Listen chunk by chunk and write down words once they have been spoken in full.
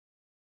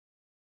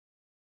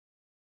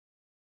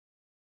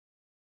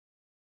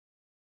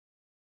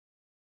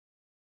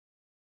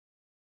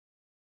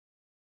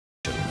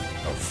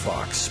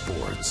Fox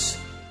Sports.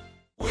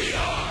 We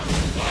are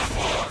the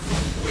Fox.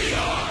 We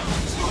are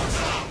Sports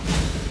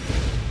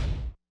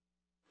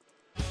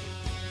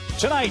Zone.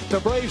 Tonight, the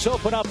Braves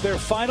open up their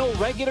final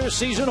regular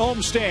season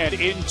homestand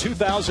in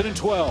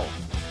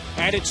 2012.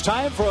 And it's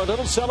time for a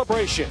little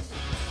celebration.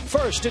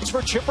 First, it's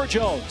for Chipper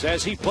Jones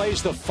as he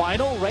plays the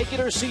final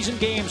regular season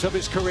games of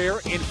his career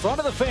in front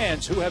of the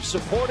fans who have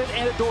supported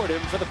and adored him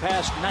for the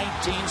past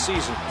 19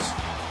 seasons.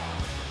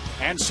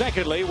 And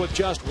secondly, with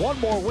just one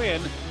more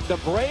win, the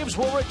Braves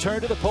will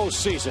return to the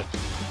postseason.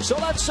 So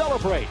let's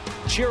celebrate.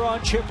 Cheer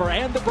on Chipper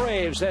and the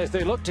Braves as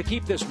they look to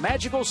keep this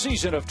magical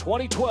season of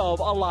 2012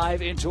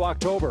 alive into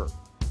October.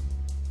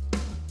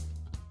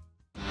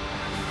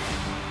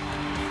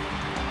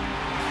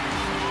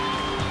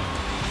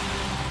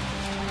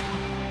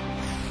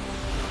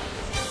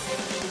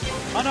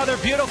 Another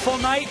beautiful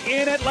night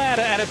in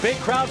Atlanta and a big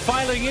crowd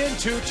filing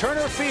into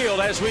Turner Field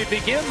as we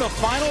begin the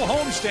final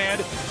homestand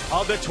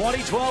of the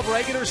 2012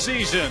 regular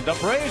season. The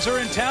Braves are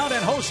in town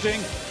and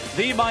hosting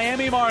the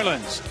Miami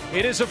Marlins.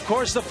 It is, of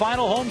course, the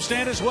final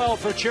homestand as well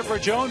for Chipper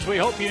Jones. We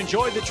hope you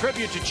enjoyed the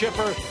tribute to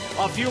Chipper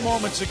a few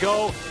moments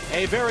ago.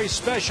 A very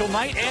special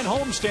night and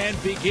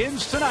homestand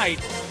begins tonight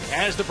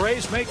as the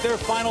Braves make their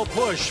final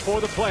push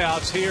for the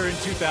playoffs here in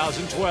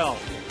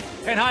 2012.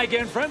 And hi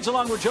again, friends.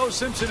 Along with Joe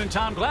Simpson and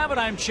Tom Glavine,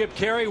 I'm Chip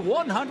Carey.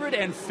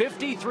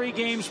 153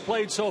 games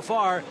played so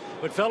far.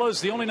 But,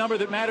 fellas, the only number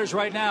that matters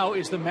right now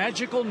is the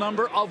magical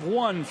number of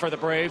 1 for the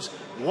Braves.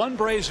 1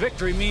 Braves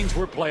victory means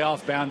we're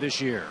playoff bound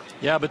this year.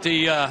 Yeah, but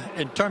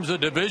in terms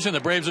of the division, the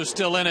Braves are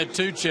still in it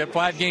too, Chip.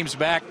 5 games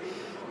back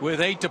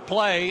with 8 to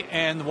play,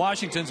 and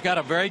Washington's got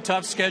a very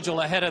tough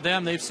schedule ahead of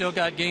them. They've still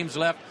got games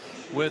left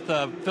with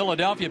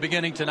Philadelphia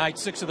beginning tonight.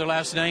 6 of their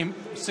last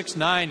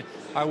 9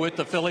 are with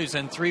the Phillies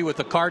and 3 with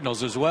the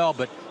Cardinals as well.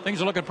 But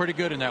things are looking pretty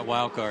good in that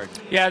wild card.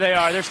 Yeah, they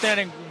are. They're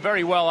standing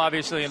very well,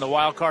 obviously, in the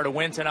wild card to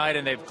win tonight,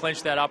 and they've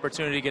clinched that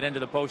opportunity to get into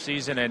the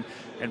postseason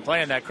and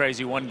play in that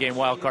crazy one-game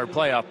wild card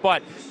playoff.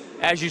 But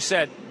as you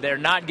said, they're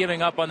not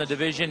giving up on the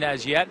division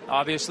as yet.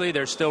 Obviously,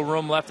 there's still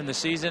room left in the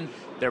season.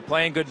 They're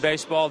playing good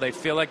baseball. They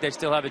feel like they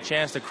still have a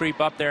chance to creep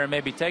up there and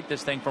maybe take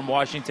this thing from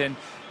Washington.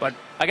 But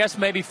I guess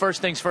maybe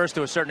first things first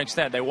to a certain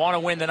extent. They want to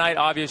win tonight,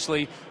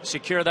 obviously,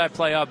 secure that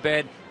playoff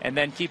bid, and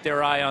then keep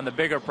their eye on the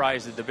bigger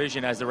prize, the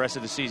division, as the rest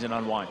of the season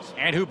unwinds.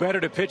 And who better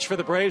to pitch for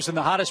the Braves than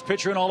the hottest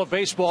pitcher in all of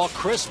baseball?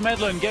 Chris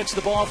Medlin gets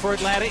the ball for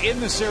Atlanta in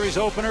the series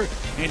opener.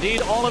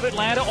 Indeed, all of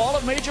Atlanta, all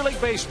of Major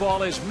League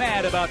Baseball is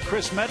mad about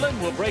Chris Medlin.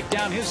 We'll break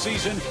down his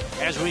season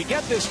as we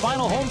get this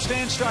final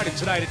homestand started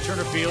tonight at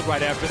Turner Field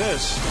right after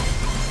this.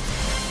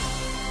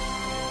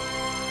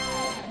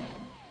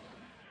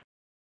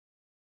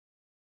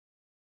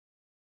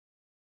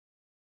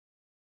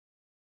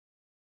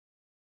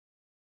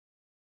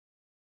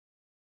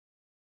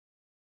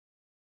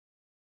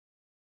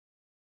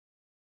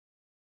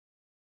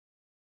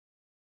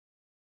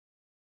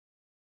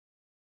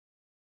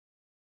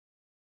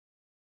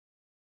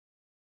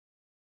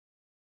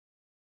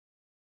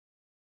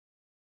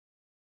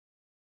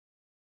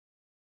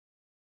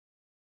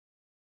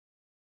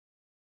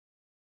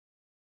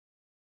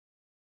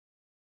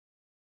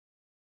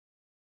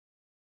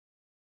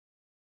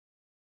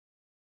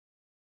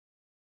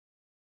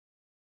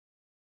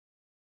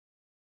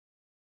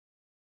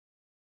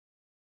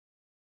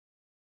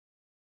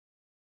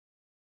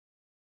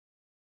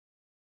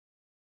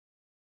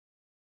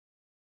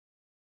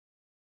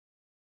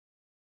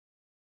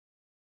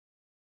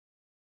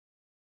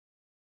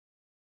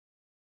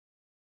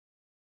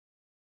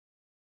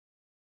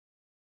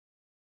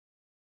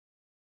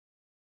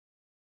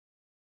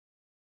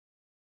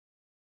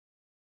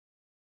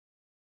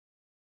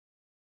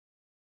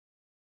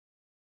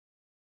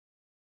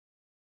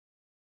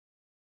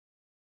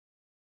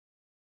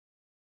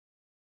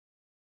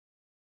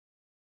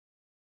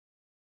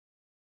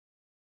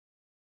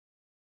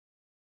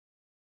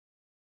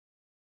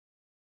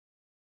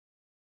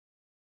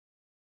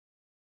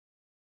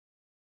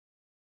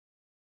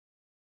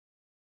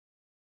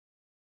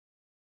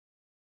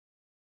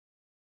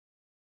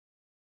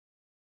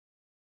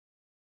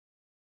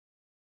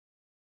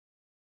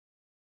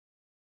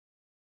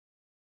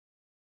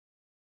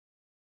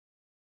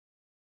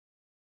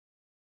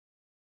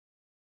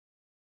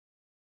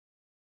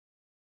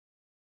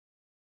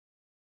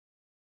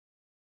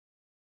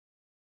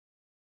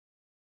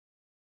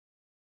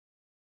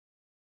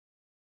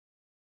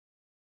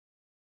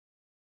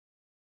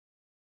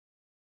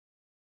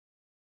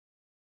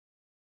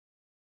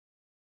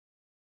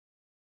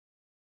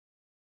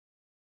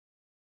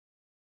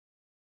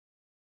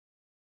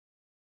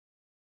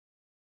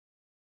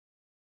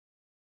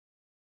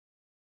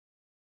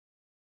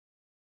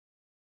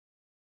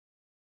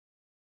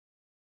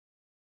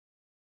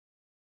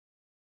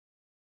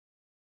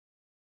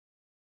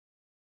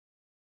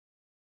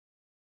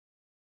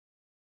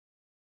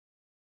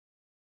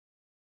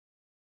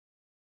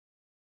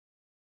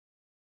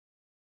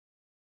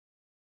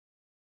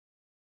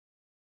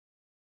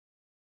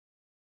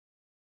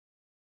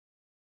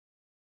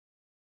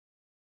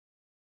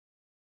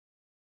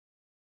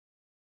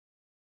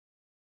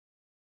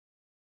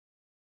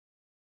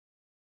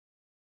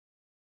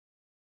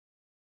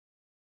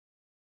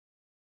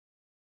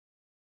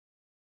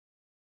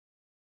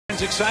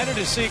 fans excited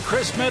to see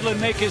Chris Medlin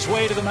make his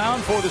way to the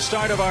mound for the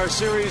start of our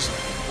series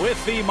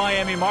with the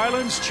Miami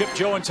Marlins. Chip,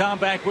 Joe, and Tom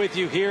back with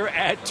you here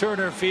at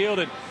Turner Field.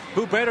 And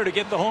who better to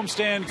get the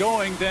homestand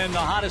going than the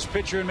hottest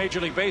pitcher in Major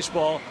League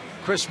Baseball?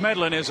 Chris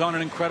Medlin is on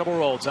an incredible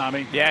roll,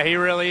 Tommy. Yeah, he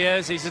really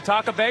is. He's the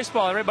talk of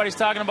baseball. Everybody's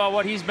talking about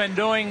what he's been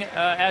doing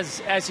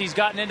as he's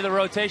gotten into the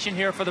rotation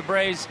here for the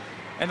Braves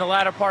in the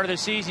latter part of the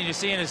season. You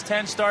see in his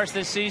 10 starts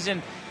this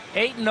season,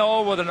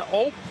 8-0 with an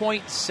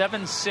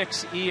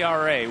 0.76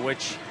 ERA,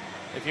 which,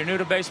 if you're new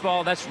to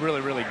baseball, that's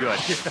really, really good.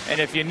 And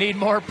if you need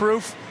more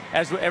proof,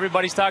 as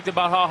everybody's talked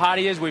about how hot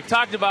he is, we've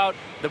talked about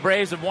the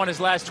Braves have won his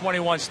last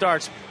 21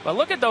 starts. But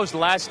look at those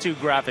last two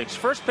graphics.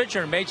 First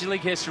pitcher in Major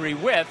League history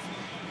with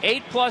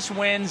 8+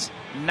 wins,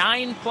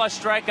 9+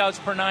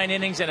 strikeouts per 9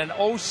 innings, and an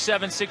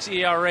 0.76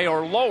 ERA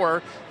or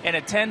lower in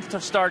a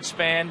 10-start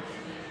span.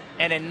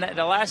 And in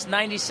the last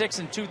 96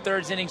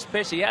 2/3 innings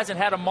pitched, he hasn't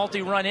had a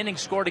multi-run inning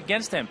scored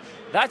against him.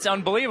 That's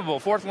unbelievable.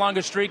 4th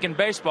longest streak in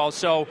baseball.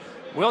 So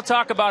we'll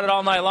talk about it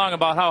all night long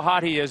about how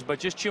hot he is, but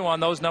just chew on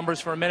those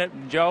numbers for a minute.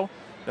 And Joe,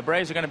 the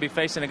Braves are going to be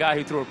facing a guy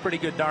who threw a pretty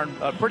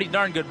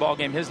darn good ball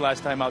game his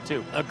last time out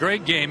too. A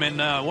great game, and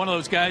one of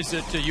those guys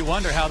that you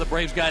wonder how the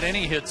Braves got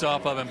any hits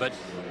off of him. But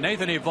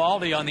Nathan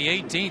Eovaldi on the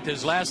 18th,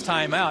 his last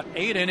time out,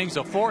 8 innings,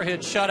 a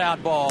 4-hit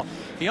shutout ball.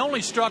 He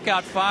only struck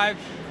out 5.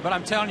 But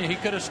I'm telling you, he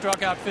could have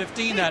struck out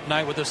 15 that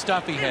night with the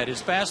stuff he had.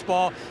 His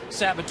fastball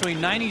sat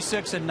between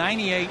 96 and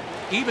 98,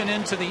 even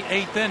into the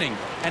 8th inning.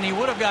 And he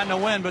would have gotten a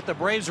win, but the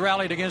Braves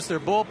rallied against their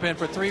bullpen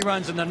for 3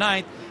 runs in the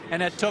 9th,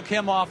 and it took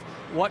him off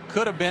what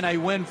could have been a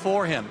win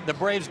for him. The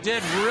Braves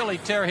did really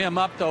tear him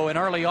up, though, in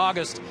early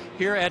August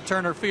here at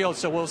Turner Field,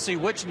 so we'll see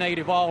which Nate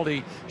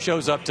Eovaldi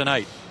shows up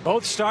tonight.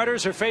 Both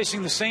starters are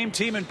facing the same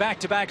team in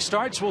back-to-back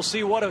starts. We'll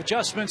see what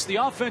adjustments the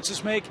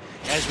offenses make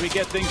as we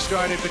get things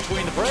started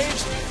between the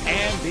Braves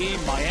and the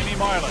Miami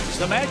Marlins.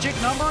 The magic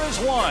number is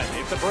 1.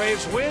 If the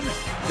Braves win,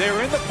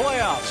 they're in the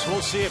playoffs.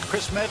 We'll see if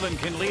Chris Medlin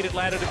can lead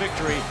Atlanta to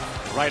victory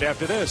right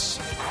after this.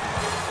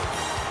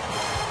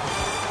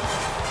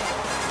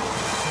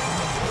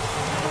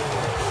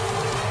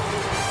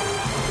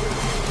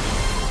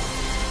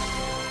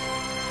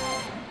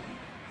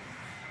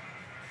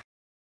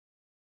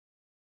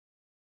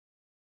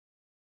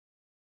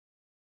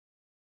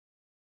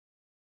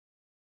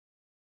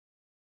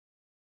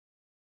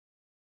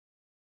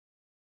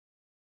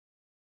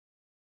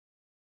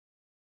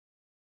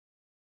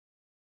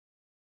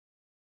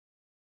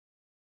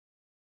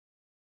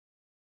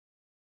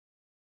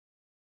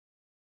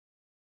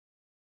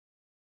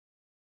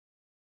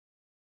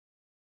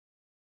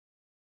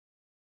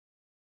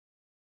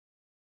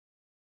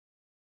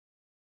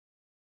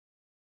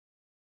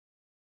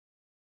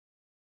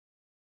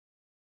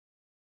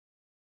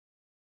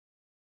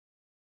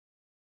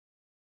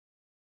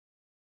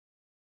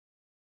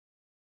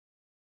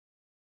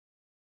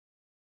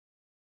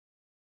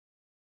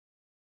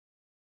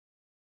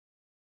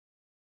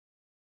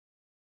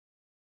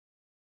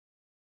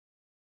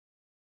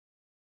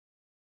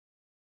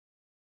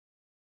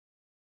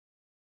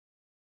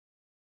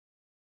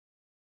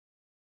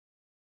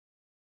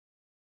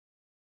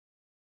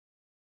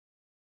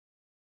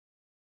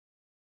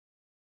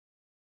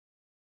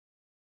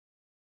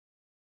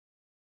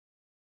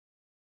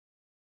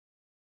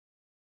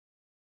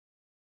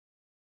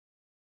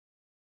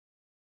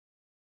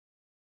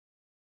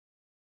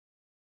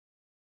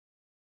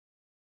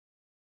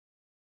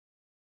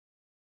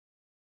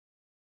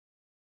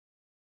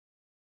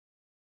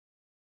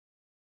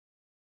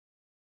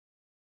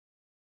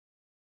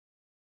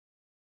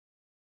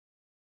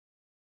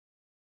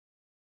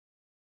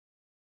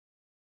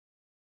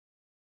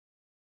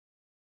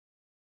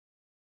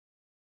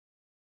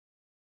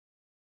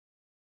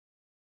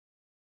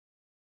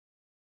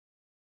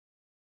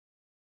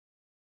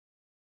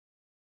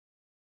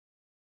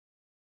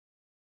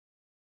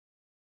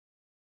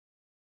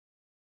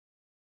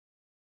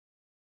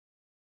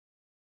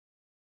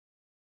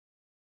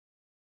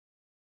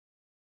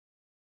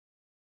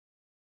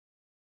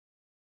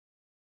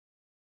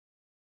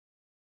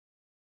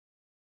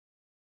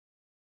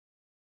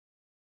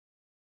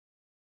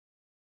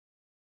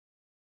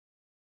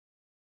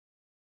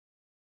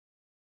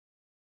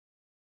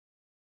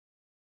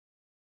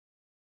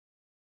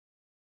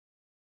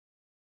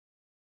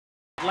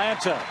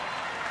 Atlanta.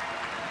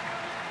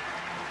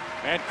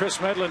 And Chris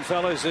Medlin,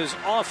 fellas, is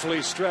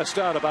awfully stressed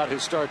out about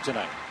his start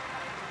tonight.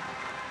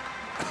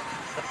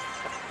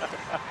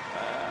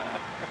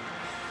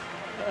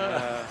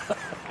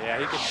 Yeah,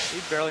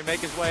 he'd barely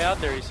make his way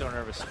out there. He's so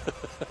nervous.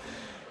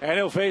 And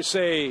he'll face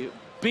a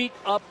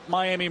beat-up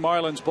Miami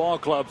Marlins ball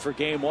club for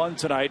Game 1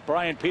 tonight.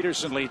 Brian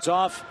Peterson leads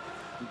off.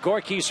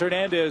 Gorkys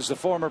Hernandez, the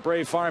former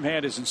Brave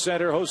farmhand, is in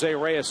center. Jose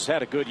Reyes has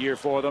had a good year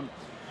for them.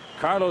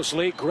 Carlos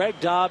Lee, Greg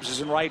Dobbs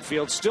is in right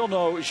field. Still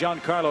no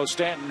Giancarlo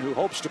Stanton, who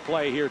hopes to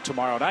play here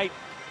tomorrow night.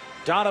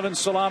 Donovan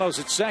Solano's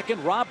at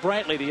second. Rob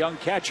Brantley, the young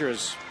catcher,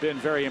 has been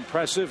very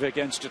impressive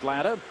against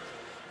Atlanta.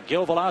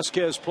 Gil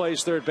Velasquez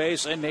plays third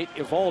base, and Nate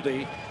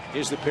Eovaldi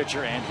is the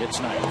pitcher and hits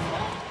ninth.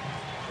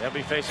 They'll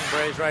be facing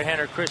Braves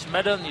right-hander Chris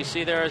Medlin. You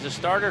see there as a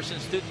starter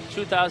since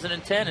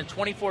 2010 and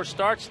 24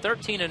 starts,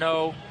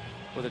 13-0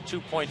 with a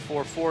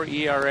 2.44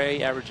 ERA,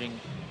 averaging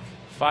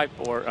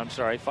 5.7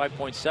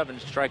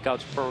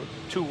 strikeouts per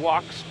 2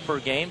 walks per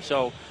game.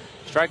 So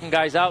striking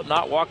guys out,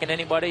 not walking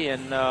anybody,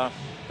 and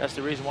that's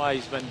the reason why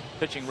he's been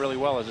pitching really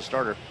well as a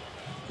starter.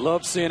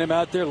 Love seeing him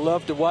out there.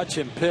 Love to watch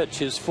him pitch.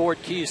 His 4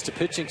 keys to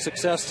pitching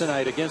success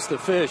tonight against the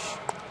Fish.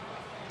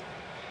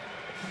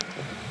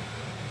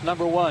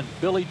 Number 1,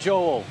 Billy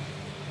Joel.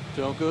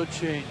 Don't go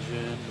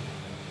changing.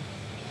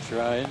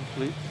 Try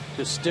and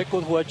just stick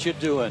with what you're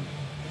doing.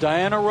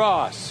 Diana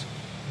Ross.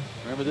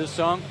 Remember this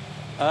song?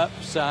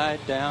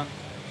 Upside down,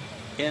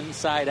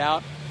 inside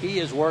out. He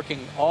is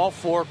working all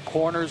 4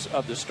 corners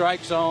of the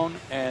strike zone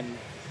and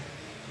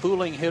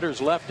fooling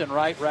hitters left and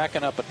right,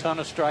 racking up a ton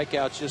of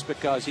strikeouts just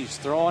because he's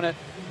throwing it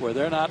where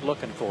they're not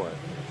looking for it.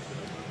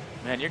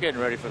 Man, you're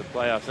getting ready for the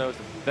playoffs. That was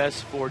the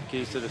best 4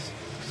 keys to the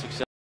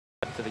success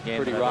to the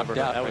game. Pretty rocked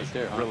out that right was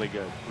there. Huh? Really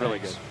good. Really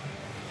good.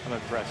 I'm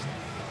impressed.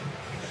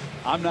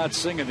 I'm not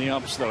singing the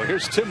umps, though.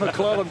 Here's Tim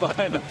McClellan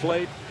behind the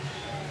plate.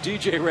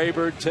 DJ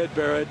Rayburn, Ted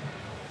Barrett,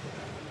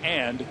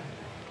 and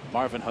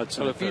Marvin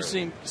Hudson. So if you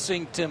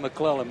sing Tim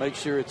McClellan, make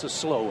sure it's a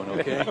slow one,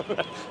 okay?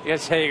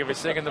 Yes, hey, you're going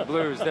to be singing the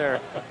blues there.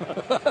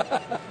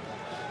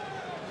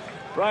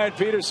 Brian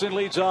Peterson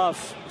leads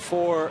off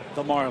for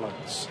the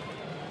Marlins.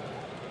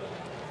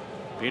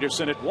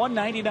 Peterson at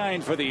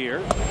 199 for the year.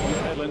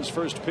 Medlin's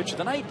first pitch of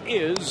the night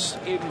is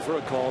in for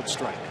a called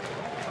strike.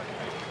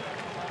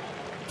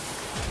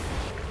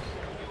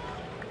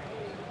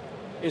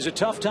 Is it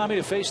tough, Tommy,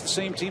 to face the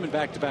same team in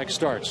back-to-back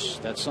starts?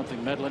 That's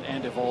something Medlin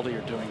and Evaldi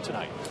are doing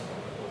tonight.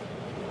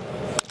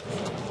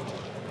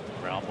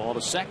 Ground ball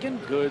to second.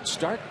 Good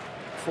start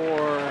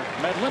for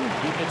Medlin.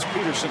 He gets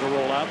Peterson to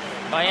roll out.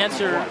 My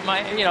answer,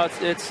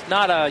 it's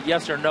not a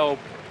yes or no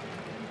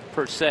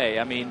per se.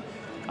 I mean,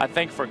 I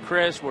think for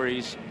Chris, where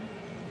he's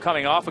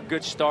coming off a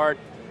good start,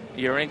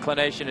 your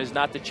inclination is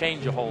not to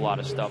change a whole lot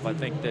of stuff. I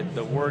think that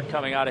the word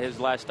coming out of his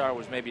last start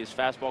was maybe his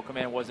fastball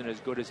command wasn't as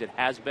good as it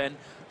has been.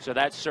 So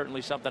that's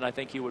certainly something I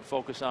think he would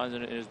focus on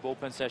in his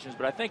bullpen sessions.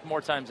 But I think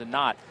more times than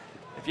not,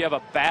 if you have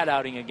a bad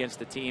outing against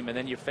the team and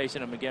then you're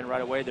facing them again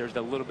right away, there's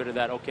a little bit of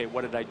that, okay,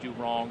 what did I do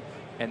wrong?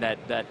 And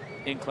that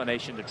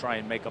inclination to try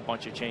and make a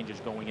bunch of changes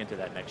going into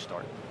that next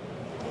start.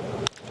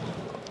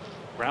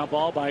 Ground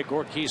ball by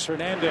Gorkis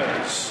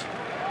Hernandez.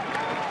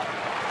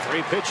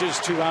 3 pitches,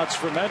 2 outs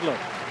for Medlin.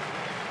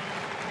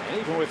 And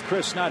even with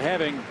Chris not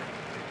having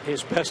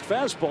his best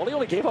fastball, he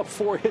only gave up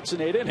 4 hits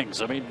in 8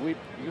 innings. I mean,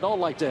 you'd all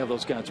like to have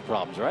those kinds of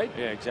problems, right?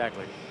 Yeah,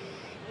 exactly.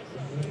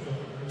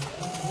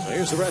 So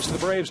here's the rest of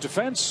the Braves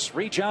defense.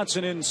 Ree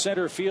Johnson in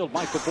center field.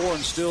 Michael Bourne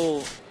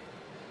still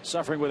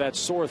suffering with that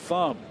sore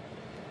thumb.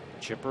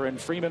 Chipper and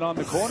Freeman on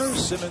the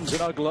corners. Simmons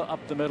and Ugla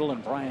up the middle,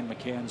 and Brian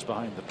McCann's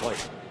behind the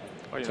plate.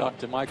 I talked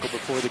to Michael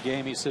before the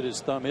game. He said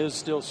his thumb is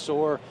still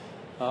sore,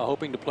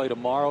 hoping to play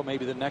tomorrow,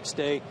 maybe the next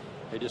day.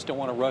 They just don't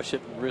want to rush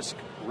it and risk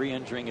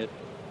re-injuring it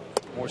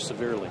more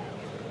severely.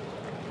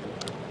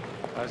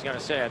 I was going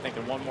to say, I think,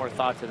 and one more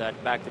thought to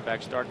that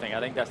back-to-back start thing. I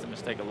think that's the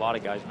mistake a lot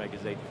of guys make,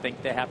 is they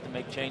think they have to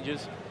make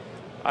changes.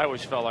 I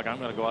always felt like I'm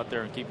going to go out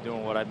there and keep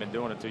doing what I've been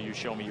doing until you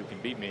show me you can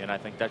beat me, and I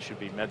think that should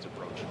be Med's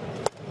approach.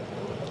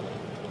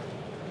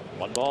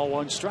 1 ball,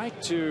 1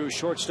 strike to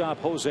shortstop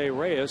Jose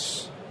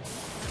Reyes.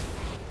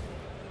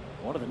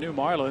 One of the new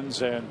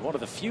Marlins, and one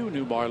of the few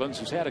new Marlins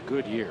who's had a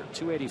good year.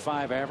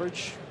 285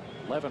 average,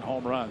 11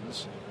 home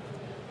runs.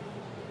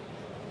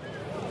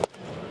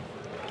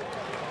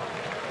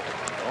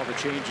 All the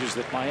changes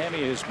that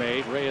Miami has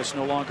made. Reyes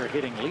no longer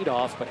hitting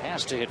leadoff, but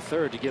has to hit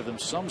third to give them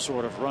some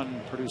sort of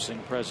run-producing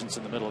presence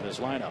in the middle of his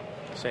lineup.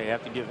 Say, you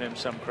have to give him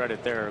some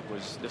credit there.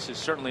 This is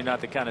certainly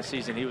not the kind of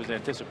season he was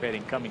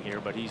anticipating coming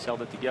here, but he's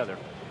held it together.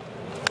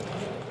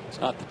 It's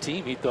not the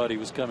team he thought he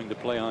was coming to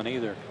play on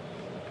either.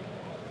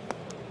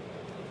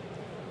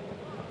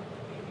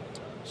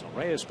 So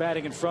Reyes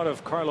batting in front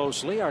of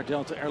Carlos Lee, our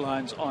Delta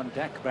Airlines on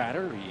deck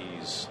batter.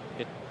 He's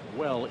hit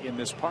well in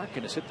this park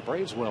and has hit the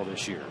Braves well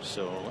this year.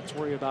 So let's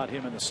worry about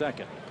him in the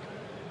second.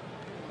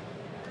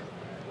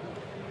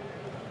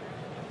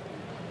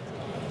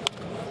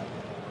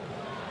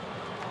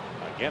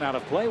 Again out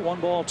of play. 1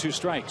 ball, 2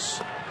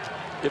 strikes.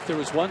 If there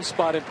was one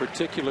spot in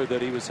particular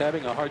that he was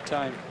having a hard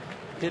time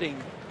hitting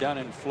down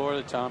in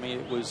Florida, Tommy,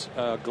 it was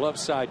glove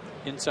side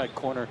inside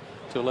corner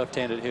to a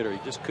left-handed hitter. He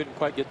just couldn't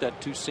quite get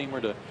that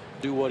 2-seamer to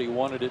do what he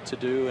wanted it to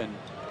do, and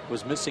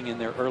was missing in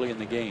there early in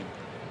the game.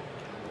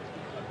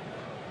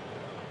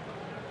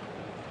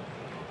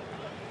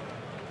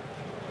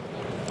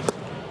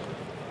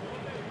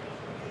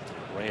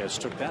 Reyes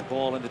took that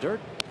ball in the dirt,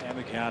 and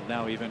the count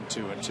now even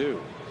 2-2.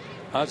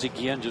 Ozzie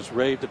Guillen just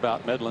raved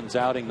about Medlin's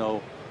outing,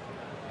 though,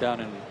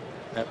 down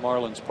at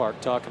Marlins Park,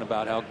 talking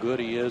about how good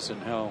he is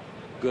and how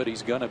good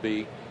he's going to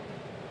be.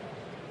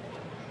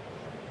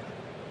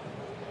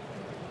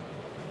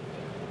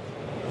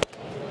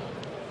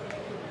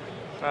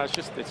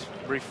 It's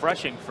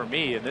refreshing for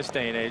me in this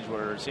day and age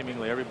where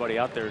seemingly everybody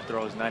out there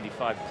throws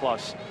 95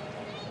 plus.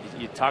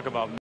 You talk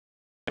about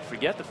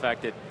forget the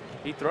fact that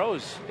he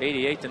throws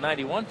 88 to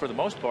 91 for the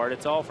most part.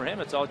 It's all for him.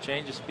 It's all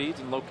change of speeds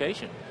and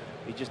location.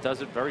 He just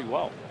does it very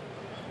well.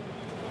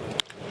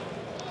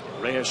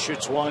 Reyes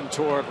shoots one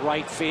toward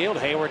right field.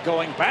 Hayward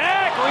going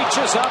back,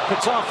 reaches up,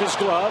 it's off his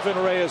glove, and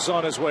Reyes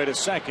on his way to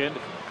second,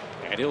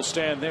 and he'll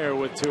stand there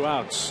with 2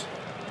 outs.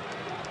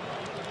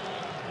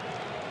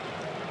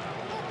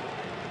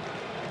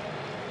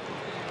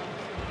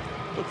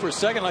 Looked for a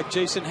second like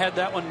Jason had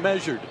that one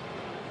measured.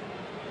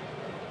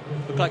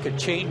 Looked like a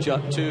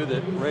changeup too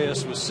that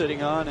Reyes was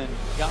sitting on, and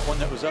got one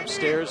that was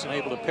upstairs and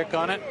able to pick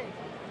on it.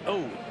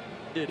 Oh,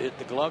 did hit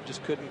the glove,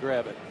 just couldn't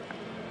grab it.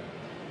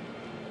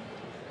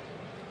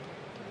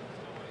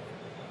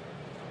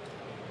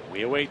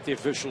 We await the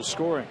official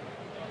scoring,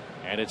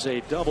 and it's a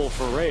double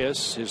for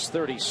Reyes, his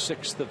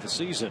 36th of the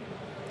season.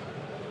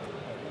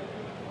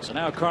 So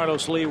now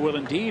Carlos Lee will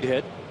indeed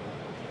hit,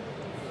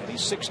 and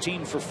he's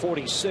 16 for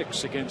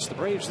 46 against the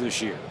Braves this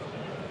year.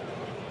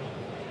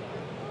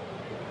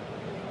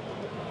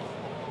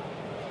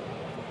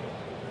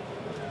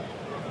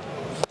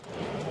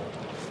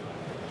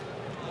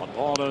 One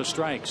ball, no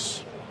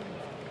strikes.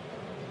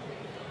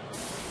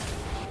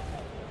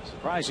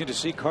 Surprising to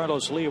see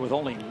Carlos Lee with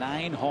only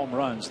 9 home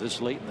runs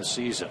this late in the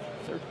season.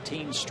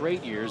 13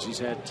 straight years he's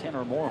had 10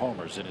 or more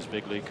homers in his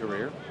big league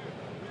career.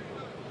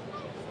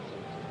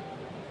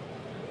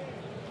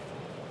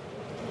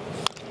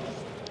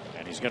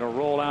 And he's going to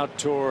roll out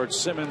towards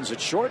Simmons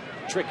at short.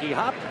 Tricky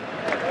hop.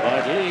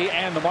 But Lee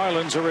and the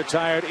Marlins are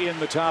retired in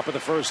the top of the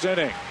first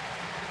inning.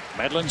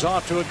 Medlin's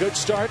off to a good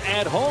start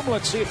at home.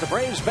 Let's see if the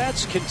Braves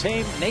bats can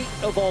tame Nate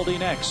Eovaldi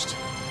next.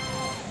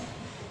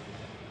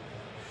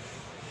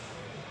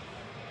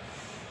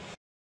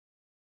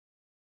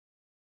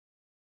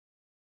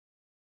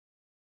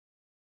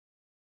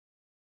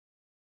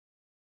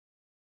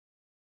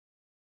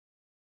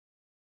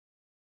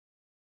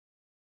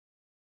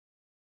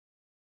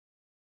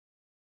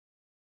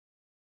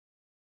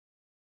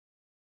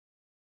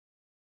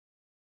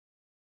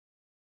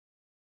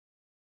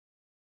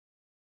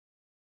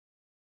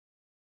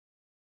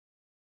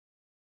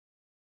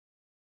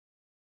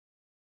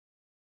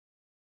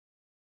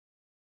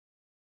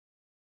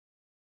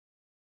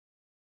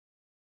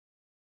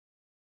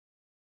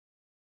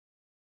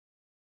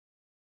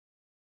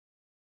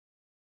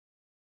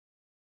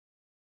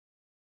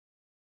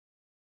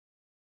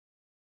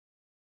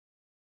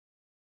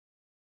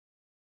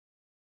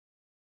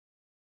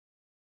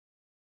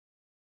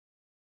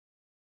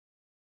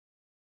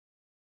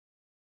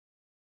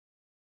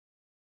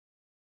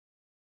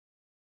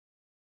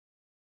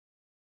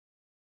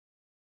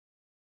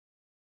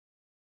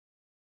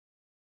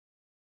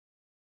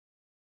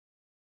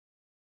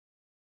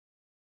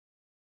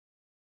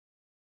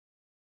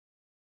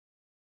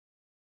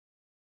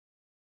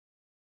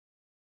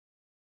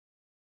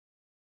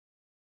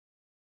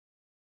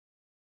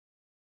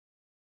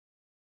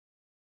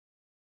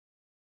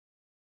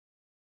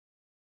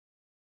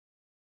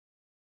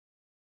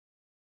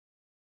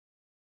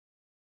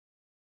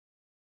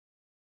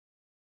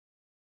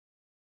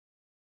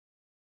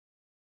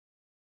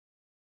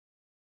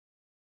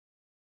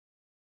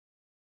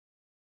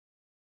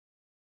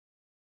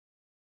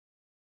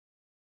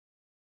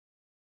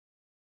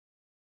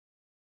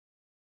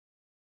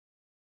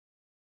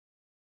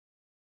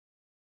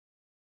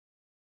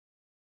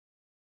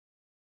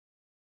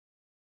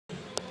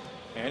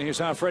 And here's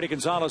how Freddie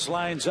Gonzalez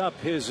lines up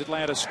his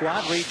Atlanta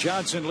squad. Reed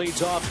Johnson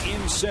leads off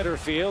in center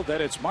field.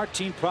 Then it's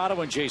Martin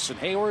Prado and Jason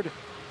Hayward.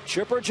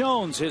 Chipper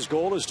Jones, his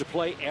goal is to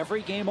play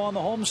every game on the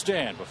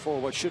homestand before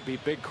what should be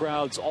big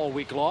crowds all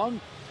week long.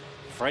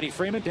 Freddie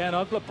Freeman, Dan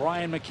Uggla,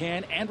 Brian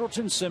McCann,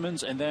 Andrelton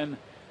Simmons, and then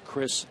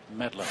Chris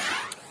Medlin.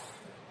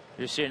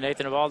 You're seeing,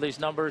 Nathan, of all these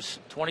numbers,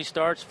 20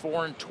 starts,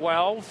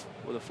 4-12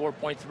 with a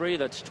 4.3.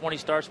 That's 20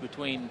 starts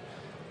between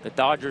the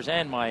Dodgers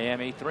and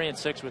Miami.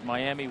 3-6 with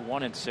Miami,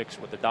 1-6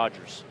 with the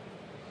Dodgers.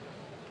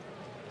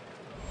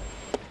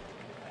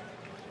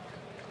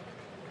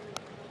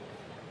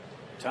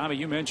 Tommy,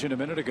 you mentioned a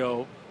minute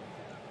ago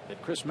that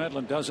Chris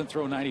Medlin doesn't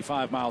throw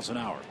 95 miles an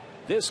hour.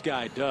 This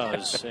guy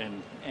does,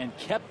 and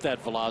kept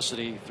that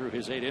velocity through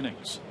his 8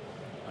 innings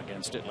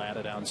against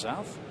Atlanta down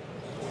south.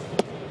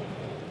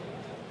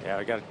 Yeah,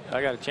 I got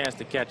a chance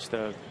to catch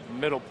the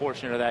middle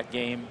portion of that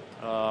game,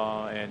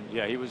 and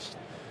yeah, he was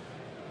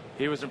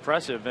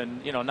impressive,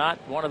 and you know, not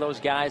one of those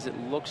guys that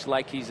looks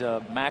like he's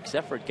a max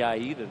effort guy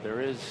either.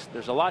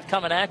 There's a lot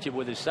coming at you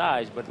with his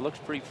size, but it looks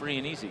pretty free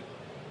and easy.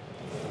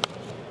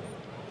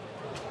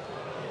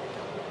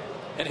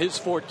 And his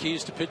 4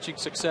 keys to pitching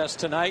success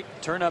tonight: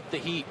 turn up the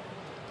heat.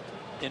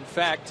 In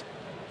fact,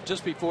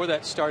 just before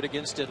that start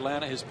against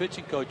Atlanta, his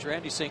pitching coach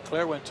Randy St.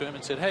 Clair went to him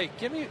and said, "Hey,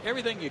 give me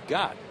everything you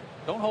got.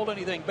 Don't hold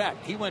anything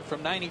back." He went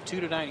from 92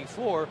 to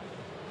 94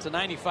 to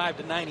 95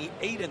 to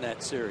 98 in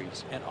that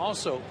series. And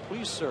also,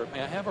 please, sir,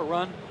 may I have a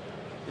run?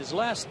 His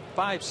last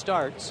 5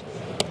 starts,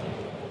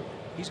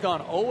 he's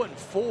gone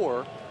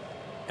 0-4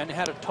 and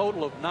had a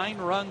total of 9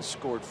 runs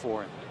scored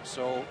for him.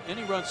 So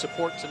any run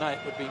support tonight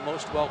would be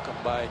most welcome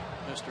by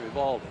Mr.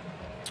 Eovaldi.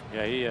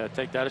 Yeah, he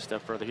take that a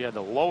step further. He had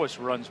the lowest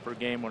runs per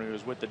game when he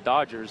was with the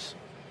Dodgers,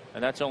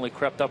 and that's only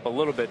crept up a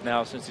little bit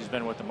now since he's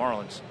been with the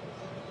Marlins.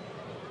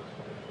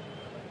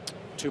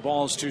 2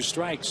 balls, 2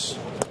 strikes.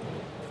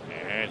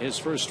 And his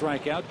first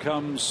strikeout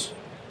comes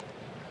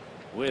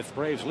with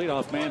Braves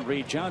leadoff man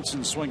Reed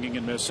Johnson swinging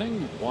and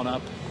missing. 1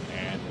 up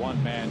and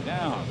 1 man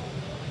down.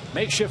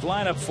 Makeshift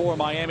lineup for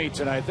Miami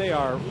tonight. They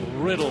are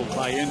riddled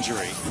by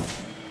injury.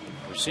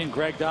 We've seen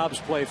Greg Dobbs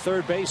play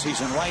third base. He's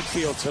in right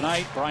field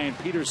tonight. Brian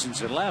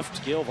Peterson's at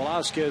left. Gil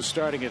Velasquez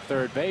starting at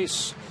third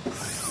base.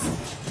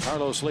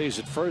 Carlos Lee's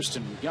at first,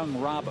 and young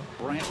Rob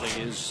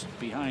Brantley is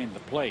behind the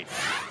plate.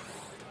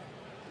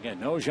 Again,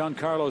 no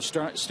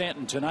Giancarlo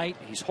Stanton tonight.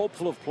 He's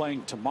hopeful of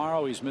playing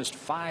tomorrow. He's missed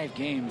 5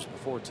 games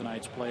before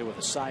tonight's play with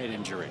a side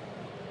injury.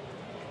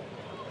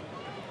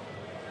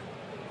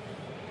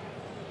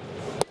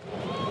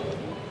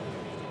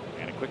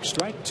 And a quick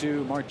strike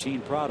to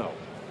Martin Prado.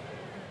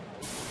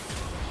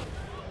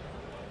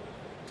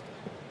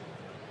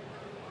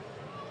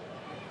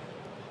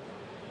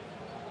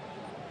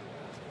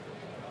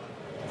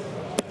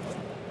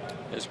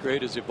 As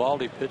great as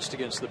Eovaldi pitched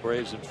against the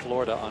Braves in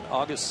Florida on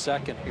August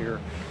 2nd here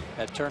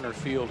at Turner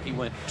Field, he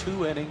went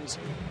 2 innings,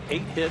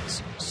 8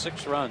 hits,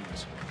 6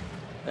 runs.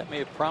 That may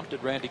have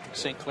prompted Randy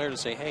St. Clair to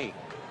say, hey,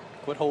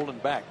 quit holding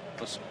back.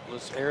 Let's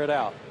air it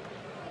out.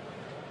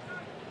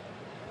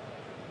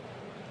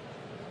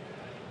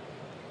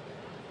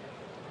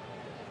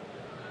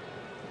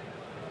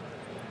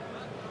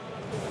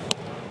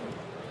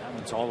 That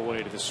one's all the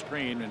way to the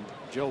screen. And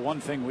Joe,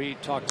 one thing we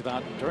talked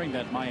about during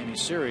that Miami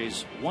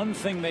series, one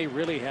thing they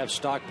really have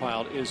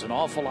stockpiled is an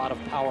awful lot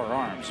of power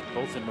arms,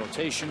 both in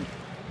rotation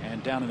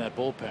and down in that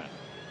bullpen.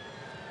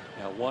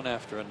 Yeah, one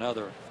after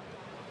another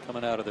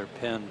coming out of their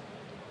pen.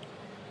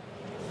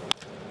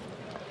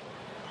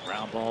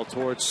 Ground ball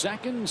towards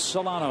second.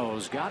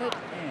 Solano's got it,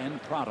 and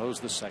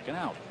Prado's the second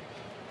out.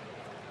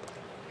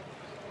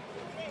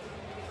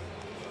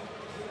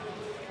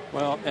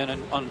 Well,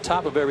 and on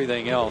top of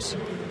everything else,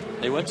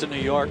 they went to New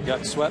York,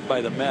 got swept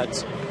by the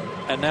Mets,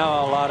 and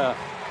now a lot of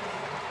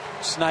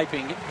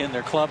sniping in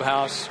their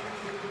clubhouse.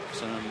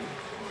 Some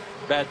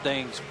bad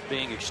things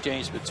being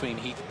exchanged between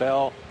Heath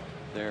Bell,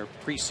 their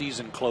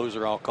preseason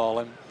closer, I'll call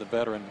him, the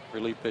veteran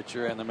relief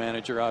pitcher, and the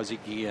manager, Ozzie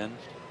Guillen,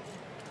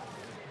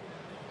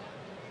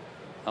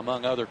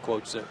 among other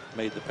quotes that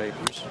made the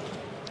papers.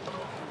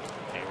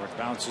 Hayward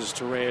bounces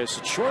to Reyes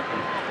at short,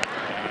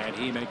 and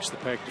he makes the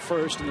peck to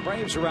first, and the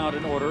Braves are out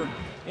in order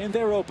in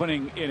their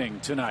opening inning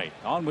tonight.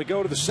 On we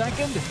go to the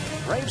second.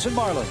 Braves and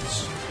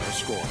Marlins will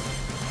score.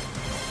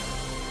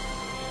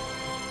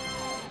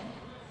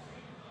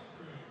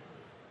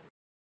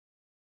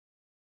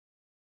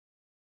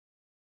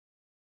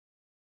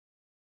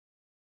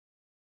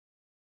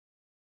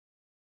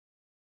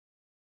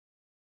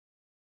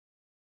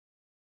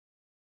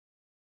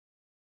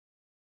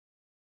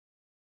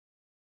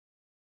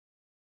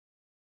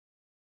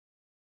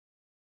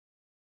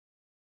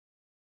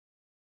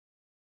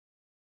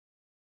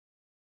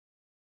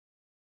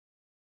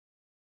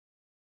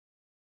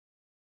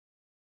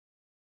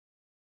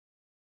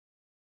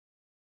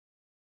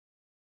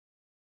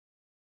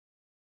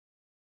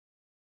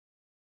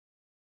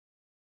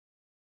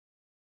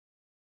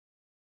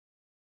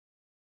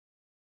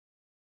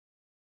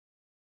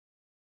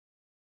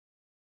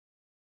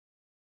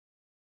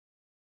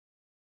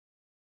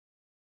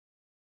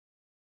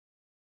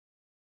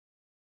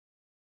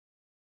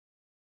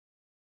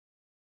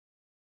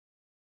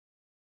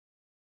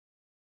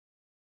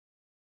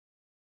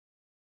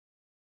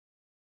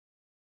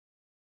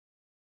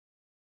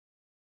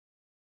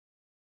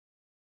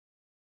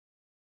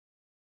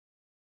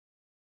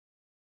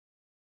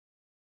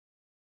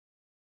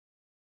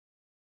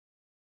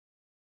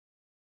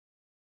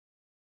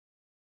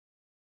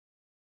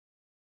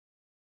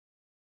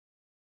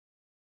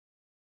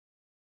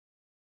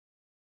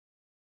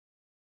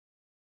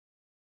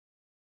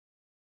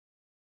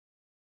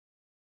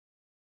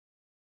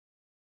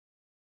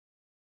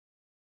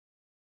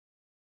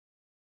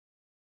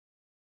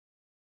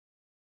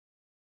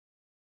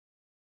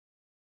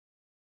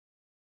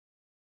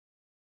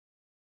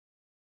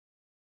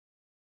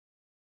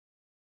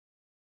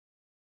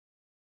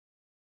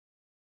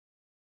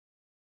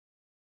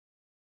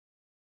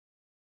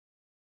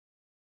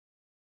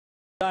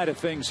 Side of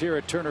things here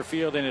at Turner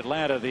Field in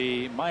Atlanta,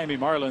 the Miami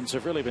Marlins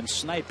have really been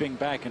sniping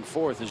back and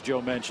forth, as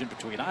Joe mentioned,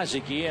 between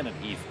Ozzie Guillen and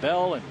Heath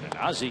Bell, and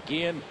Ozzie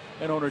Guillen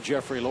and owner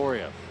Jeffrey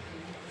Loria.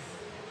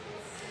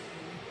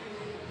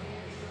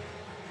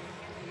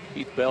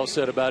 Heath Bell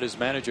said about his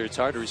manager, it's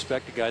hard to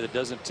respect a guy that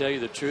doesn't tell you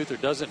the truth or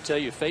doesn't tell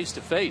you face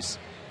to face.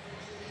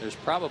 There's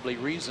probably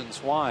reasons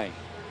why.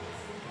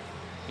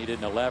 He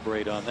didn't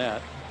elaborate on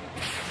that.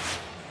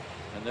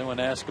 And then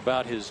when asked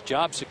about his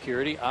job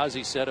security,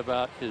 Ozzie said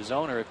about his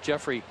owner, if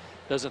Jeffrey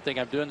doesn't think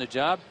I'm doing the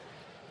job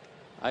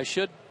I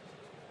should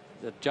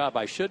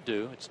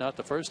do, it's not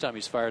the first time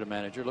he's fired a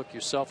manager. Look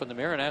yourself in the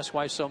mirror and ask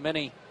why so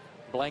many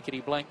blankety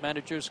blank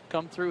managers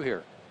come through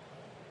here.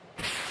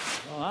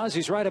 Well,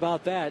 Ozzie's right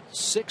about that.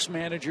 6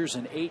 managers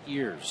in 8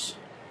 years.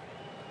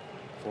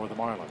 for the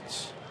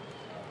Marlins.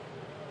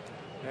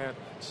 Yeah,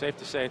 safe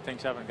to say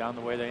things haven't gone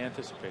the way they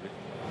anticipated.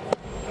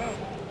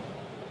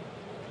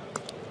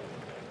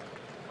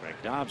 Greg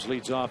Dobbs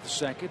leads off the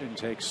second and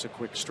takes a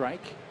quick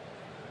strike.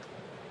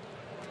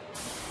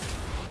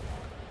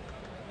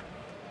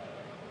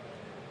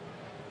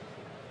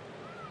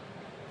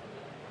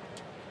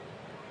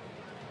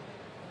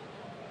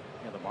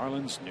 Yeah, the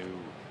Marlins, new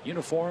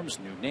uniforms,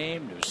 new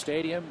name, new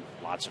stadium,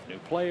 lots of new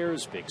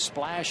players, big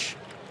splash,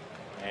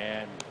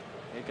 and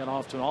it got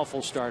off to an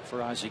awful start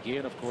for Ozzie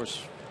Guillen, of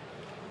course,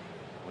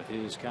 with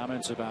his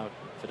comments about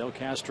Fidel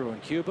Castro in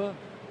Cuba.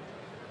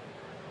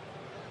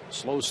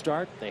 Slow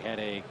start. They had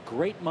a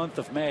great month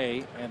of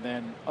May and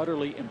then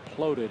utterly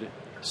imploded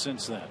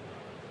since then.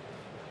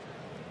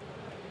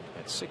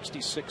 At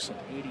 66 and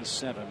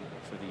 87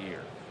 for the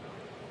year.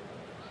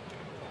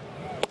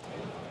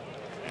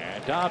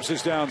 And Dobbs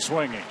is down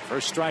swinging.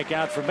 First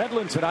strikeout for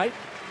Medlin tonight.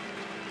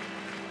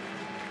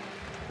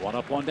 One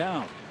up, one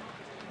down.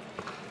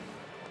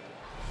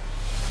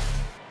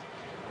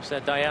 Was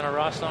that Diana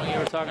Ross song you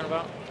were talking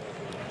about?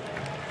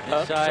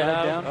 Upside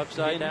out, down,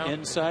 upside down,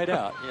 inside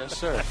out. Yes,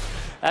 sir.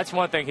 That's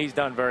one thing he's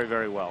done very,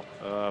 very well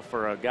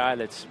for a guy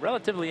that's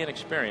relatively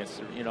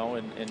inexperienced, you know,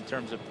 in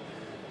terms of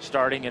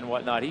starting and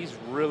whatnot. He's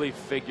really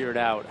figured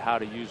out how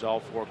to use all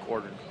four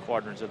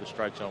quadrants of the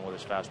strike zone with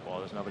his fastball.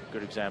 There's another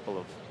good example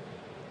of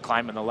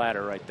climbing the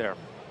ladder right there.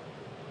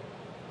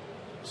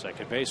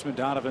 Second baseman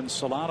Donovan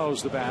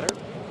Solano's the batter.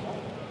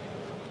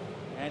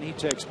 And he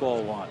takes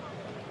ball one.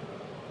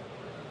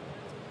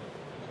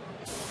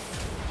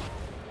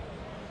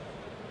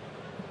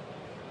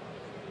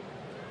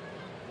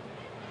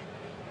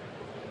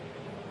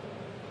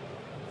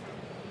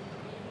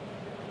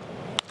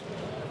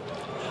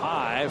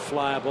 High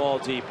fly ball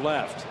deep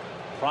left.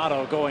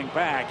 Prado going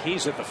back.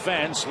 He's at the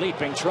fence.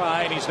 Leaping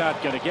try, and he's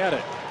not going to get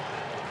it.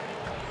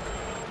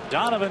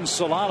 Donovan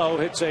Solano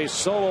hits a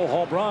solo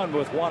home run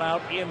with one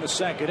out in the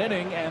second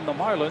inning, and the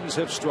Marlins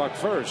have struck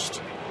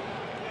first.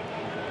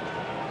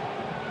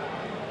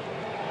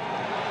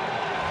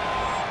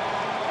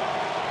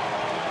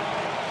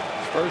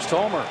 First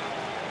homer.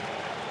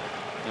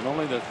 And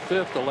only the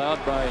fifth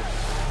allowed by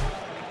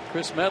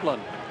Chris Medlin.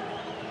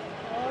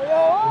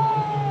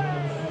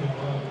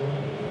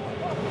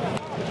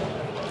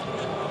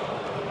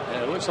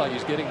 And it looks like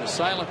he's getting the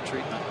silent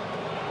treatment.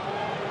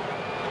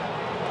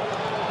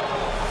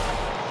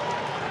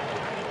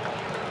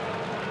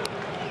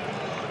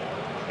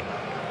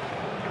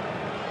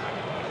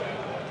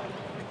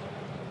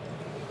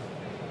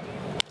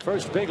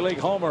 First big league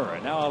homer,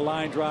 and now a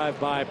line drive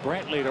by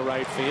Brantley to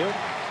right field.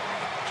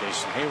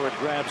 Jason Hayward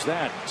grabs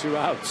that. 2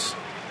 outs.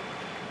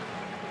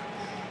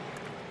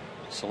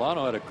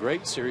 Solano had a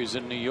great series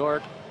in New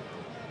York.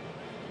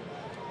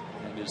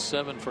 And is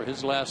 7 for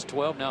his last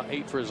 12, now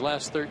 8 for his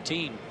last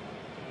 13.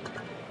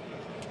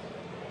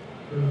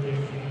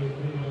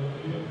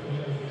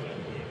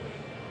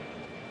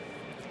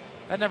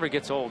 That never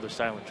gets old, the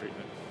silent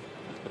treatment.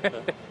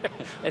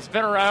 It's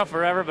been around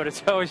forever, but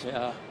it's always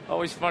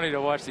funny to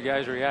watch the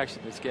guy's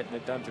reaction that's getting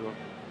it done to him.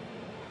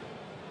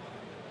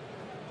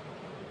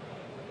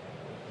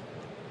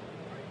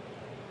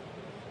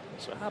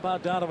 So how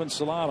about Donovan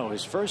Solano?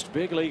 His first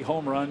big league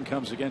home run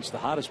comes against the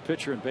hottest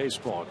pitcher in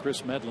baseball,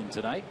 Chris Medlin,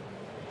 tonight.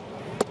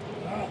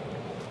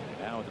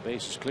 Now with the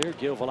bases clear,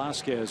 Gil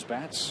Velasquez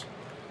bats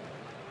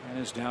and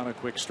is down a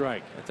quick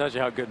strike. That tells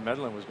you how good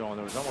Medlin was going.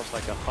 There was almost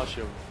like a hush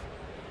of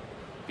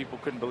people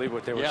couldn't believe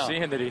what they were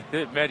seeing,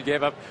 that Med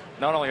gave up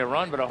not only a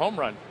run but a home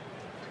run.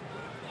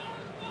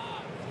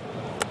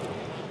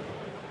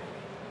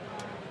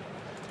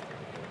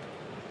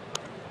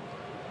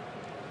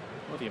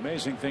 Well, the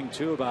amazing thing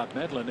too about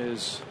Medlin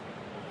is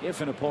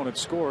if an opponent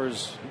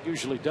scores, he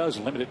usually does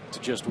limit it to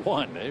just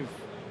one. They've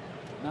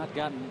not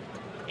gotten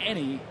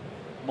any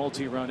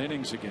multi-run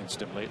innings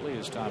against him lately,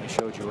 as Tommy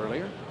showed you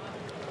earlier.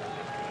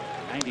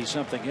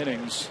 90-something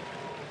innings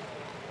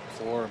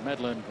for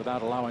Medlin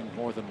without allowing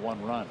more than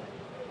one run.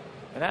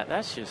 And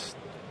that's just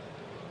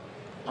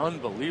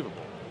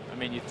unbelievable. I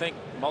mean, you think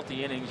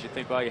multi-innings, you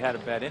think, well, you had a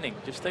bad inning.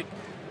 Just think,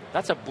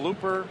 that's a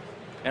blooper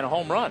and a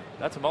home run.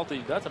 That's a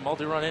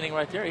multi-run inning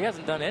right there. He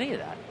hasn't done any of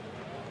that.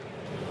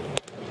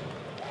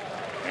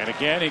 And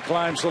again, he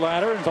climbs the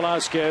ladder, and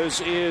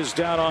Velasquez is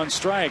down on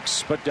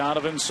strikes. But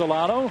Donovan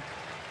Solano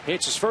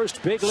hits his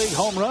first big league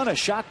home run, a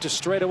shot to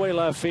straightaway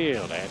left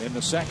field. And in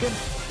the second,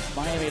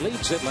 Miami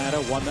leads Atlanta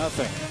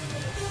 1-0.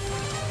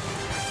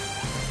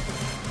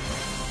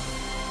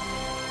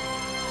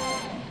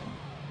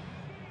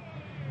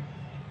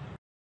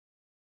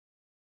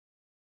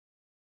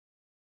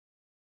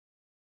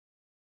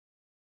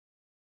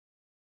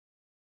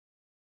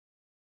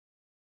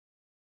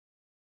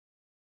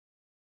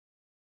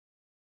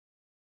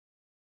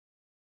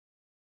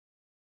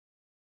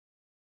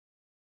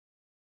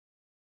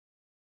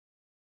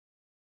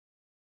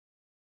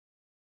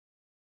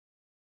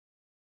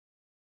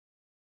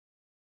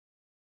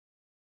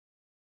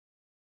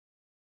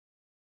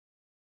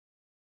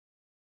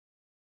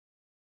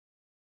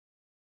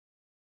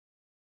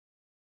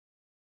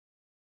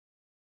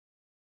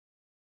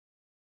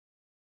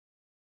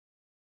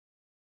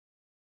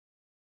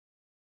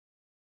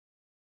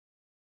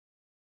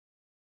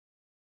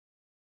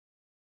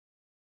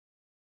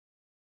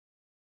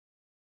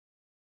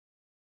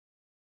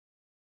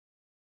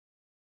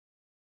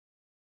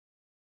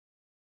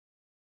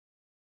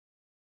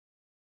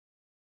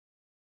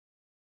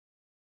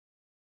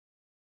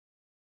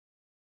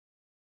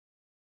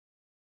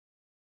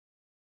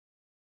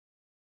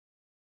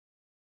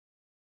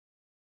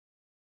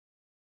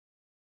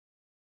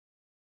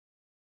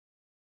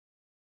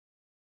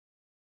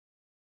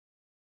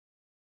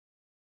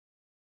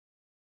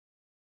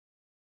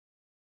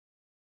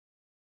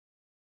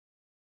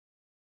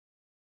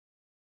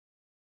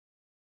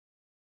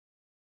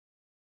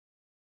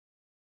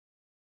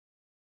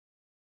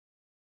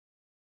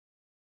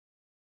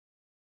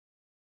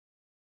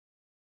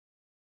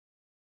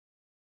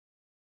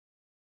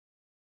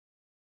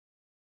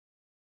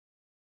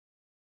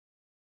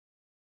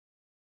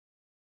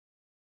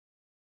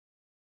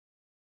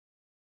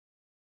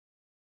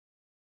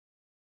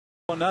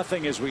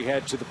 Nothing as we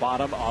head to the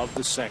bottom of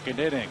the second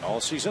inning.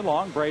 All season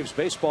long, Braves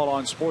baseball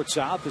on Sports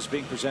South is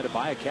being presented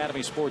by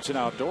Academy Sports and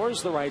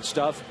Outdoors. The right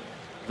stuff,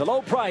 the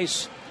low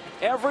price,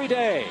 every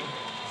day.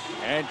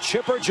 And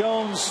Chipper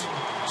Jones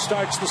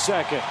starts the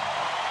second.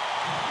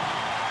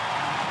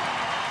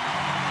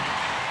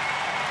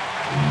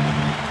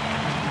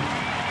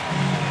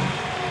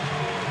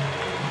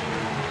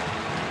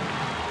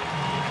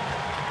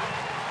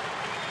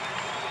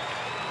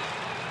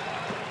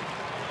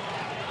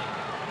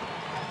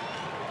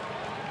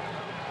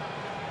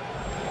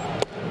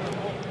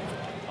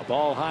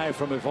 Ball high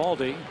from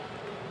Eovaldi.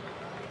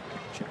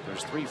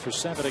 Chipper's 3 for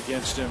 7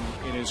 against him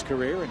in his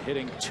career and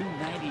hitting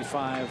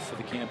 .295 for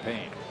the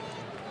campaign.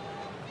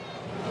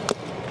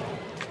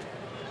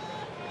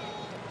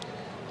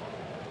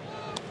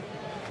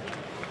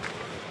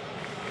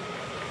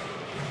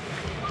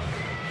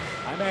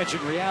 I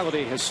imagine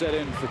reality has set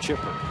in for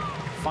Chipper.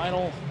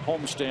 Final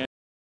homestand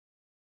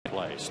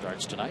play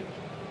starts tonight.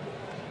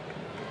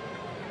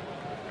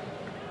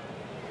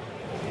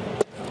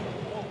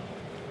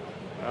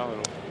 Well,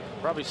 it'll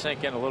probably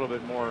sink in a little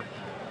bit more,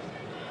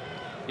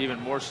 even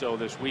more so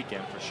this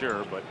weekend for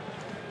sure. But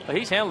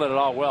he's handled it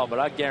all well. But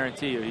I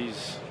guarantee you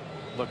he's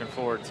looking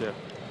forward to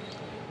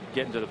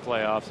getting to the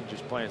playoffs and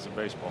just playing some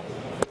baseball.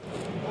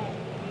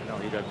 I know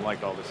he doesn't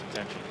like all this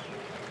attention.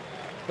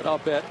 But I'll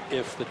bet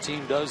if the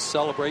team does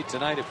celebrate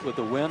tonight, if with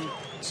a win,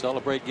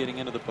 celebrate getting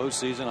into the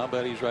postseason, I'll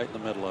bet he's right in the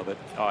middle of it.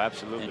 Oh,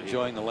 absolutely.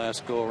 Enjoying the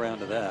last go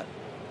around of that.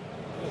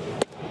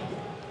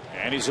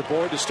 And he's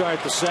aboard to start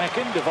the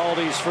second.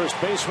 Eovaldi's first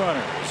base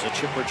runner is a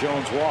Chipper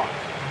Jones walk.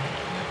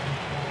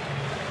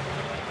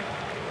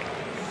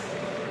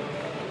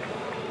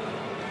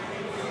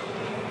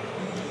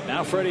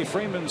 Now Freddie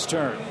Freeman's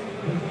turn.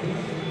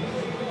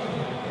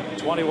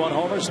 21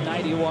 homers,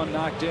 91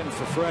 knocked in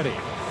for Freddie.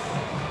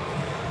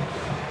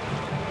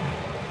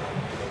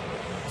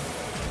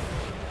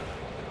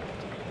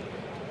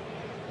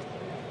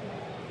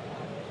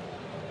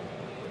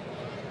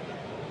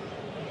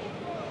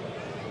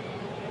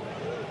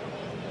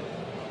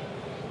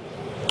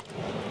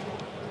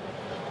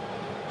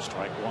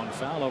 Strike one,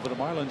 foul over the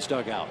Marlins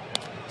dugout.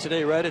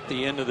 Today, right at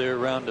the end of their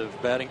round of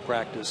batting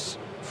practice,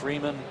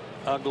 Freeman,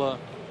 Ugla,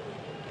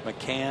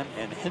 McCann,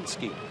 and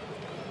Hinske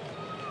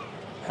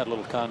had a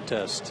little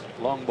contest,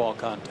 long ball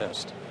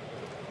contest,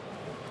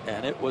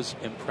 and it was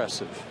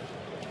impressive.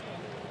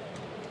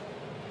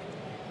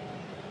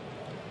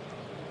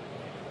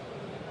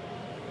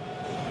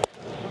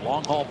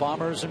 Long haul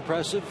bombers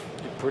impressive?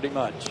 Pretty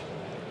much.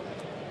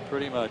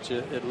 Pretty much.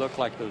 It looked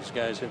like those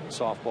guys hitting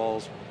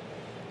softballs.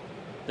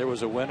 There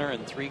was a winner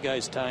and 3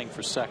 guys tying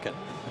for second.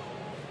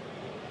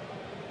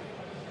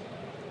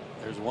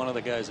 There's one of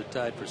the guys that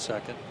tied for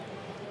second.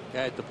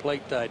 Guy at the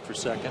plate tied for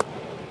second.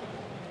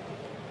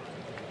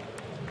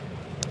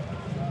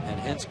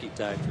 And Hinske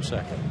tied for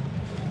second.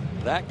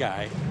 That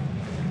guy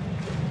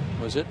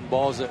was hitting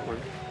balls that were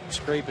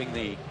scraping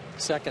the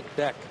second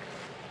deck.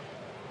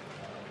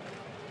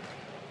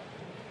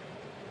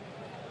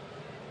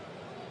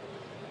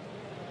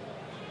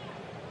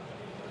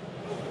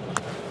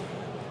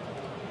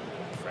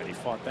 Freddie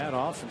fought that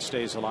off and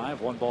stays alive.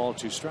 1 ball,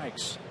 2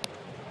 strikes.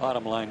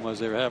 Bottom line was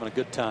they were having a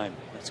good time.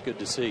 That's good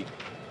to see.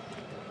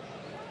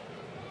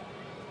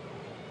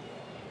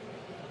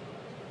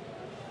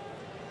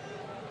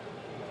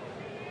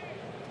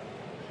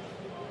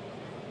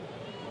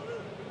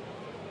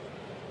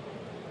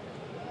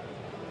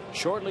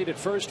 Short lead at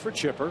first for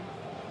Chipper.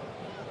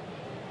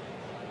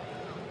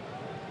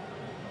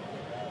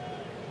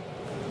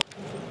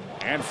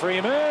 And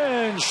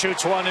Freeman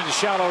shoots one into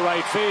shallow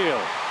right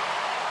field.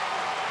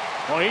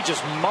 Well, he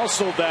just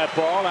muscled that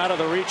ball out of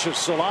the reach of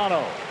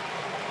Solano.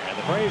 And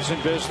the Braves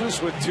in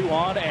business with 2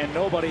 on and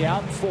nobody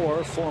out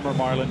for former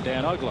Marlin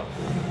Dan Ugla.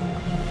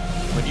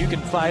 When you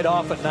can fight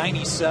off a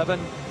 97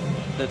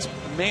 that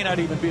may not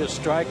even be a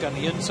strike on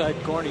the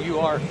inside corner, you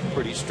are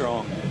pretty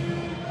strong.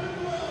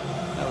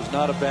 That was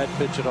not a bad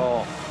pitch at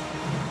all.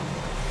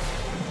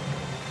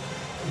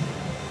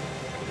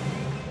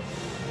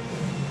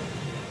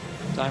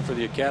 Time for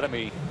the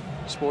Academy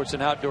Sports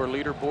and Outdoor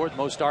Leaderboard.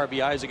 Most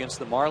RBIs against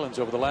the Marlins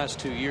over the last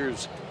 2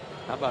 years.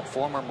 How about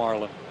former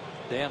Marlin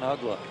Dan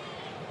Ugla?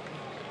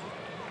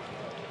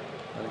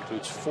 That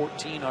includes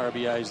 14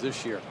 RBIs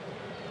this year.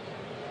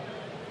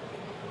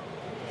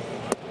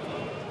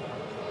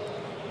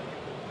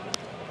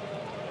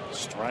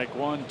 Strike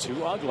one to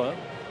Ugla.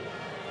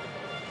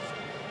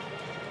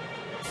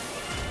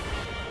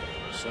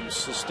 Some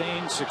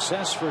sustained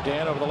success for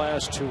Dan over the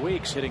last 2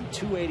 weeks, hitting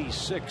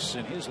 .286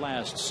 in his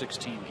last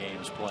 16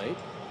 games played.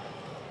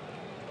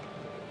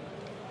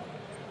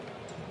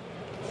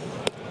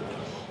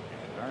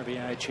 An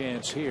RBI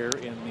chance here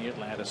in the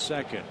Atlanta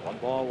second. 1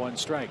 ball, 1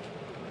 strike.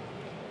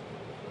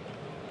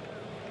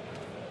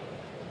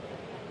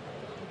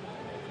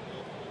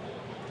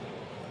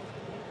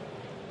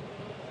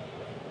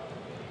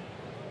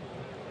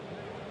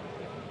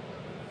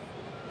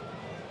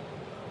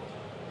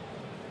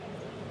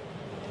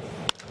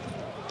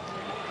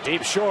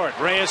 Deep short.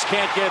 Reyes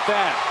can't get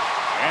that.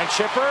 And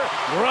Chipper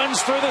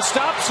runs through the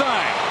stop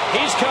sign.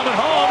 He's coming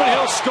home, and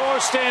he'll score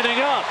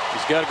standing up.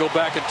 He's got to go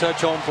back and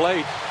touch home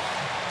plate.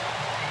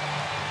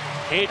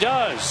 He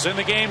does, and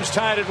the game's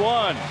tied at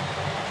 1.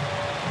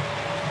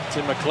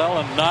 Tim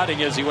McClellan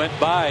nodding as he went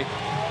by,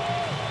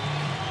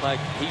 like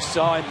he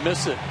saw him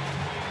miss it.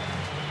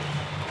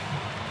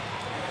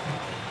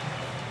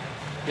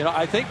 You know,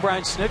 I think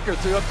Brian Snitker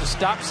threw up the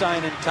stop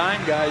sign in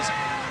time, guys.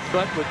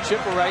 But with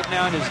Chipper right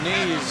now on his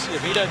knees,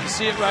 if he doesn't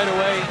see it right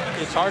away,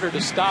 it's harder to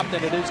stop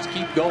than it is to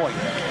keep going.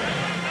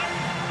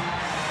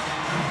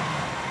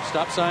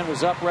 Stop sign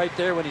was up right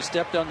there when he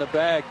stepped on the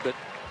bag, but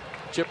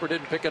Chipper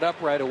didn't pick it up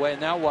right away.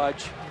 Now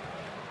watch.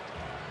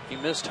 He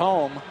missed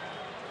home.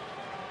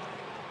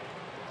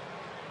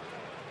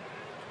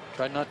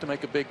 Tried not to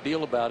make a big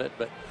deal about it,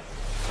 but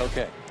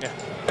okay. Yeah,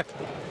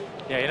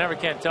 yeah, you never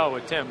can tell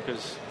with Tim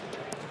because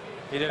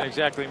he didn't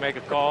exactly make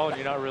a call, and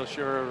you're not real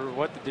sure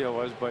what the deal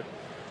was, but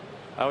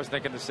I was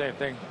thinking the same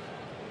thing.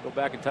 Go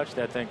back and touch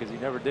that thing because he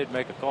never did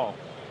make a call.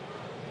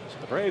 So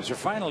the Braves are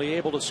finally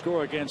able to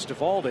score against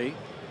Eovaldi.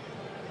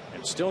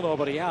 And still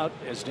nobody out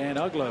as Dan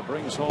Uggla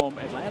brings home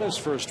Atlanta's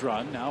first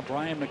run. Now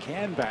Brian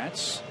McCann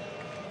bats,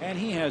 and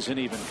he has an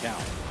even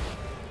count.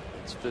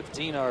 It's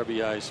 15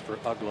 RBIs for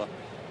Uggla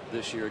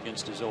this year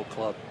against his old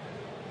club.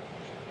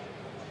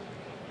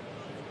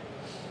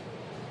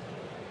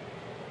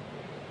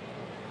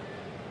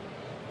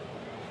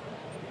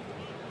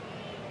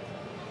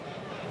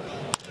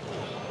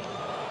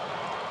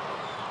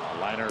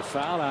 Liner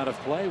foul out of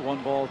play.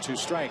 1 ball, 2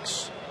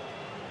 strikes.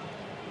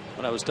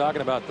 When I was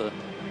talking about the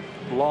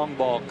long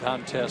ball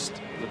contest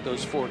with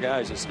those 4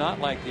 guys, it's not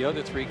like the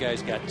other 3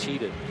 guys got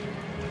cheated.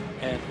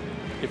 And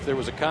if there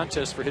was a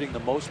contest for hitting the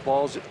most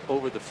balls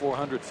over the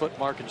 400-foot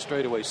mark in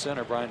straightaway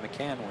center, Brian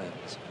McCann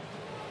wins.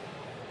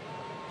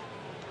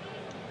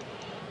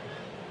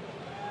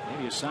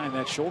 Maybe a sign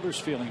that shoulder's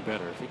feeling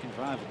better if he can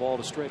drive the ball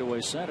to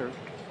straightaway center.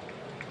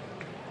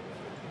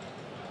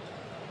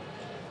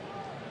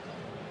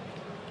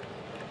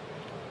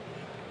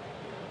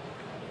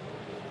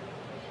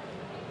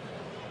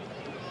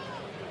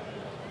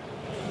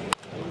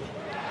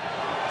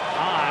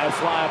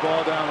 Fly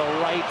ball down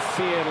the right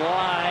field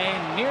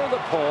line near the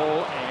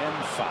pole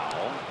and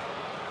foul.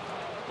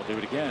 We'll do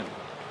it again.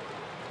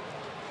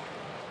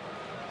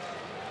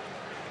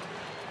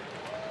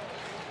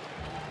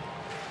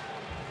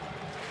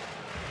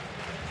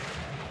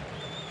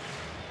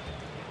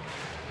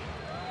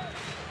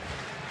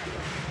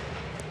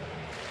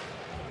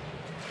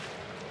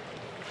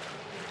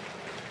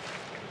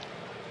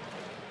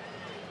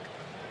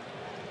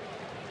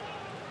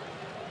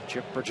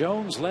 Chipper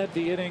Jones led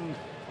the inning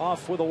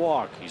off with a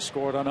walk. He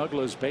scored on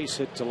Uggla's base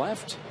hit to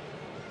left.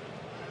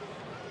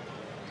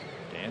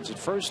 Dan's at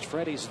first,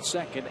 Freddie's at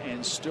second,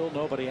 and still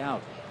nobody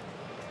out.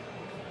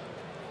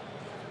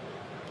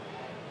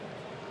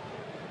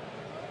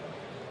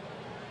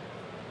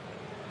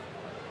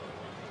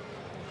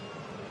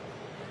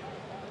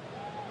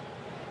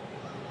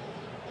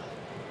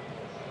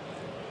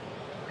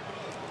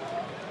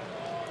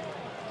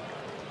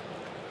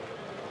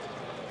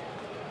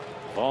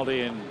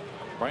 Eovaldi and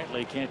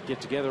Brantley can't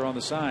get together on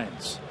the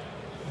signs.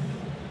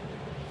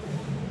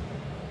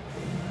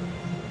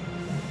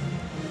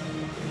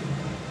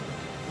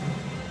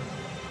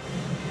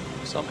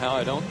 Somehow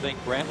I don't think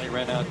Brantley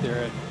ran out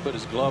there and put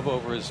his glove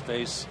over his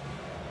face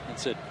and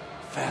said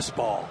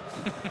fastball.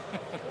 There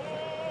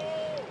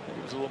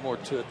was a little more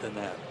to it than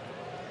that.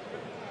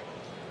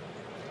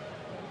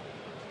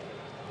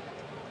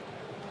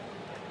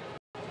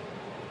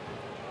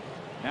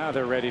 Now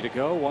they're ready to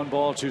go. 1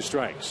 ball, 2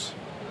 strikes.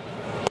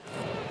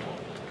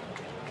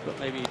 But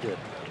maybe he did.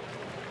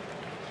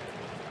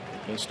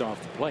 Missed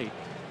off the plate.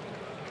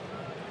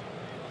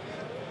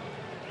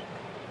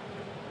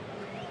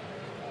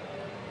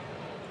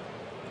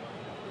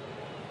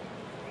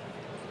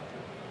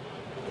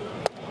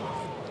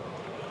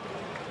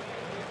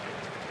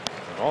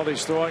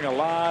 Eovaldi's throwing a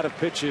lot of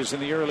pitches in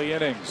the early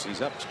innings.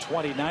 He's up to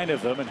 29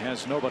 of them and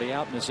has nobody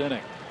out in this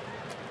inning.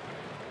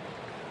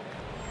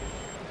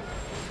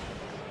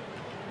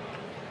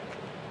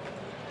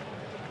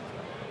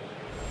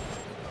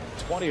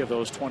 Of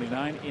those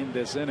 29 in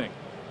this inning.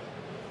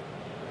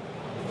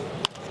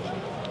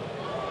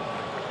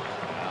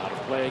 Out of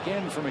play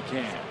again for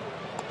McCann.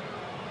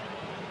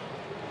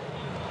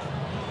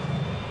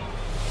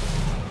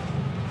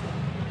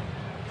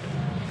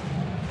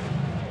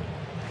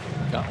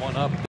 Got one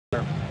up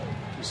there.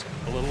 Just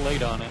a little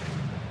late on it.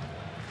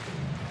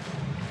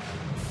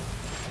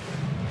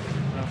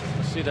 Well,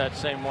 we'll see that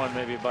same one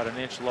maybe about an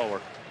inch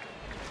lower.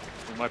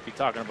 We might be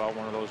talking about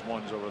one of those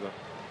ones over the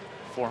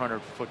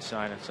 400-foot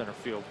sign in center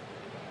field.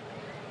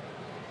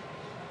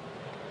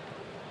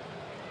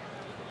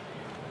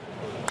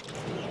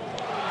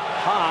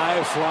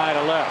 High fly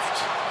to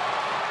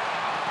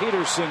left.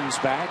 Peterson's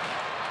back,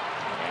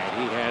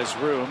 and he has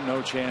room.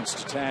 No chance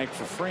to tag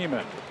for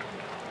Freeman.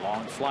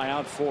 Long fly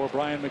out for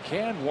Brian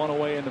McCann. 1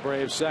 away in the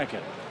Braves'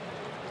 second.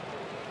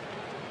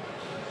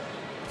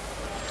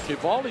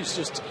 Eovaldi's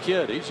just a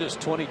kid. He's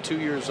just 22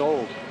 years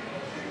old.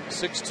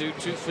 6'2",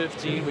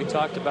 215. We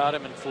talked about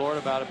him in Florida,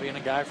 about it being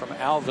a guy from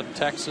Alvin,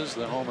 Texas,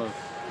 the home of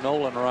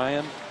Nolan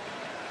Ryan.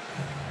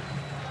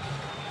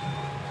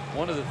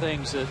 One of the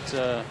things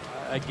that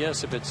I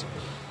guess if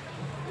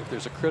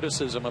there's a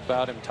criticism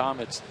about him, Tom,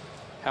 it's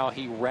how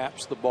he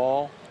wraps the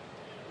ball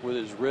with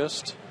his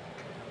wrist.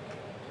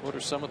 What are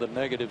some of the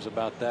negatives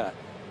about that?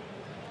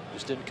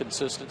 Just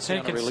inconsistency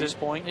on the release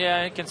point?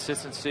 Yeah,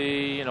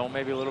 inconsistency, you know,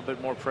 maybe a little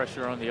bit more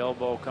pressure on the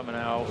elbow coming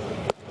out.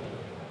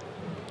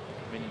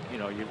 I mean, you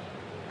know, you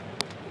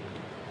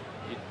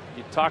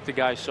talk to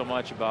guys so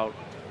much about,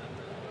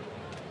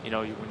 you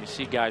know, when you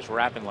see guys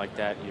wrapping like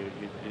that,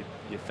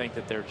 you think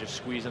that they're just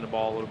squeezing the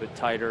ball a little bit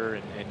tighter,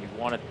 and you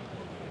want to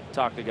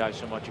talk to guys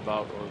so much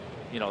about, or,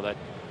 you know, that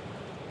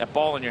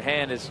ball in your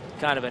hand is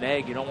kind of an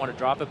egg. You don't want to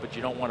drop it, but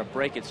you don't want to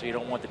break it, so you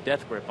don't want the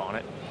death grip on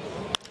it.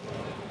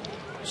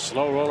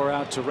 Slow roller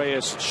out to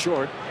Reyes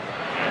short,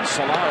 and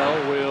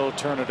Solano will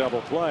turn a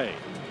double play.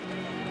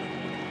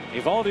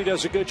 Eovaldi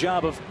does a good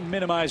job of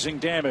minimizing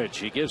damage.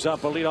 He gives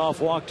up a leadoff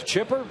walk to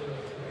Chipper,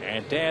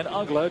 and Dan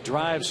Uggla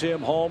drives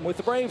him home with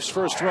the Braves'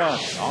 first run.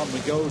 On we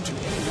go to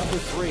number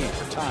 3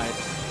 for tied,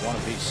 1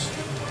 apiece.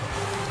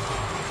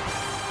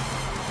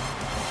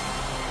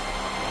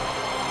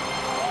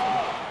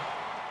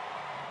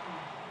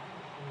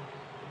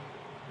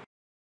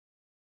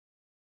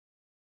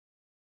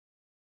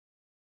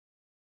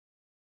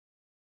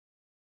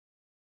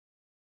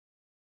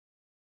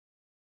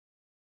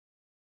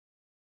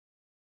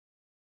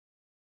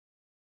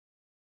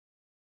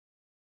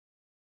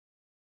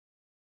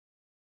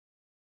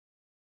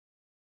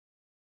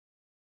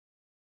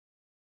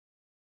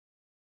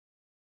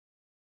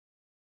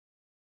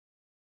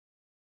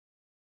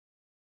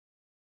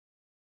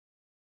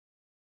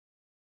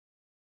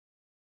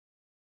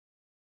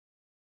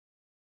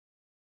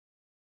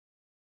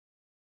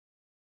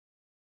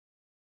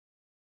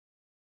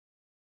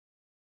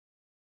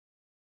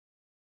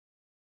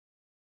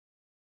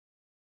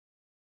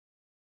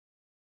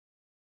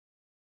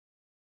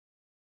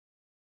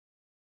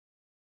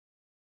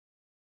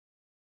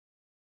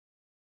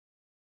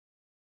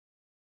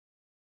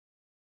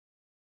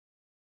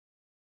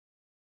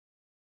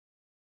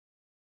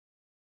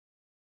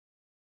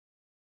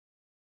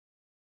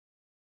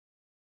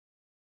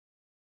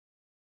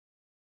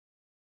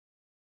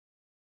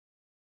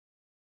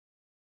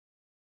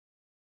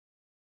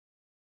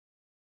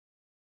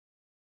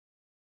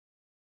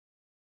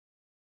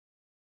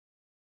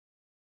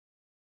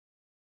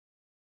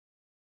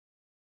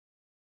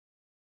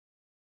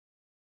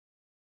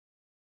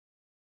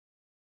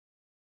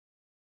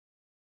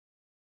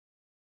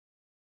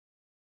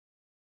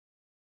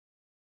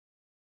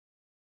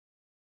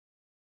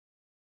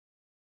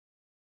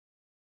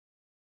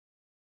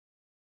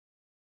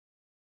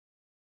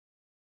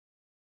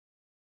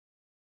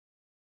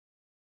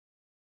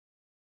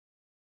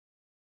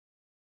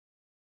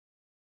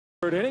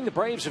 Third inning, the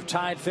Braves have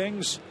tied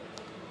things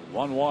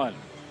 1-1.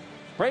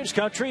 Braves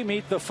country,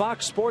 meet the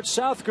Fox Sports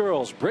South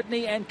girls,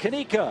 Brittany and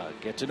Kanika.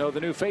 Get to know the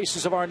new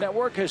faces of our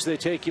network as they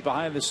take you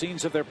behind the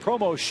scenes of their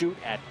promo shoot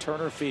at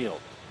Turner Field.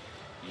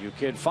 You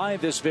can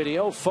find this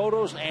video,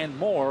 photos, and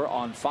more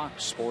on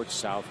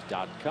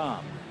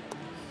foxsportssouth.com.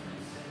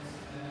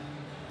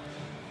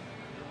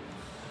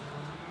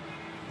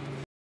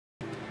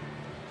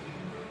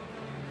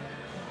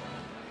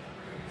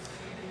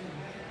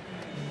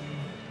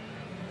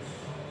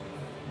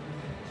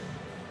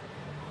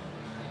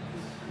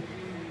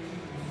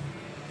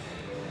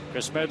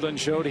 Chris Medlin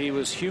showed he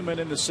was human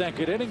in the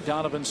second inning.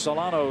 Donovan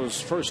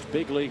Solano's first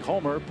big league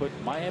homer put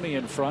Miami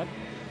in front.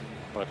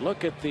 But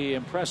look at the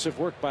impressive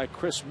work by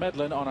Chris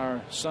Medlin on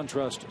our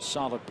SunTrust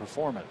solid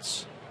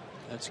performance.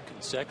 That's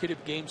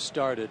consecutive games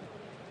started,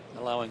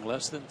 allowing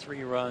less than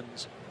 3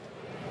 runs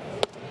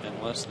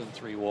and less than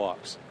 3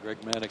 walks.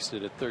 Greg Maddux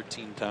did it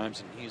 13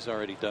 times, and he's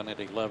already done it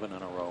 11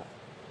 in a row.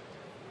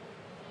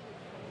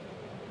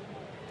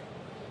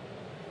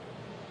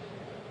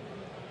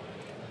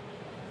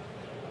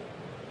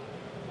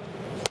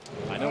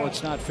 I know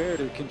it's not fair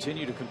to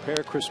continue to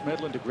compare Chris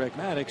Medlin to Greg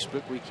Maddux,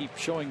 but we keep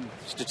showing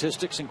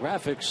statistics and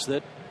graphics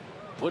that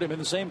put him in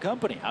the same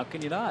company. How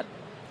can you not?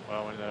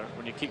 Well,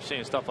 when you keep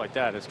seeing stuff like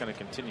that, it's going to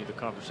continue the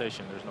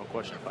conversation. There's no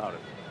question about it.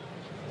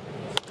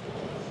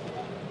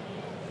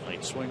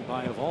 Late swing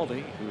by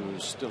Eovaldi,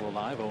 who's still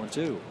alive,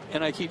 0-2.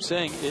 And I keep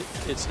saying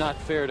it's not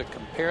fair to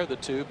compare the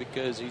two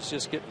because he's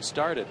just getting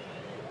started.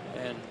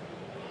 And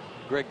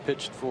Greg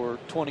pitched for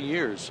 20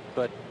 years,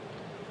 but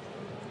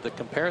the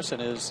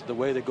comparison is the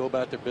way they go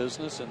about their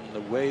business and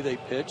the way they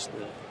pitch,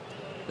 the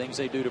things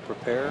they do to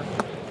prepare.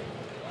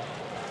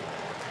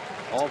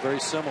 All very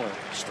similar.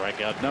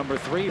 Strikeout number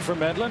 3 for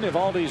Medlin.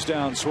 Eovaldi's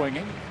down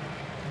swinging.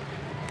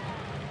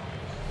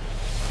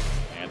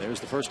 And there's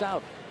the first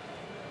out.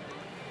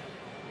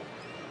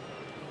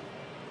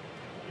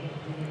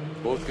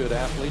 Both good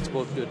athletes,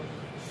 both good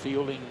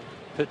fielding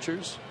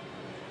pitchers.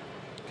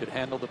 Could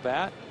handle the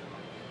bat.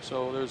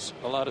 So there's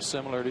a lot of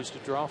similarities to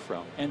draw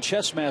from. And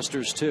chess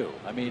masters too.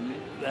 I mean,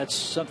 that's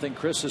something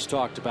Chris has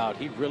talked about.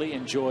 He really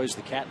enjoys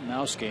the cat and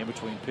mouse game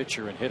between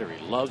pitcher and hitter.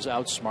 He loves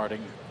outsmarting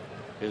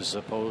his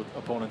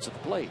opponents at the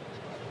plate.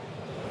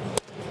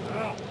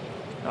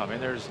 No, I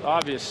mean, there's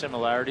obvious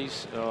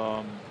similarities. You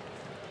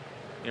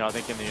know, I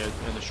think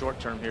in the short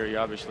term here, you're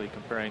obviously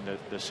comparing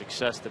the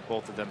success that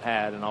both of them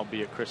had, and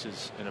albeit Chris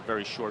is in a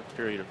very short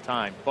period of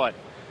time. But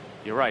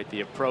you're right, the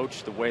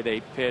approach, the way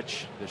they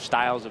pitch, their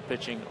styles of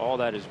pitching, all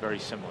that is very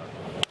similar.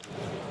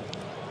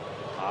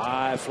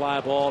 High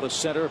fly ball to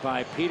center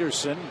by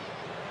Peterson.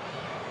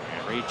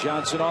 And Reed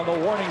Johnson on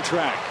the warning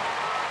track.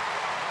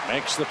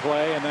 Makes the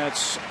play, and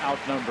that's out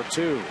number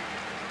 2.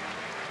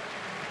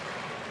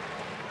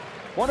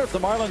 Wonder if the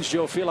Marlins,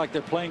 Joe, feel like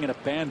they're playing in a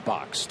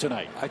bandbox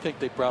tonight. I think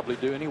they probably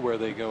do anywhere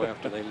they go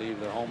after they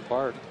leave their home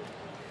park.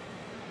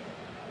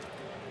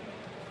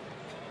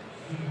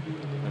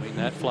 I mean,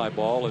 that fly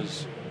ball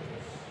is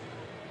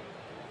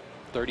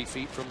 30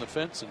 feet from the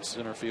fence in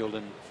center field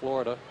in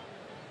Florida.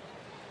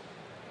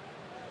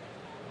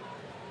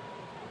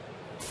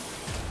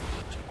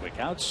 Two quick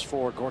outs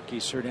for Gorky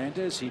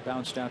Hernandez. He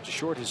bounced out to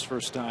short his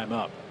first time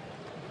up.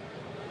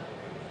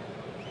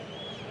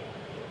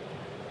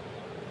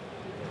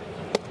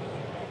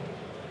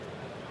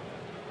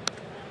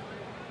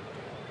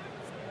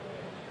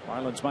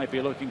 Marlins might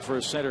be looking for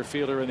a center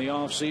fielder in the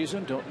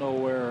offseason. Don't know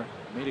where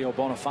Emilio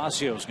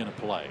Bonifacio is going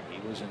to play.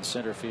 He was in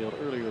center field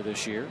earlier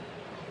this year.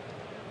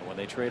 When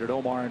they traded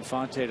Omar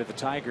Infante to the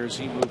Tigers,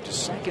 he moved to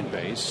second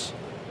base.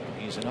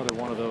 He's another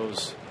one of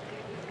those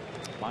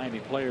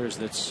Miami players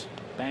that's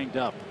banged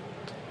up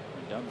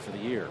and done for the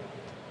year.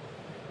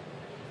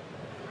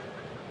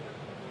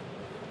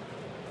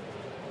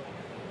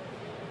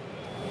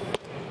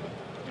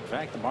 In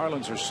fact, the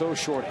Marlins are so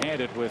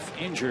shorthanded with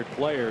injured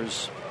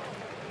players.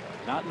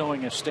 Not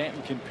knowing if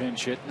Stanton can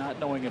pinch hit, not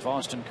knowing if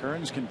Austin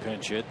Kearns can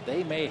pinch hit,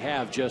 they may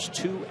have just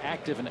 2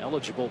 active and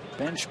eligible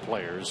bench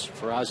players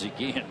for Ozzie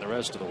Guillen the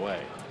rest of the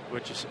way.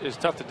 Which is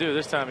tough to do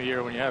this time of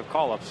year when you have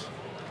call-ups.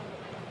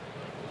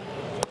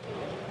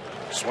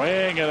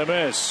 Swing and a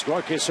miss.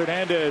 Gorky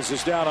Hernandez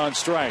is down on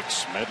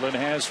strikes. Medlin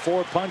has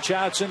 4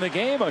 punch-outs in the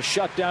game, a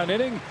shutdown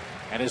inning,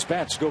 and his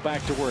bats go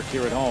back to work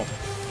here at home.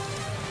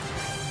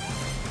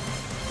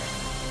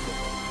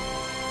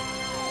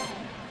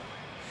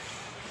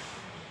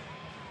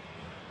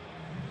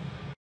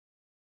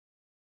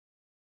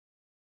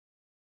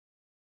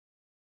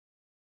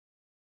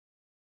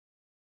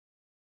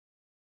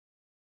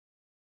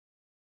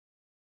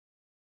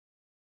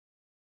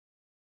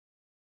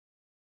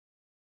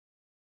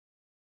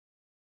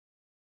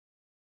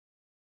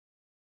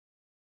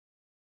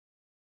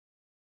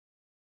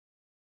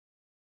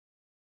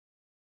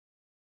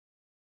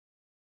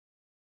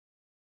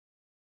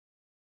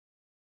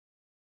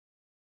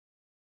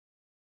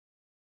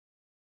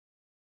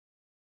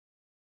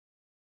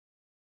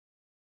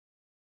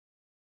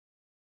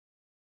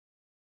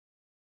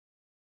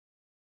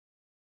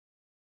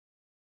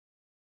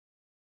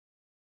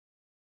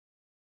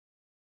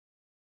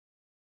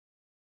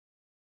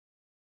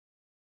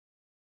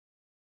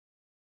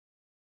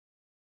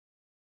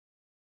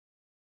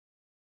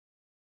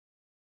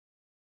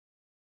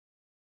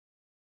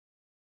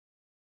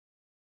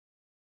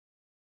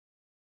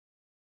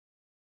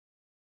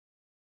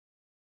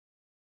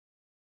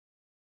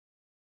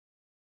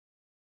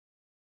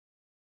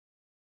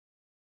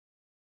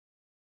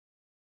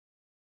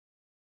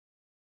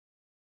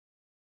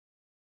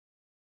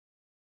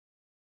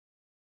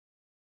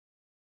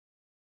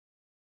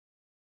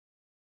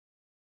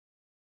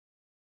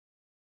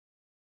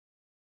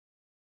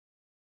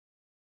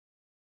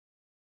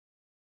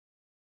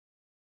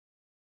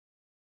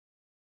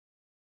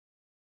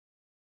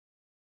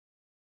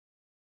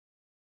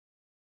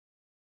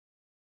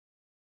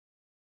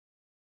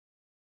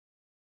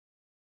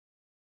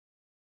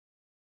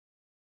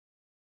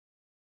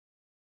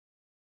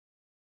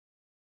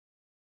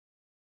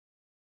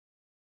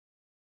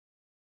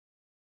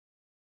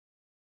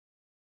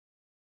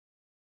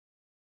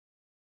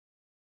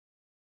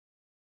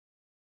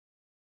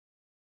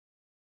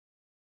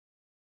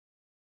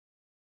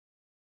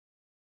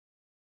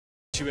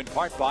 In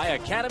part by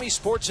Academy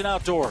Sports and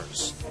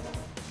Outdoors,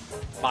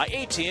 by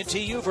AT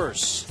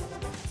Uverse,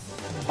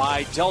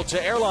 by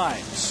Delta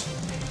Airlines,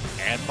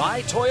 and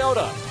by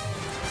Toyota.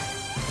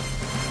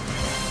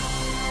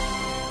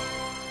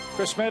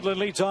 Chris Medlin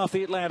leads off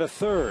the Atlanta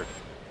third.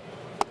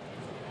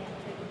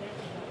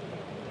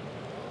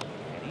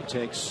 And he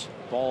takes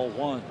ball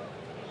 1.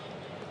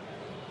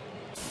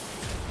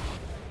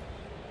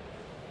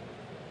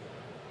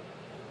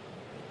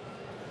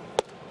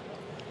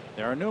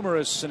 There are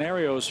numerous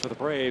scenarios for the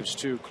Braves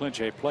to clinch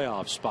a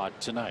playoff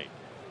spot tonight.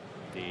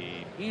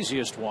 The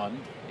easiest one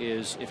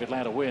is if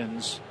Atlanta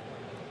wins,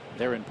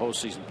 they're in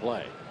postseason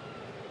play.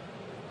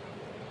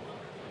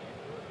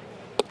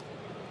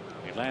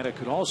 Atlanta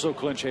could also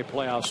clinch a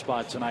playoff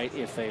spot tonight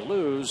if they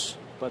lose,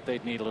 but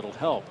they'd need a little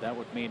help. That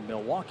would mean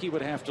Milwaukee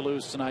would have to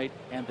lose tonight,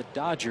 and the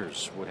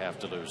Dodgers would have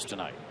to lose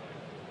tonight.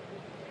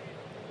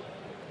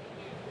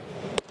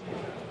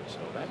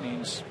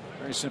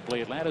 Very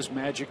simply, Atlanta's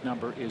magic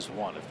number is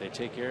 1. If they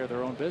take care of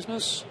their own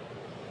business,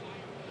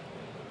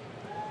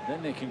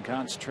 then they can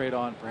concentrate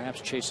on perhaps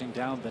chasing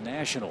down the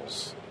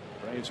Nationals.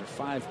 Braves are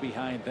 5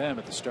 behind them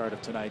at the start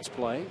of tonight's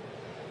play.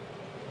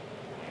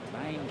 And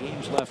 9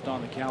 games left on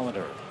the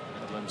calendar.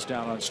 Midland's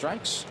down on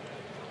strikes.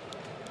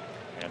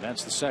 And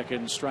that's the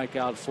second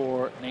strikeout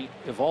for Nate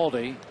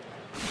Eovaldi. And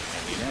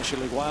the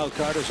National League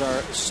wildcarders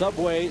are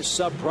Subway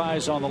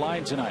Surprise on the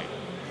line tonight.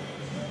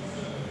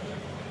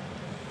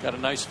 Got a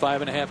nice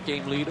 5.5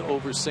 game lead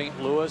over St.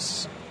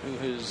 Louis, who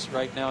is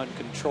right now in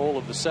control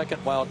of the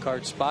second wild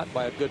card spot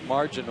by a good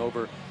margin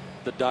over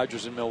the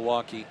Dodgers in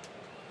Milwaukee.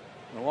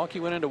 Milwaukee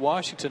went into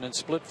Washington and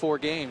split 4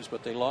 games,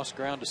 but they lost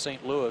ground to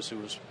St. Louis, who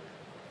was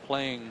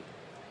playing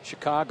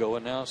Chicago,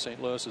 and now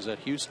St. Louis is at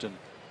Houston.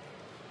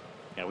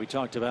 Yeah, we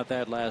talked about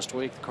that last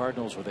week. The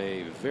Cardinals with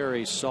a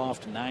very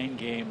soft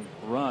 9-game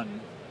run.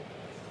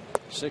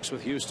 6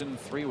 with Houston,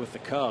 3 with the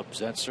Cubs.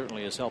 That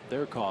certainly has helped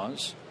their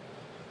cause.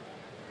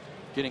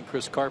 Getting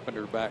Chris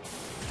Carpenter back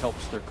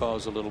helps their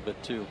cause a little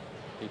bit too.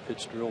 He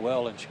pitched real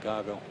well in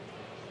Chicago.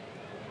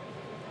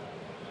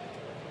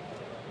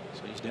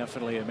 So he's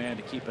definitely a man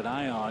to keep an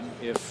eye on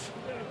if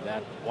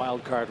that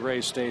wild card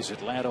race stays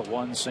Atlanta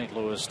 1, St.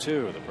 Louis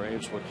 2. The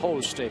Braves would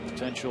host a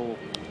potential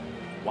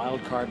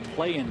wild card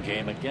play-in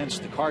game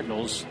against the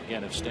Cardinals.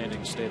 Again, if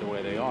standings stay the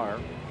way they are,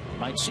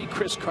 might see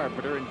Chris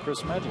Carpenter and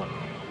Chris Medlin.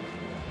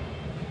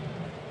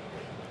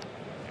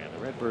 And the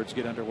Redbirds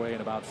get underway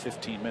in about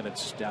 15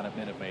 minutes down at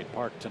Minute Maid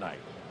Park tonight.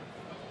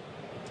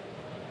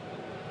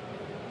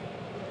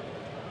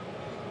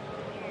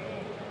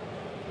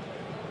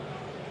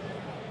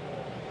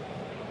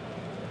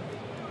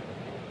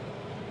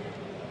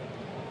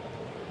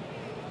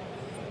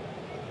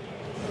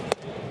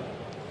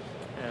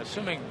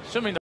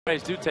 Assuming the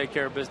Braves do take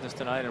care of business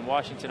tonight, and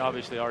Washington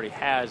obviously already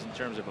has in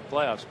terms of a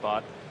playoff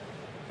spot,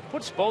 it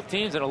puts both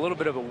teams in a little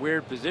bit of a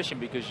weird position,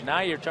 because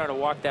now you're trying to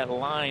walk that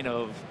line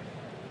of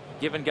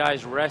giving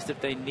guys rest if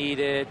they need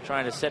it,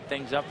 trying to set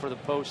things up for the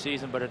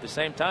postseason, but at the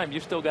same time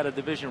you've still got a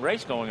division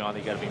race going on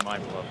that you got to be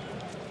mindful of.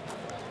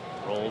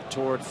 Rolled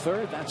toward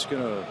third. That's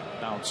going to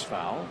bounce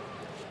foul.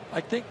 I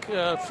think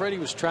Freddie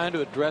was trying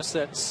to address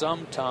that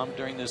some, Tom,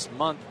 during this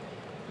month,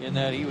 in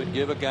that he would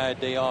give a guy a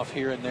day off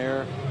here and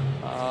there,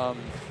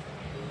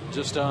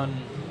 just on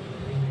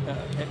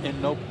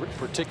in no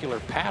particular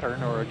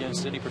pattern or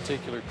against any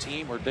particular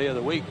team or day of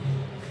the week,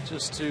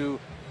 just to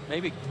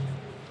maybe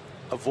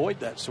avoid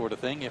that sort of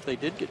thing if they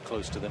did get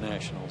close to the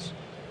Nationals.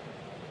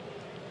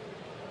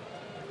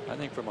 I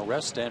think from a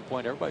rest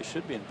standpoint, everybody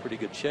should be in pretty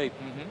good shape.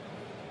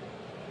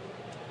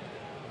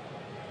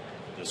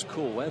 This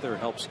cool weather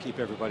helps keep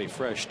everybody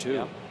fresh too.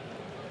 Yeah.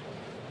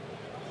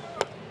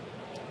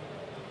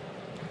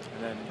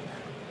 And then,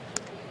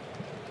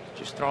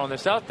 just throwing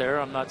this out there,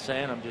 I'm not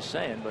saying, I'm just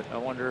saying, but I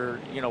wonder,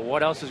 you know,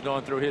 what else is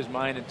going through his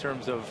mind in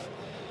terms of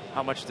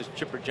how much does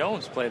Chipper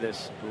Jones play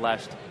this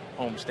last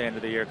homestand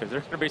of the year, because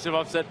there's going to be some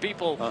upset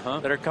people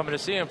that are coming to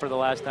see him for the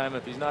last time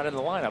if he's not in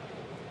the lineup.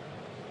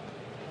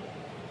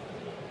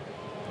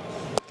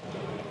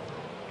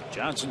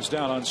 Johnson's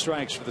down on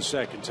strikes for the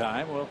second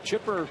time. Well,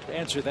 Chipper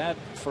answered that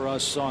for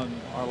us on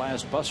our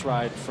last bus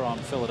ride from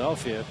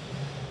Philadelphia.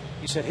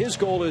 He said his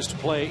goal is to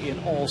play in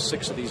all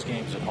 6 of these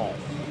games at home.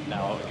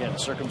 Now, again,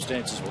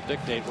 circumstances will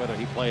dictate whether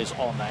he plays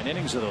all 9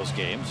 innings of those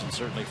games, and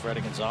certainly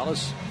Freddie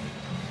Gonzalez,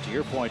 to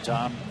your point,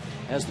 Tom,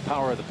 has the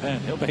power of the pen.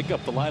 He'll make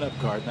up the lineup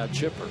card, not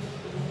Chipper.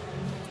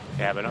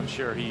 Yeah, but I'm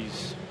sure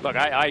he's, look,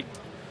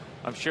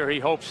 I'm sure he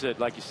hopes that,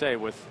 like you say,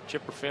 with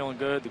Chipper feeling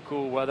good, the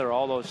cool weather,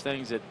 all those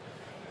things, that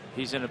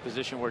he's in a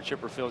position where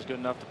Chipper feels good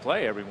enough to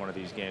play every one of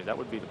these games. That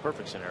would be the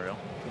perfect scenario.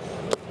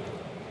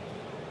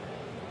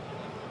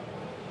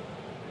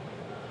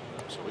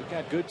 So we've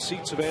got good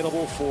seats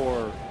available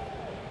for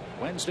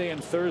Wednesday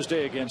and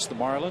Thursday against the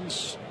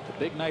Marlins. The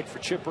big night for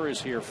Chipper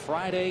is here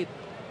Friday.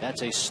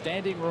 That's a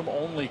standing room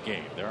only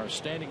game. There are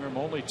standing room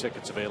only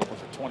tickets available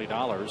for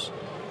 $20.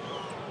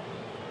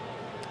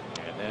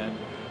 And then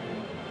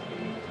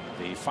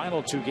the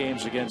final 2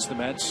 games against the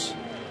Mets,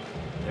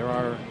 there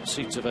are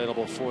seats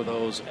available for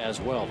those as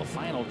well. The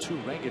final 2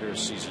 regular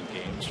season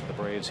games for the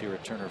Braves here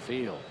at Turner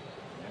Field.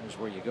 There's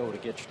where you go to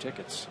get your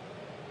tickets.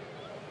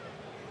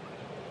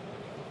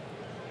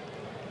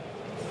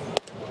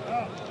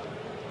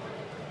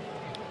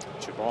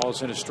 Two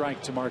balls and a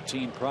strike to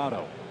Martin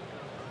Prado.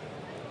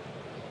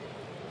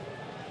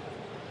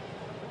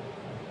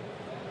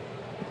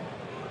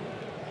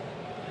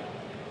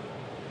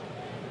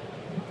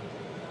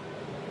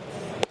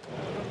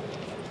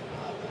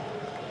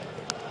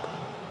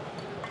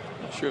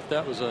 Not sure if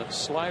that was a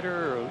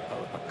slider or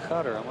a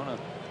cutter. I'm going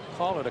to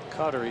call it a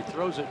cutter. He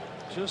throws it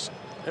just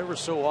ever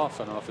so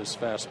often off his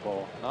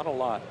fastball. Not a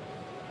lot.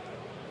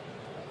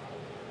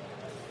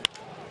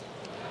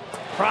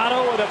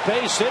 Prado with a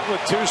base hit with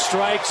 2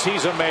 strikes.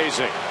 He's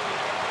amazing.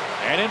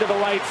 And into the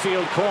right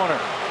field corner.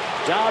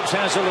 Dobbs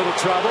has a little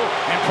trouble,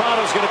 and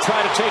Prado's going to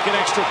try to take an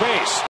extra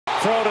base.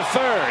 Throw to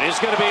third is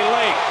going to be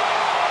late.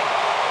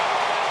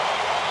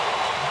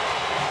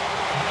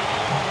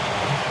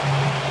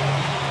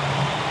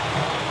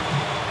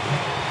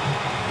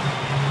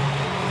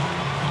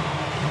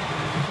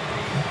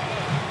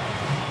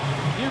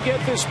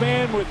 get this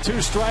man with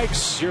 2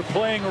 strikes, you're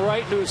playing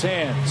right into his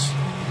hands.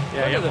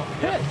 Yeah, Look at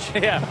the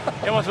pitch. Yeah,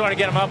 you almost want to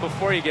get him out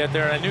before you get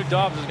there. And I knew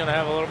Dobbs was going to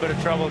have a little bit of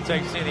trouble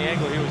seeing the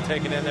angle he was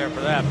taking in there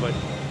for that. But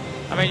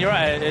I mean, you're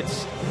right.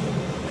 It's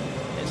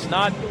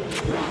not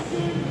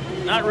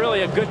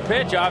really a good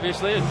pitch.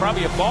 Obviously, it's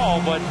probably a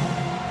ball, but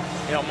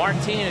you know,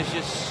 Martin is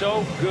just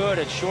so good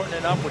at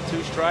shortening up with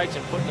 2 strikes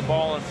and putting the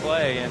ball in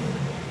play,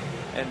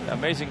 and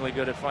amazingly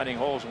good at finding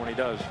holes when he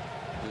does.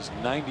 His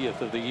 90th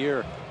of the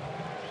year.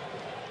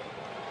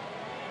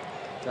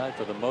 Tied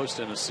for the most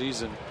in a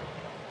season.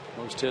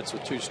 Most hits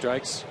with 2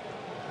 strikes.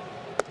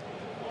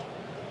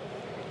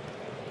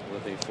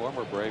 With a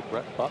former Brave,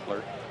 Brett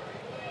Butler.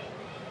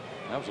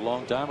 That was a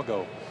long time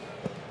ago.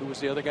 Who was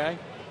the other guy?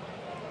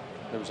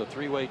 There was a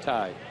 3-way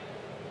tie.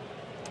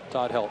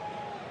 Todd Help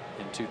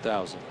in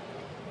 2000.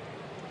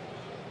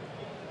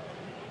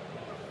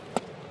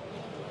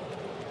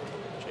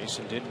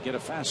 Jason didn't get a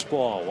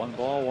fastball. 1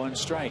 ball, 1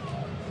 strike.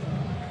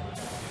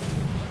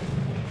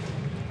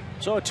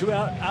 So a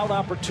 2-out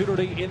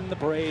opportunity in the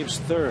Braves'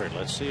 3rd.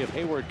 Let's see if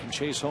Hayward can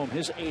chase home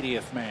his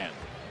 80th man.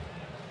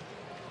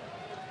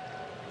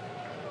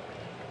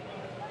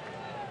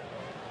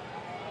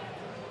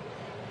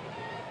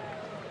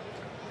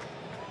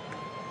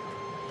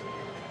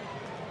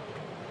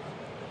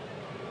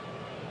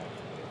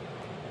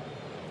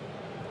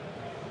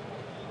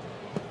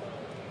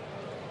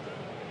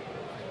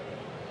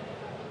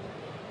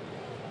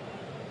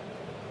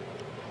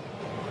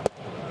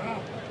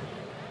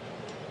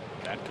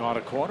 Caught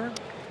a corner.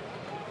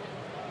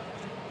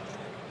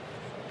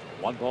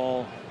 1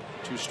 ball,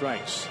 2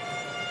 strikes.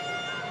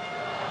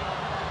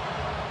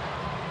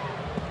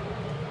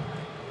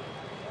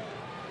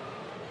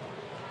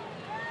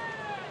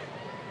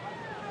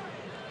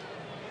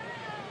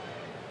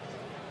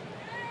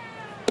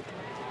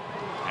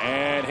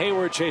 And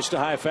Hayward chased a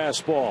high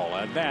fastball,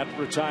 and that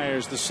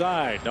retires the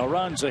side. No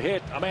runs, a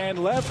hit, a man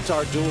left.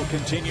 Our duel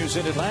continues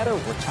in Atlanta.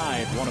 We're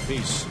tied 1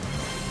 apiece.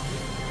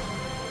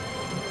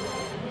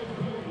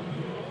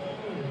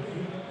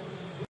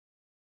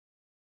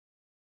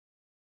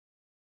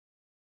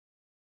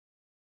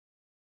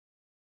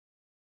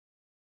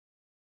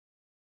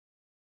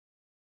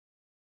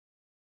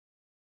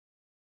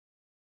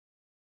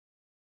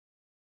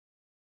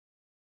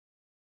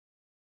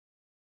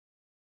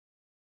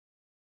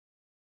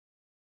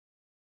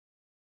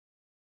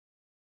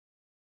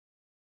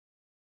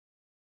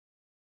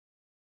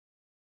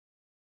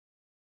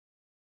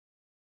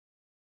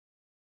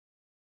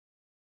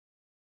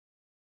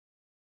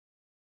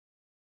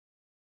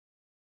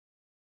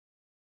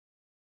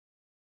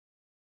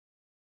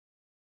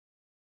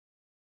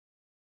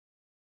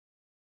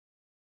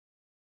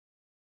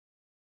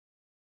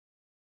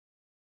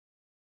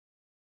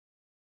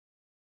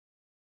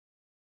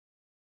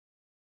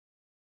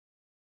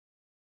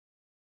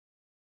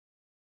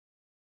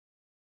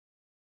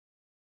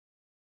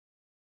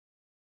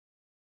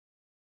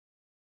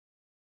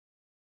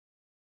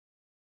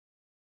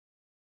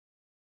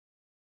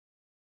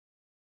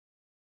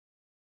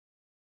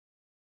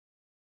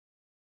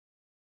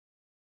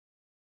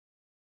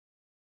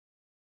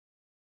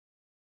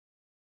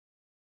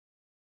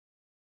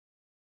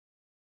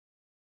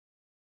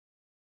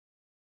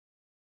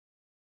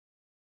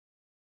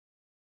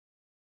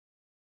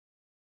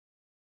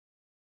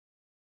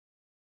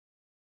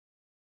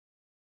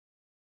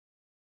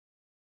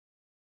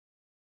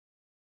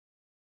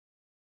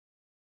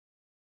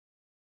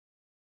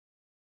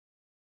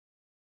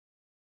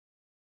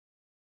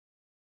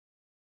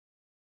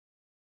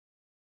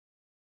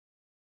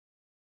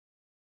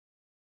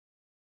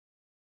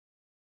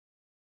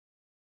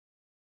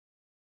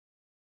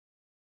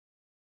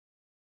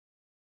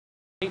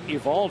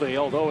 Evaldi,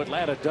 although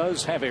Atlanta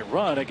does have a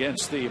run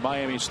against the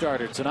Miami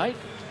starter tonight.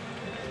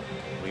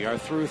 We are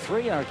through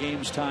 3. Our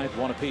game's tied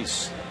 1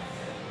 apiece.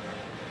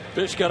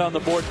 Fish got on the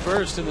board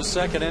first in the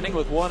 2nd inning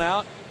with 1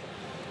 out.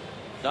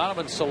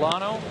 Donovan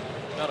Solano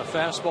got a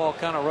fastball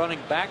kind of running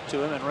back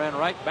to him and ran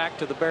right back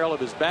to the barrel of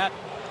his bat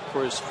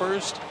for his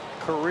first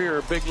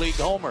career big league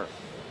homer.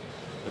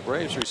 The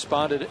Braves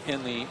responded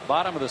in the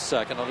bottom of the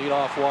 2nd. A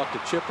leadoff walk to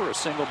Chipper, a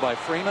single by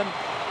Freeman,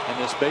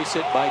 and this base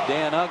hit by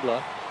Dan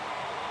Uggla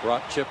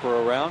brought Chipper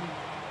around.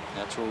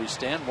 That's where we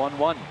stand,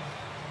 1-1.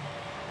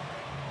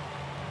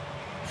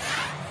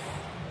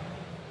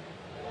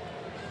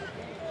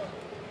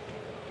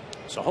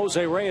 So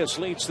Jose Reyes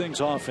leads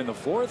things off in the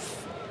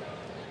 4th.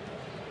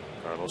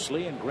 Carlos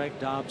Lee and Greg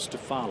Dobbs to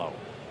follow.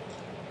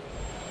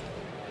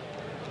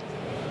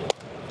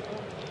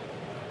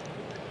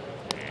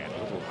 And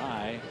a little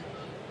high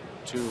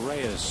to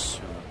Reyes,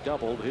 who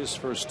doubled his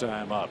first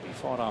time up. He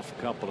fought off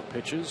a couple of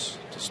pitches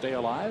to stay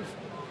alive.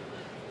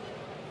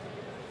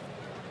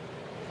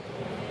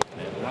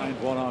 And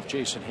lined one off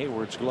Jason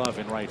Hayward's glove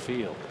in right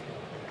field.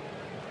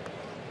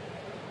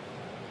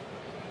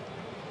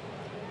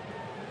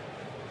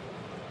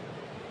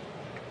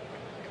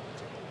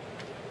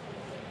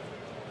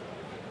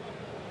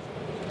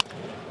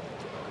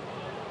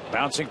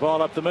 Bouncing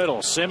ball up the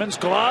middle. Simmons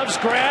gloves,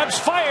 grabs,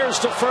 fires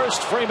to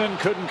first. Freeman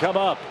couldn't come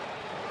up.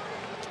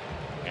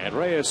 And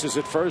Reyes is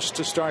at first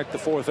to start the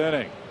 4th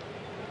inning.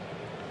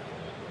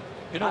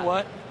 You know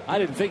what? I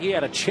didn't think he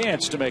had a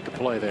chance to make a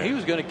play there. He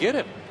was going to get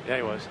him. Yeah,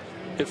 he was.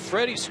 If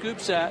Freddie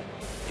scoops that,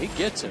 he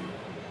gets him.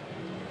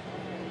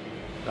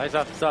 I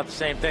thought the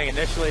same thing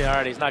initially. All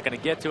right, he's not going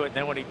to get to it. And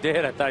then when he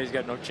did, I thought he's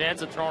got no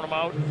chance of throwing him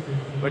out.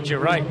 But you're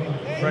right.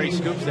 Freddie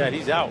scoops that,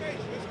 he's out.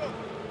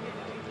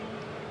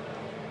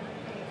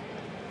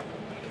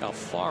 How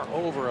far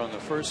over on the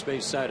first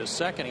base side of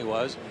second he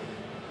was.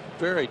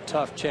 Very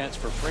tough chance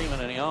for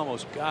Freeman, and he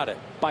almost got it.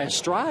 By a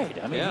stride.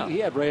 I mean, yeah. He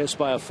had Reyes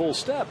by a full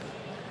step.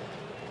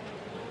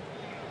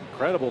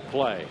 Incredible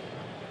play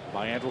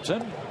by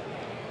Andrelton.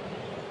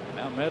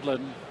 Now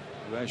Medlin,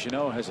 who, as you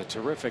know, has a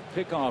terrific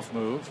pickoff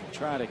move, will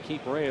try to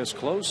keep Reyes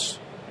close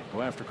and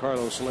go after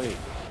Carlos Lee.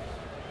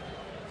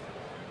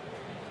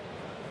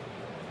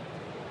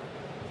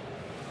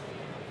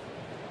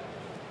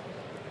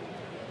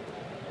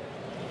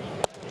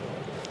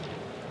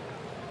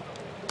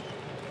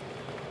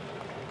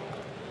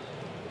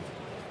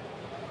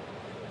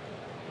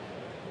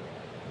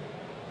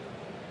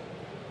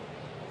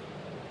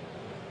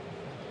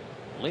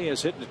 Lee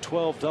has hit into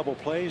 12 double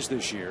plays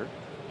this year.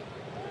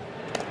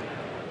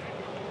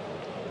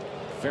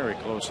 Very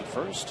close at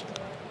first.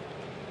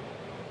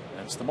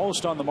 That's the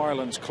most on the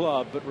Marlins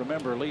club, but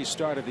remember, Lee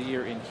started the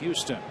year in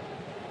Houston.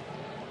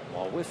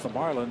 While with the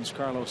Marlins,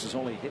 Carlos has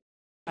only hit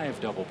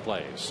 5 double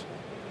plays.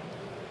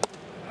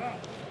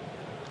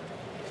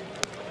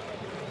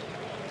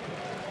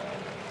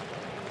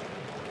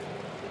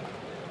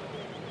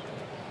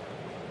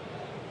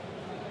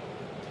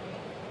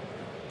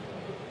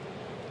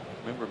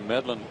 Remember,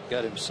 Medlin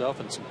got himself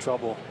in some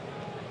trouble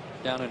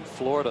down in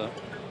Florida,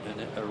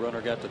 and a runner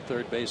got to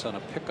third base on a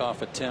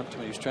pickoff attempt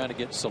when he was trying to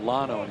get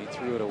Solano, and he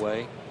threw it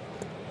away.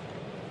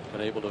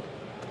 But able to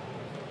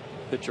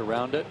pitch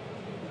around it.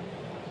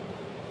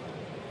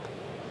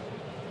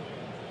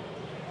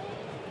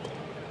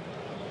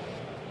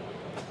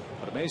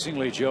 But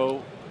amazingly,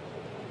 Joe,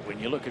 when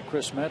you look at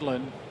Chris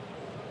Medlin,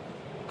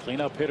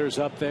 cleanup hitters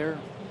up there,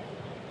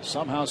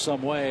 somehow,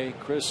 some way,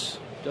 Chris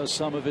does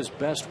some of his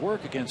best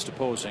work against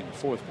opposing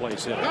 4th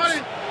place hitters.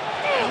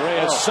 And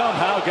Reyes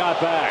somehow got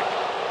back.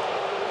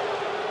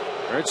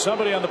 Heard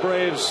somebody on the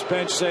Braves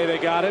bench say they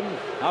got him.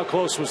 How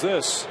close was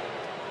this?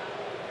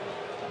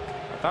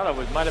 I thought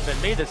it might have been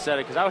me that said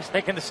it, because I was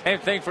thinking the same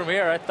thing from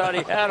here. I thought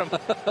he had him.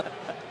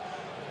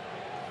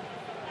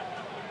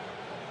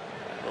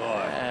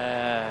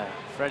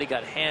 Freddie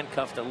got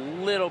handcuffed a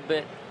little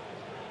bit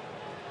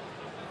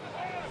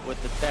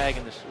with the tag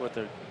and with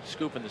the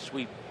scoop and the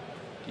sweep.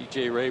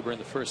 DJ Rayburn,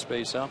 the first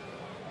base up.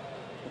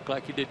 Looked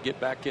like he did get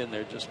back in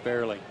there just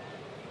barely.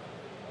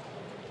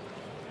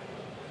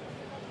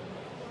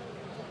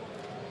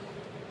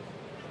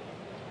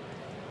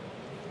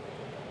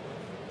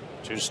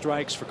 Two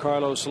strikes for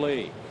Carlos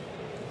Lee.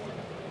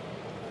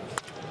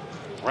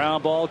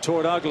 Ground ball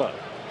toward Ugla.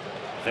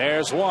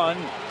 There's one.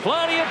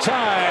 Plenty of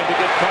time to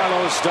get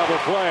Carlos double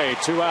play.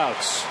 2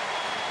 outs.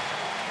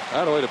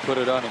 Not a way to put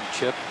it on him,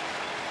 Chip.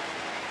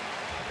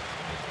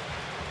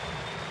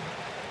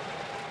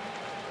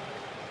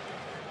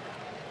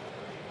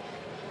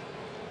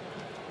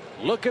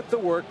 Look at the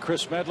work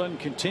Chris Medlin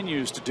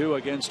continues to do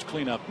against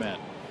cleanup men.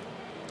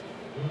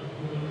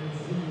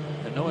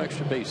 And no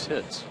extra base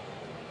hits.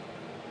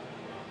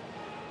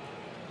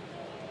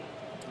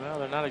 Well,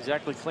 they're not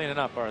exactly cleaning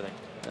up, are they?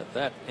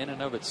 That in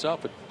and of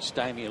itself would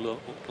stymie a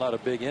lot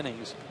of big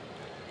innings.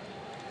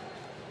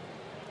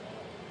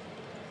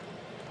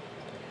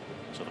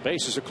 So the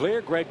bases are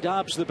clear. Greg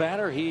Dobbs, the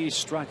batter, he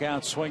struck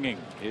out swinging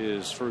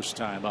his first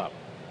time up.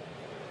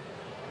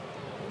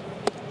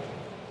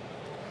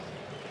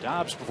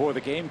 Dobbs, before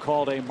the game,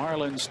 called a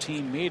Marlins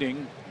team meeting,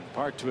 in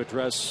part to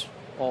address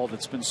all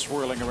that's been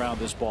swirling around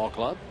this ball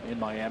club in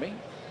Miami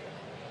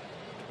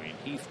between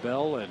Heath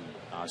Bell and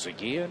Ozzie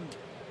Guillen.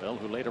 Bell,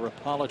 who later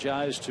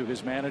apologized to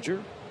his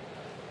manager.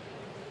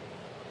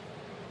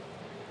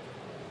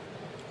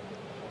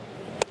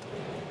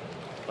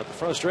 But the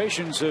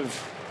frustrations have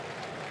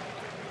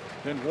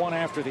been one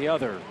after the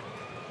other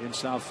in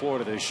South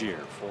Florida this year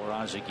for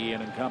Ozzie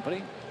Guillen and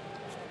company.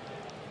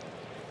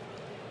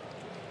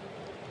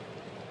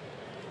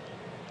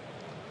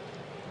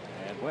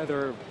 And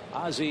whether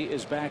Ozzie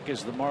is back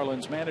as the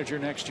Marlins manager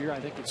next year,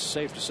 I think it's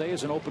safe to say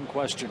is an open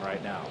question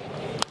right now.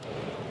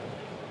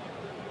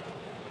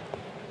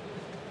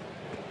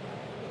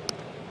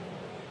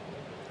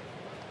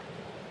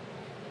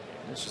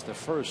 This is the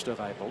first of,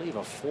 I believe,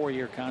 a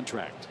 4-year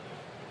contract.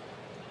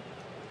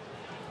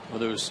 Well,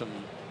 there was some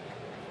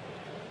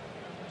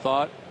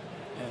thought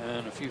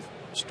and a few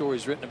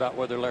stories written about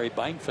whether Larry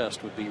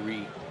Beinfest would be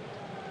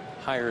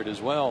rehired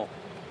as well,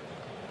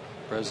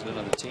 president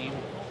of the team.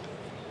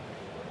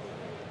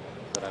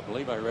 But I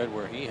believe I read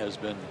where he has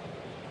been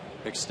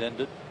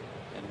extended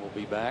and will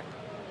be back.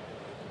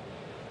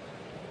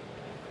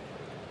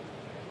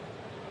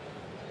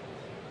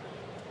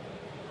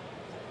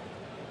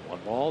 One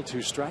ball,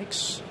 2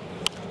 strikes.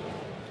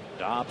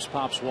 Dobbs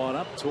pops one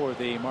up toward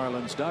the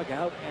Marlins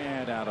dugout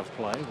and out of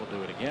play. We'll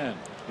do it again.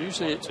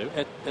 Usually,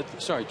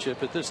 sorry,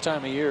 Chip, at this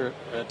time of year,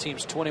 a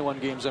team's 21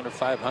 games under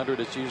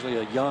 500. It's usually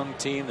a young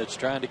team that's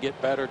trying to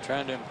get better,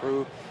 trying to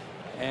improve.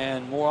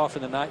 And more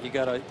often than not, you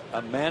got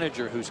a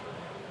manager who's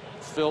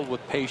filled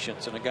with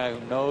patience and a guy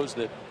who knows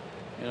that,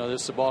 you know,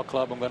 this is a ball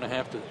club. I'm going to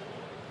have to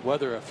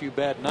weather a few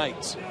bad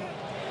nights.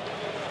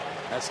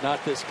 That's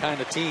not this kind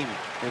of team.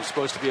 It's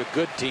supposed to be a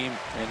good team,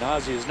 and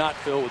Ozzie is not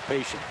filled with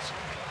patience.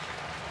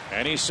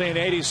 And he's seen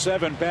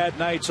 87 bad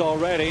nights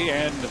already,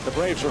 and the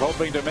Braves are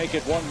hoping to make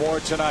it one more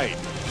tonight.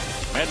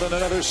 Medlin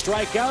another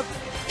strikeout.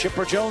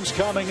 Chipper Jones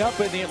coming up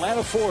in the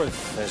Atlanta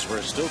fourth as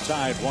we're still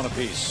tied 1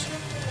 apiece.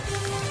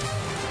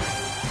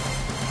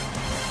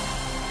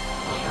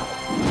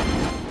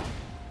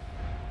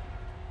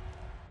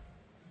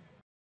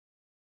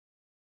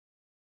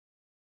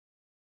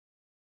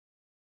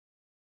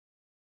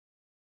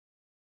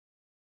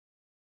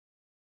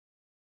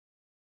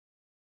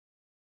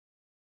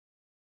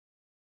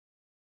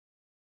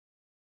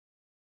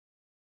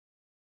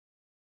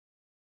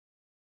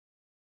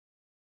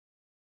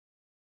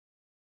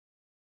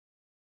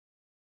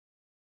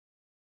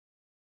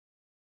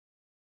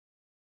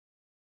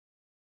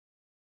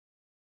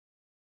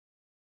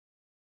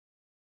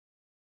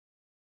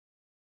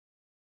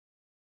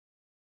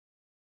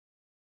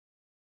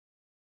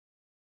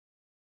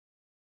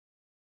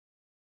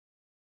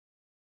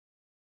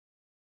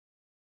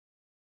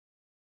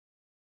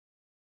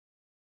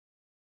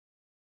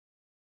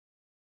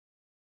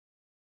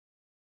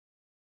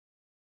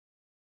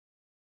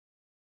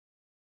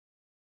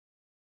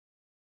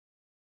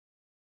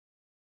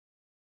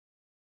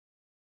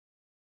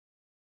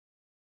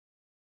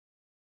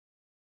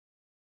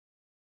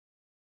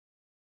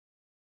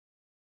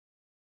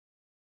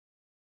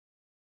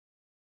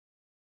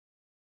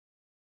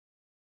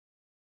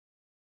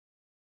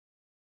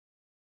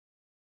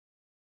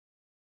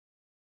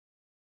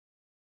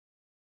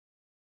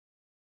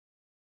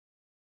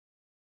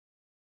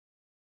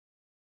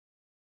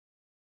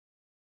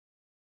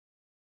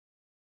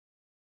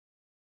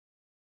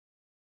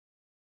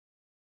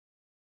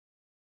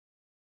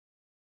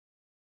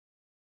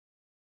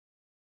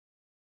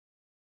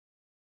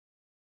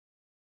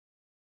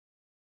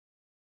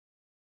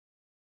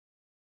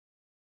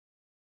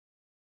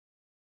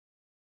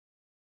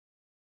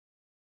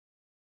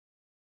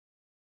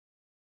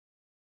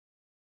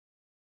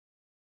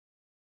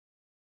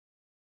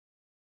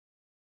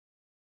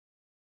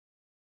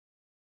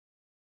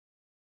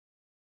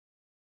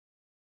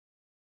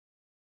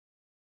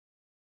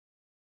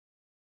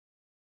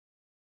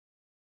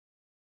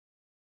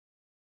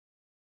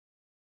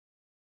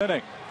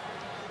 Inning.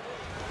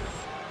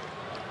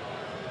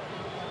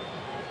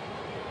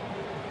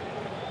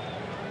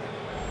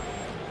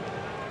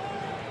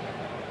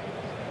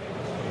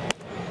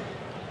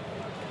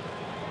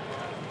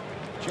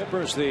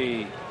 Chipper's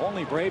the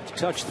only Brave to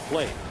touch the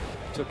plate.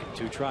 Took him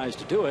 2 tries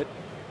to do it,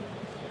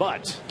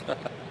 but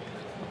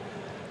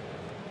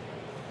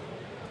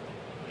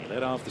he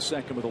led off the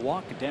second with a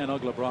walk, and Dan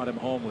Uggla brought him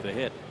home with a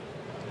hit.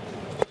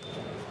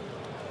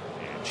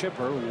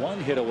 Chipper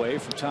 1 hit away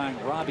from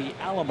tying Robbie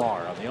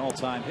Alomar on the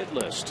all-time hit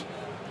list.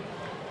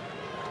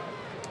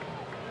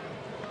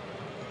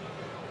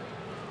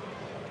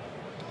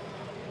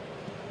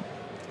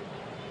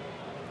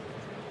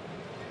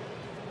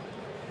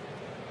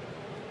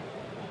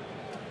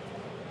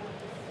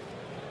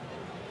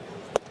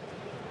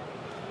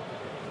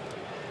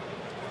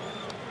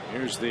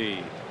 Here's the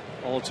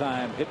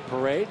all-time hit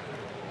parade.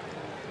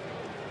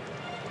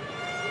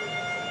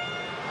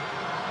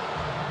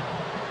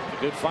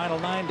 Good final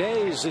 9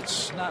 days.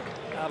 It's not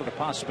out of the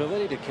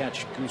possibility to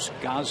catch Goose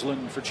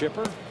Goslin for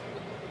Chipper.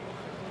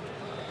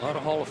 A lot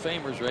of Hall of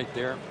Famers right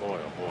there. Boy,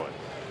 oh boy.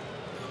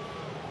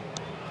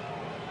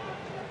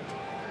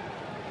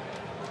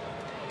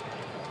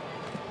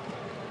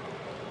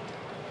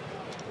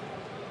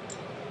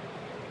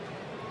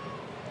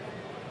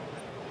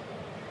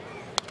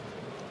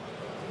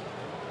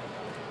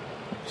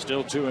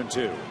 Still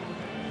 2-2.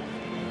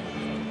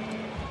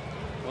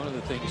 One of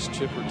the things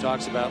Chipper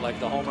talks about, like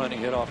the home run he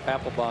hit off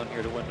Papelbon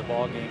here to win the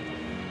ball game,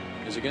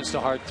 is against a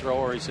hard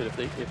thrower. He said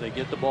if they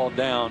get the ball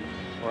down,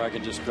 or I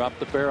can just drop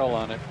the barrel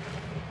on it,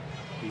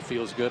 he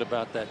feels good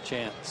about that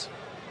chance.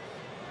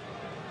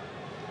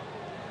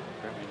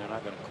 Apparently they're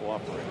not going to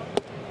cooperate.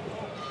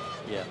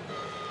 Yeah.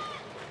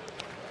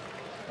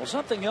 Well,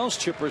 something else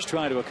Chipper's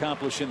trying to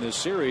accomplish in this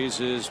series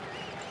is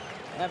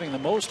having the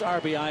most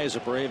RBI as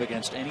a Brave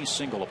against any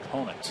single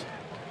opponent.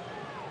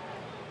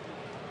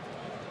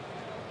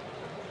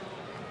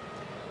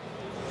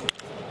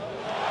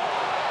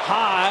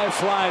 High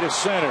fly to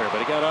center, but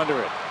he got under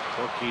it.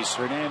 Ortiz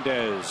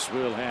Hernandez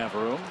will have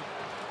room,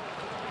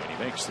 and he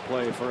makes the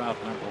play for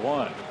out number 1.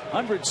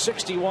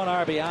 161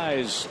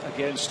 RBIs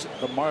against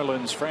the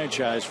Marlins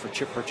franchise for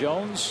Chipper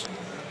Jones,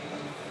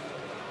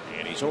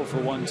 and he's 0 for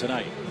 1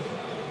 tonight.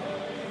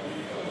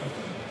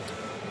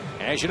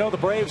 As you know, the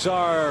Braves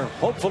are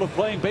hopeful of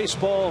playing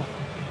baseball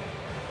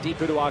deep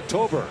into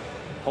October.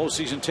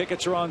 Postseason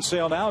tickets are on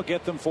sale now.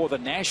 Get them for the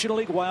National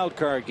League Wild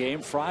Card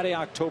game Friday,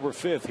 October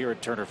 5th here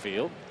at Turner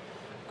Field.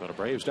 Go to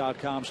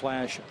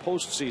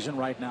Braves.com/postseason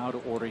right now to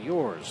order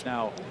yours.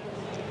 Now,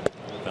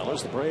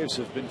 fellas, the Braves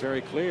have been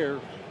very clear.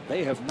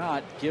 They have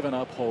not given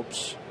up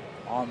hopes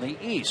on the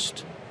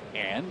East,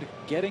 and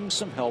getting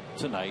some help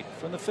tonight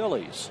from the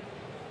Phillies.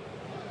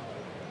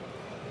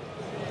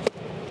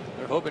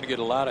 They're hoping to get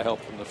a lot of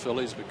help from the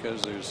Phillies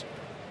because there's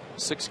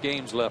 6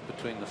 games left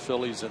between the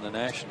Phillies and the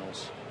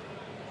Nationals.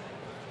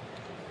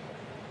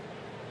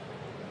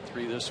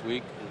 3 this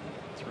week and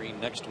 3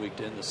 next week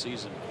to end the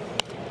season.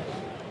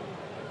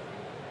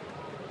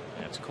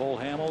 That's Cole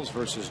Hamels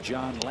versus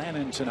John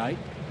Lannon tonight.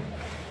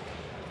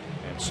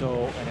 And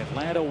so an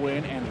Atlanta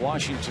win and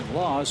Washington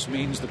loss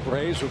means the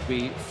Braves would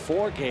be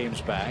 4 games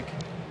back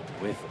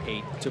with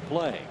 8 to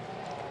play.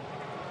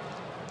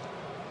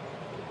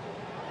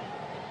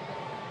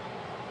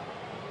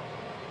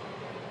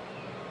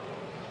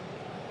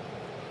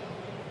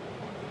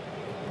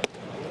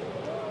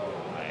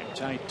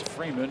 Tight to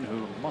Freeman,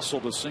 who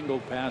muscled a single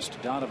past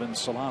Donovan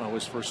Solano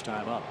his first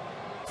time up.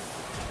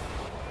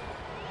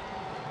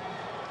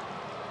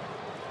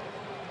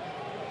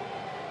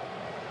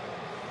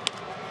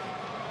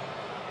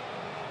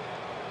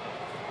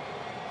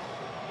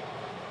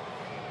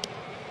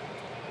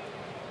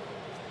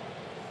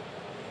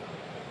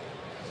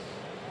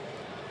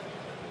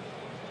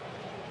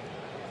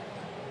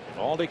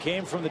 Evaldi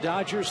came from the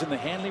Dodgers in the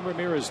Hanley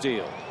Ramirez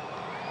deal.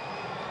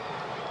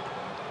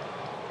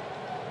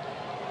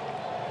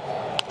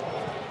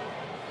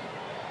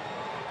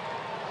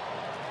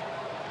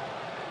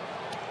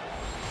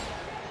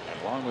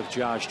 Along with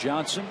Josh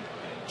Johnson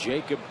and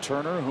Jacob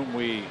Turner, whom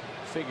we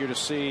figure to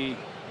see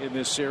in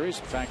this series.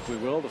 In fact, we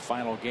will. The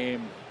final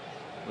game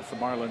with the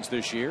Marlins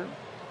this year.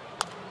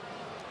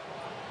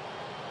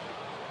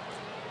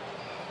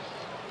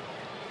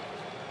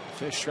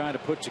 Fish trying to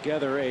put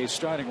together a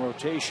starting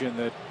rotation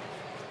that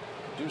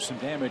could do some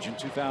damage in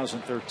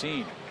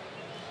 2013.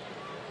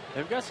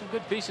 They've got some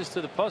good pieces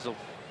to the puzzle.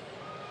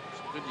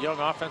 Some good young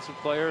offensive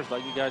players,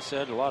 like you guys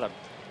said, a lot of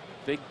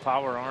big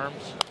power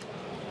arms.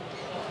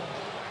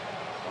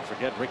 Don't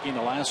forget Ricky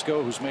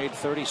Nolasco, who's made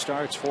 30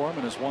 starts for him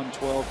and has won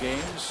 12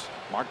 games.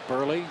 Mark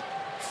Burley,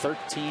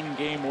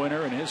 13-game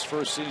winner in his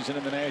first season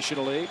in the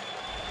National League.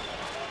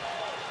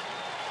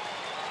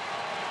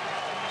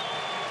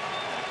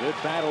 Good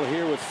battle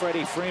here with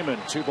Freddie Freeman.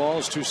 2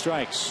 balls, 2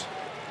 strikes.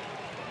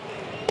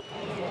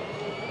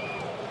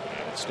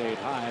 And it stayed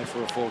high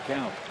for a full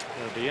count.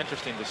 It'll be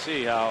interesting to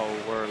see how,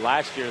 where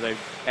last year they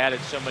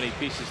added so many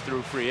pieces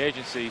through free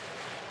agency.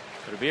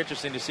 It'll be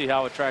interesting to see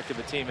how attractive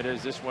a team it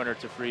is this winter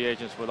to free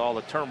agents with all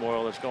the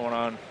turmoil that's going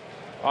on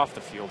off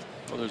the field.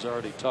 Well, there's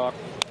already talk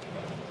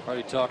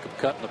of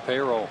cutting the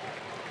payroll.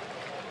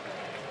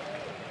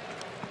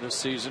 This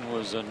season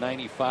was a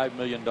 $95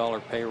 million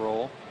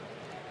payroll,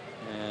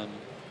 and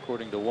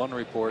according to one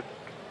report,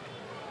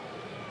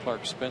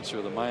 Clark Spencer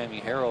of the Miami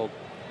Herald,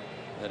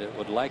 that it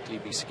would likely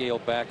be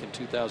scaled back in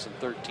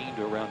 2013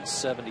 to around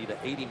 70 to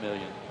 80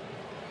 million.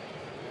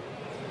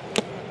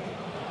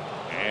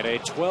 And a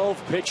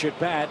 12-pitch at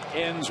bat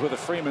ends with a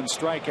Freeman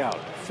strikeout.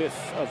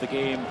 5th of the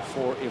game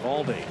for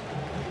Evaldi.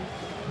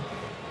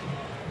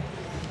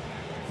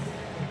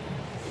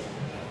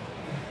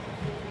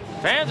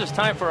 Fans, it's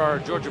time for our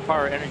Georgia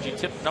Power Energy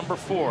tip number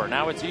 4.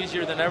 Now it's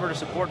easier than ever to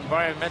support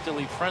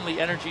environmentally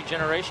friendly energy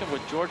generation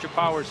with Georgia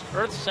Power's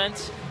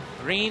EarthSense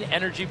Green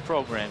Energy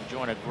Program.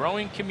 Join a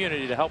growing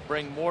community to help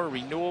bring more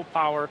renewable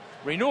power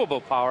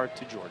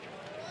to Georgia.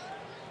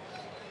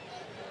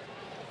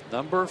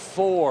 Number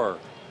 4.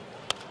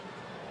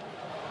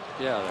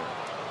 Yeah,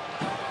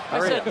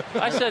 there.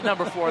 I said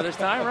number 4 this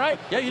time, right?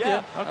 Yeah, you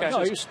did. Okay.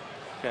 No, just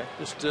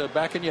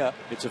backing you up.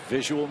 It's a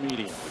visual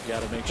medium. We've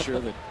got to make sure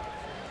that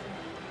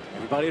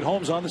everybody at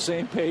home's on the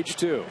same page,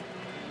 too.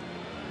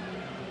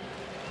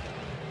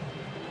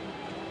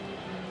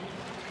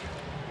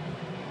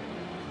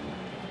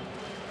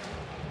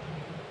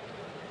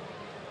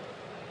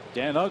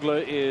 Dan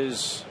Uggla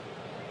is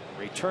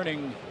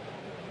returning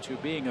to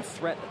being a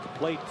threat at the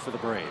plate for the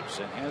Braves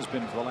and has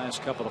been for the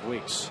last couple of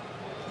weeks.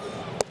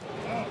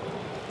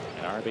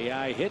 An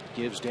RBI hit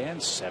gives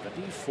Dan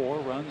 74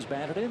 runs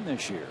batted in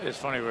this year. It's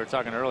funny, we were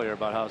talking earlier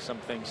about how some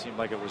things seemed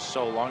like it was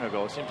so long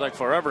ago. It seems like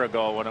forever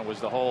ago when it was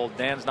the whole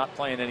Dan's not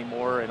playing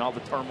anymore and all the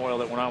turmoil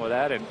that went on with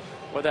that. And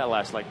what did that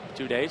last, like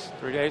 2 days,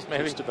 3 days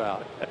maybe? Just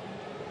about.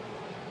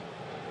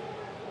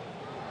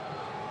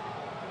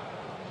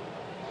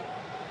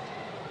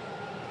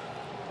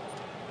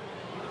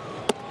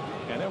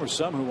 And there were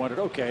some who wondered,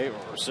 okay,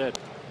 or said,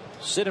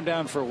 sit him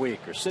down for a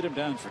week or sit him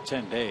down for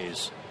 10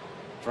 days.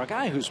 For a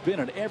guy who's been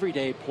an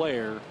everyday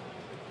player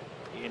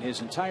in his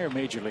entire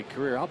major league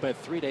career, I'll bet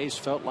 3 days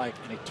felt like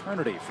an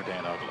eternity for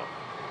Dan Uggla.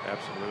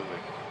 Absolutely.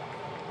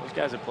 Those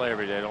guys that play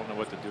every day don't know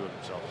what to do with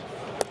themselves.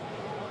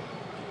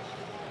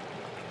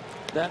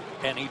 That,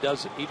 and he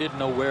didn't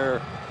know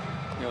where,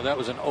 that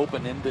was an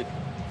open-ended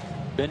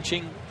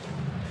benching.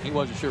 He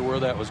wasn't sure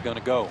where that was going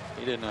to go.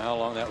 He didn't know how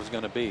long that was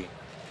going to be.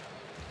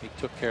 He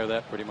took care of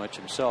that pretty much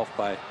himself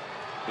by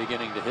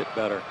beginning to hit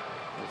better.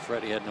 And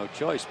Freddie had no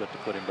choice but to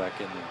put him back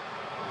in there.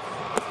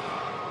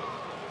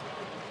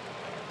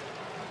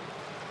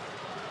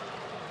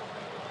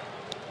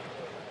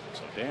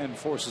 So Dan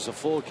forces a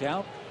full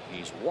count.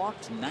 He's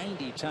walked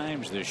 90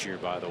 times this year,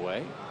 by the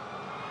way.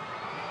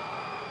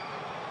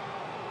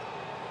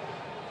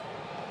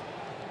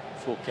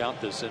 Full count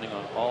this inning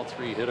on all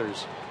 3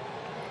 hitters.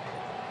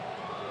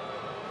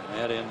 And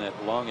add in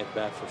that long at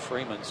bat for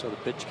Freeman, so the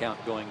pitch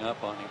count going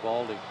up on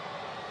Eovaldi.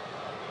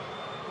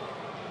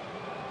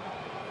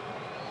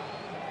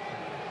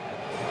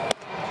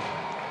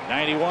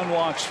 '91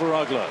 walks for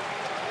Uggla.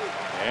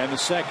 And the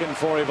second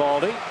for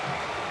Eovaldi.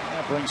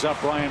 That brings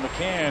up Brian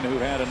McCann, who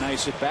had a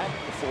nice at bat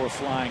before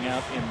flying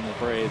out in the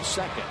Braves'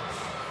 second.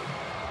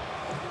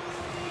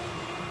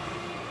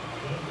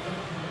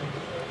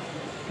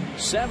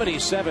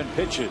 '77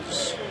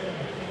 pitches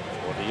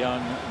for the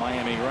young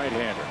Miami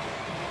right-hander.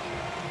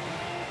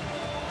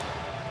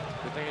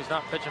 Good thing he's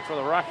not pitching for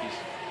the Rockies.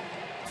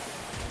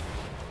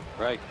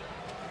 Right.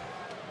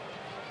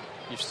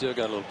 You've still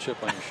got a little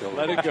chip on your shoulder.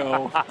 Let it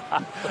go.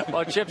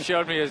 Well, Chip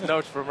showed me his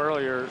notes from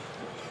earlier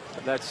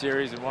that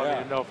series and wanted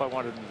me to know if I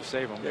wanted him to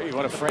save them. Yeah, you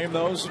want to frame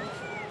those?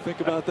 Think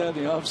about that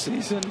in the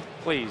offseason?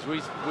 Please,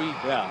 we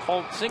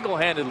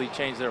single-handedly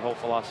changed their whole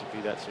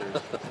philosophy that series.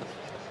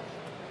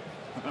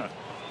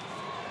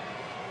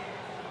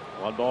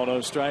 1 ball, no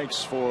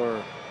strikes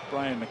for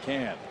Brian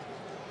McCann.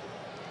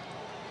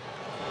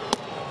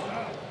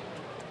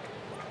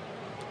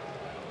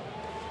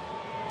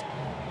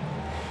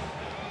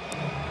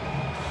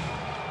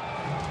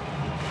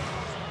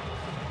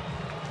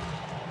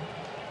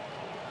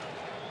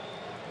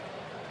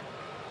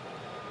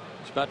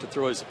 He's about to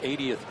throw his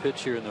 80th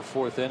pitch here in the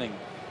 4th inning.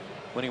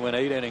 When he went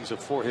 8 innings of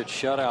 4-hit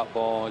shutout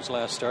ball his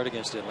last start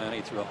against Atlanta,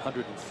 he threw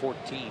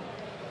 114.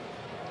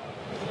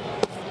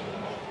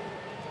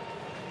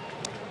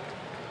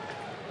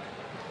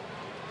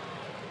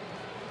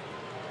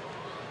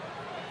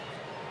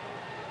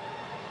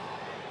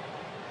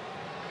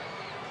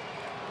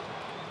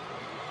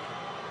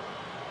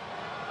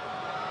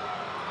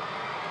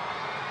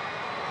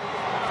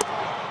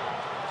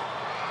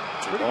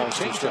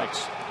 Two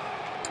strikes.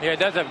 Yeah, it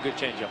does have a good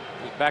changeup.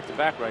 He's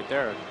back-to-back right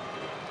there.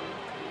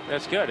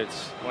 That's good.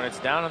 It's when it's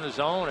down in the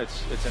zone,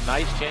 it's a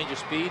nice change of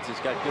speeds. It's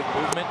got good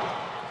movement.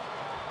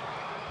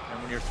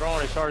 And when you're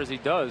throwing as hard as he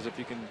does, if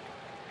you can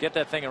get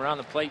that thing around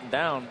the plate and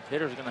down,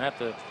 hitters are going to have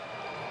to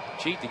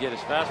cheat to get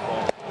his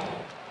fastball.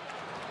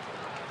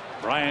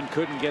 Brian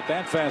couldn't get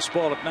that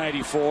fastball at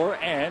 94,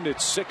 and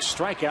it's 6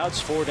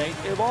 strikeouts for Nate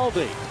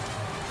Eovaldi.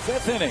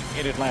 5th inning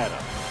in Atlanta.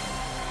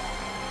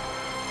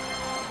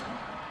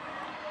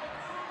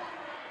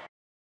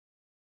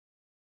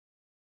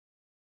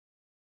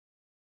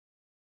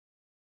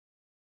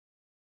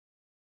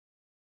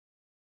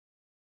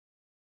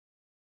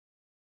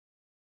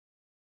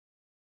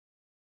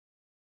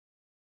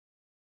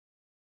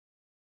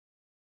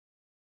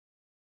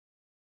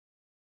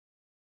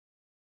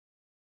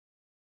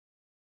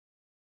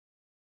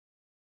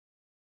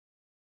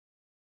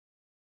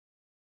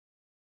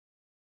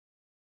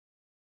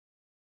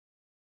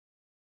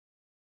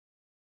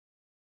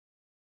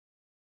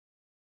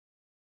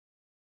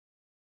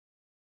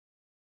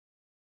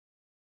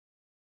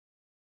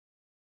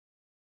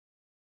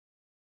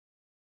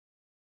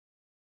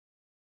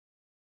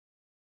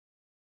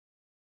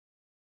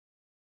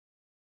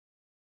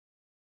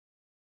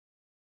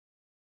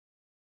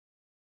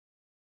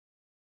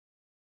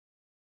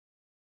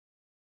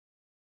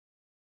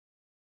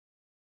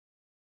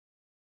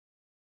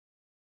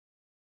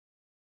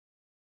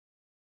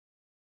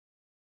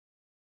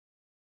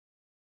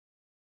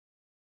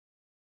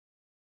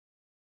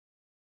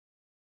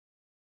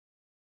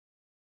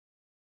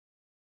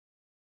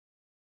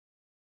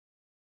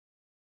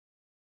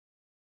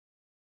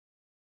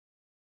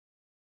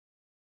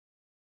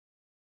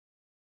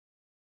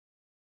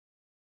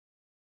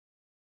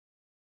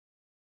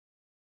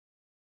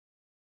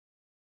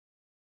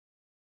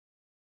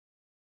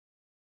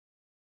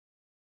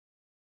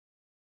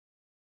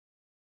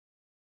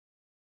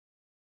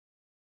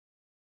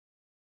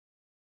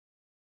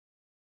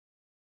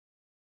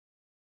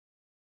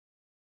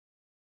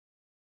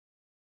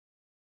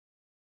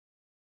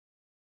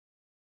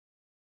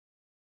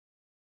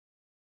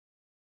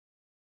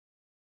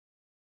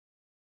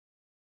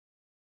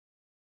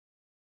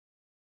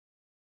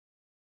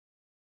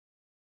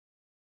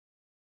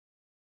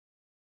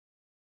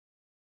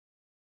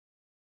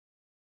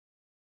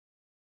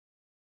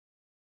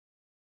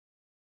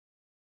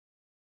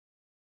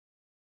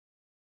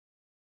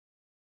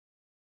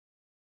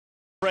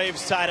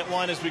 Braves tied at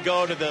 1 as we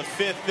go to the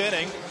 5th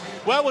inning.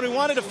 Well, when we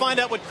wanted to find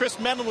out what Chris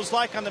Medlin was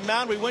like on the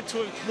mound, we went to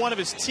one of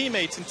his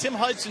teammates, and Tim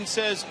Hudson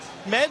says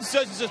Meds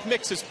doesn't just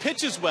mix his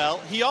pitches well,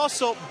 he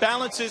also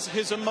balances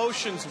his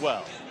emotions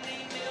well.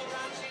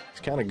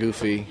 He's kind of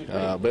goofy,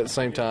 but at the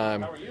same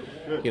time,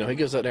 you know, he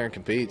goes out there and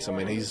competes. I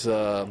mean, he's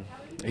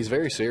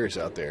very serious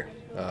out there.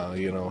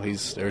 You know,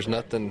 there's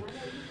nothing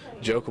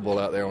jokeable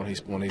out there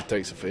when he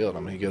takes the field. I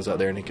mean, he goes out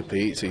there and he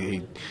competes.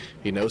 He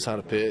knows how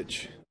to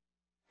pitch.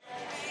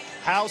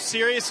 How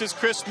serious is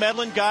Chris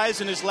Medlin,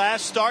 guys? In his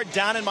last start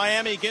down in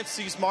Miami against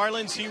these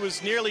Marlins, he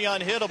was nearly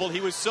unhittable.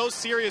 He was so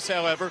serious,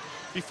 however,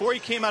 before he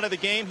came out of the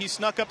game, he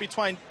snuck up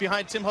behind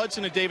Tim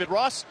Hudson and David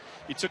Ross.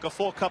 He took a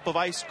full cup of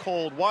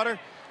ice-cold water,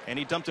 and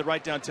he dumped it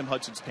right down Tim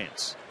Hudson's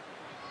pants.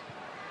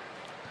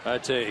 I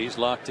tell you, he's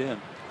locked in.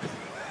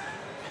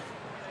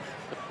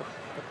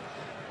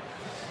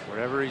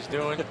 Whatever he's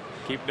doing,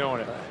 keep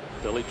doing it.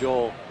 Billy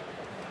Joel.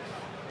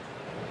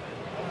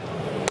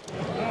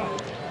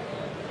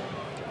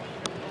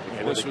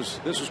 And this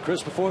was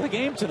Chris before the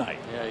game tonight.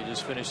 Yeah, he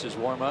just finished his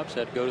warm-ups,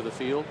 had to go to the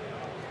field.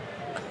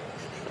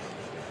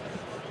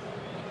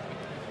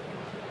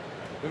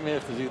 We may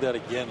have to do that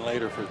again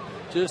later, for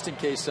just in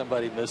case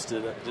somebody missed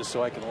it, just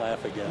so I can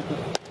laugh again.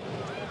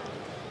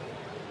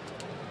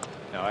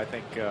 No, I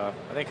think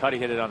Huddy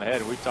hit it on the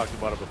head. We've talked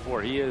about it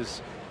before. He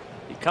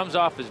comes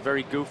off as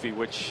very goofy,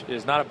 which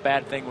is not a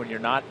bad thing when you're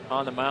not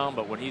on the mound,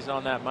 but when he's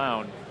on that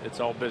mound,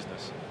 it's all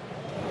business.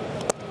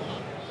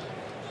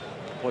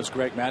 Was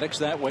Greg Maddux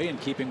that way, in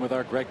keeping with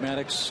our Greg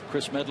Maddux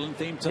Chris Medlin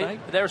theme tonight?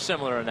 They're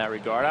similar in that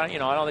regard. I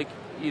don't think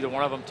either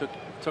one of them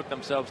took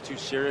themselves too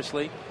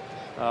seriously.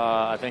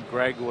 I think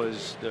Greg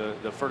was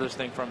the furthest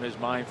thing from his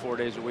mind 4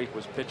 days a week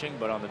was pitching,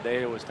 but on the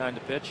day it was time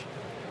to pitch,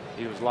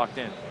 he was locked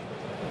in.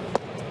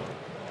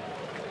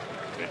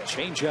 The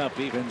changeup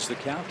evens the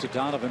count to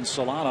Donovan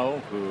Solano,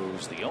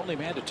 who's the only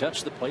man to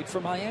touch the plate for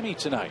Miami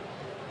tonight.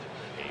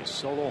 A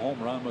solo home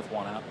run with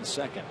one out in the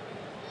second.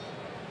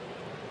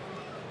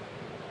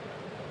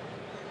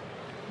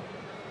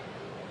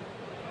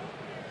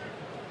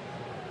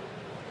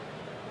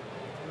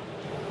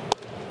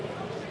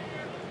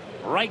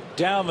 Right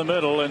down the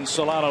middle, and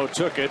Solano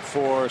took it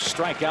for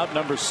strikeout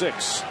number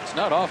 6. It's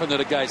not often that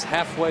a guy's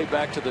halfway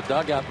back to the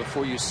dugout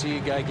before you see a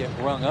guy get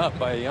rung up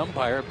by the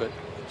umpire, but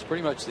it's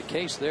pretty much the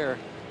case there.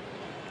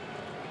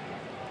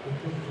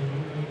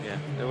 Yeah,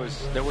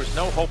 there was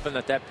no hoping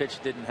that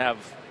pitch didn't have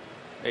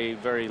a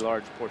very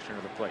large portion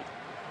of the plate.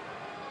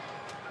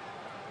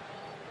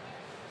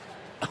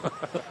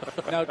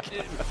 Now,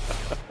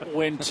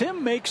 when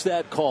Tim makes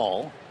that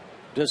call,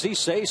 does he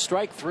say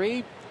strike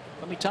 3?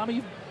 Tommy,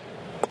 you've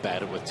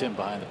batted with Tim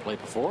behind the plate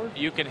before.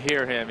 You can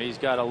hear him. He's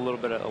got a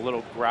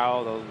little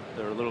growl,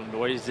 the little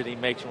noise that he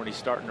makes when he's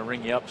starting to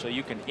ring you up, so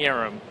you can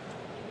hear him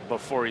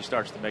before he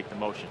starts to make the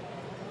motion.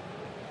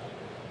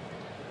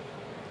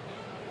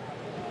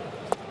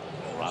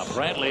 Rob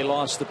Brantley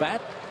lost the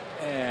bat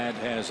and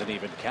has an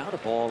even count, a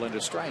ball and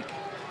a strike.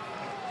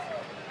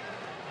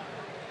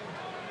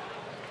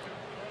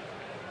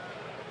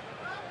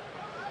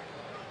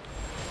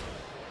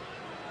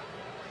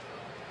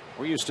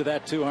 We're used to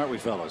that too, aren't we,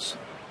 fellas?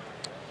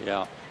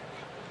 Yeah.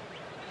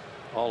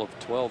 All of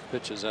 12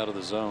 pitches out of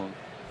the zone.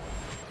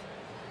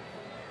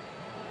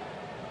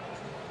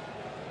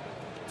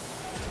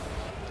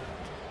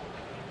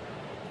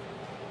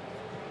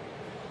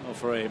 Well,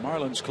 for a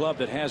Marlins club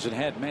that hasn't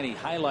had many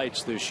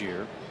highlights this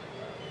year,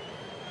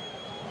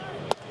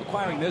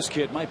 acquiring this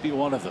kid might be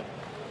one of them.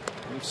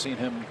 We've seen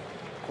him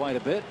quite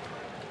a bit.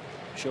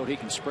 Showed he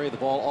can spray the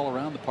ball all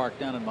around the park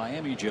down in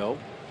Miami, Joe.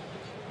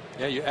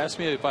 Yeah, you asked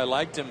me if I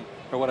liked him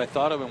or what I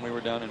thought of him when we were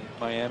down in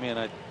Miami, and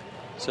I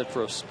said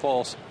for a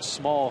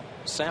small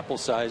sample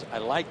size, I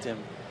liked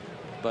him,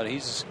 but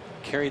he's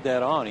carried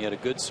that on. He had a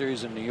good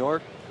series in New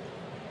York.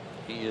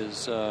 He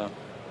is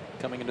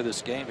coming into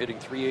this game hitting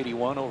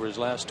 .381 over his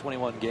last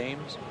 21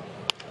 games.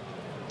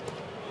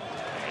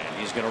 And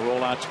he's going to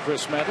roll out to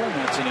Chris Medlin.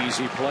 That's an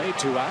easy play,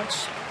 2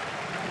 outs.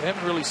 We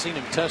haven't really seen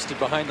him tested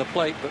behind the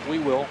plate, but we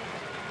will.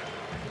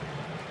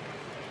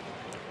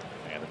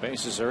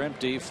 Bases are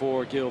empty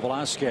for Gil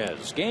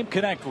Velasquez. Game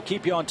Connect will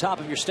keep you on top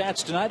of your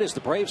stats tonight as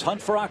the Braves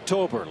hunt for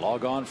October.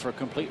 Log on for a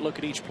complete look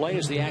at each play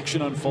as the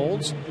action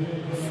unfolds.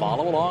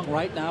 Follow along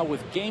right now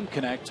with Game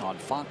Connect on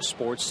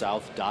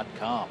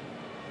FoxSportsSouth.com.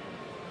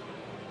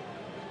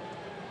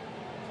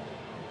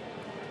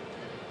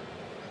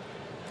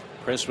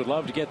 Chris would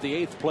love to get the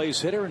 8th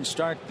place hitter and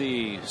start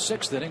the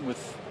 6th inning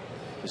with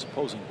his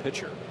opposing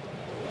pitcher.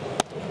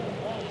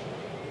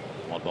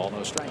 1 ball,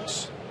 no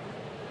strikes.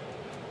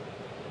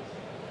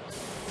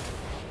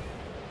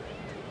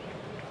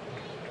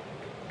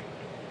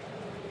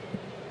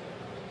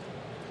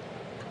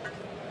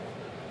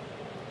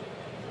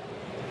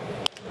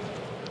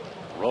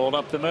 Rolled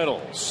up the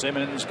middle.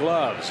 Simmons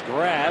gloves,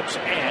 grabs,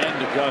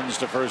 and guns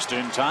to first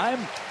in time.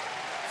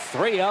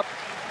 3 up,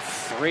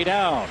 3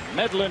 down.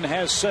 Medlin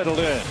has settled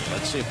in.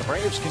 Let's see if the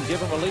Braves can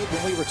give him a lead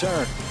when we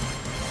return.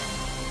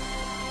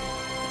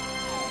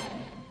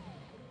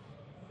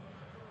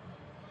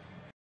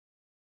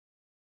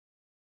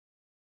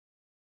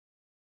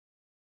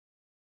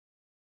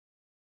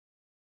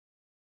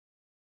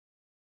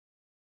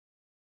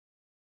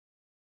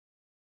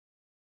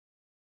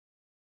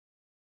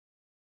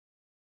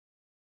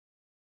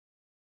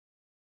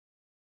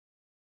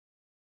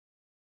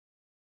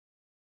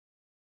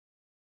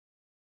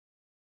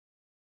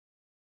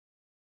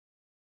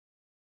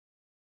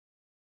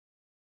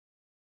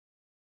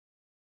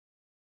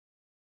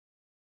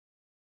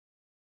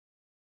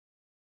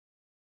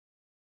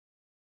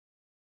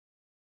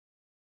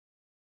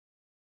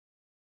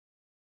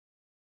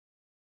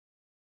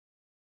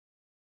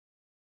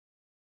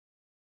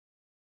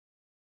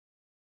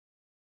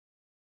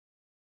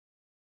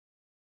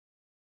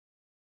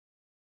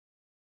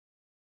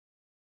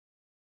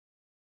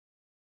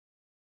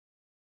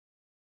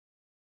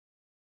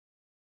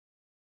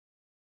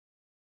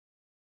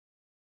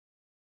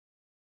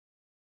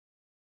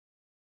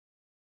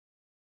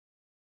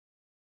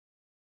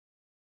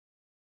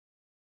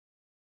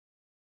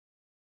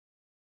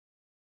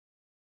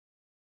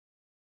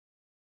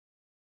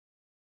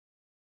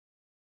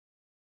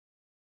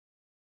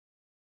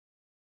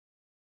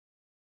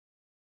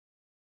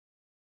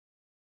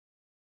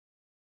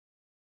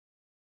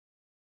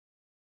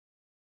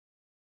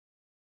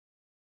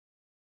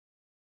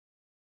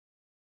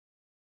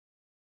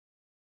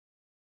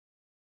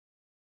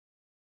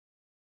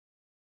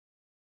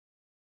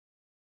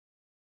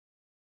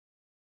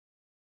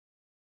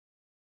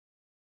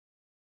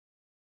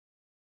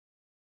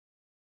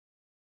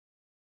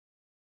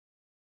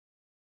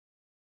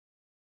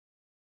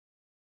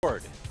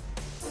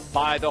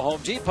 By the Home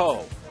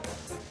Depot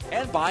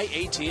and by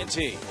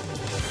AT&T.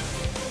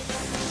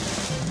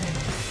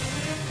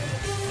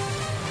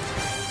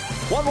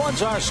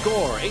 1-1's our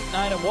score.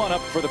 8-9-1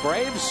 up for the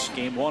Braves.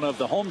 Game 1 of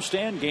the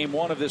homestand. Game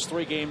 1 of this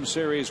 3-game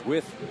series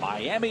with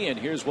Miami. And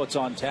here's what's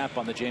on tap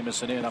on the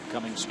Jamison Inn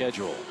upcoming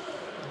schedule.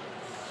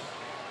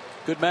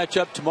 Good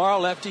matchup tomorrow.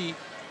 Lefty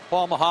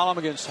Paul Maholm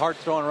against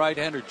hard-throwing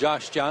right-hander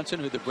Josh Johnson,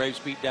 who the Braves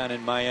beat down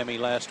in Miami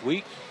last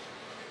week.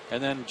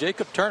 And then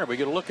Jacob Turner, we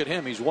get a look at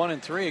him. He's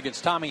 1-3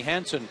 against Tommy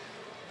Hanson,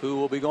 who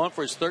will be going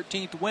for his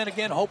 13th win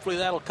again. Hopefully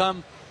that'll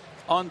come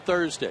on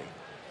Thursday.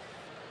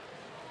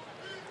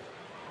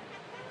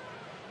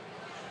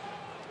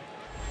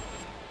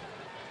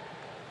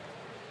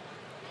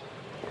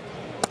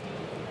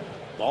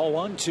 Ball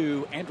 1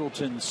 to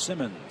Andrelton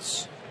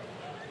Simmons.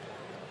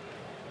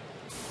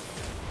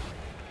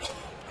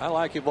 I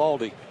like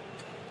Eovaldi.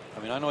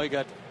 I mean, I know he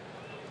got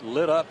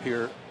lit up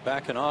here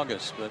back in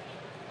August, but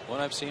what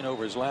I've seen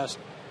over his last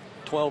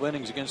 12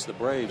 innings against the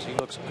Braves, he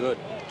looks good.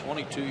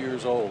 22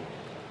 years old.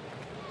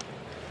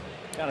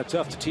 Kind of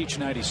tough to teach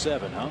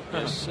 97, huh?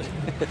 Yes, it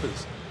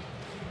is.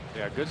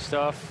 Yeah, good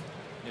stuff.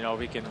 You know, if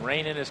he can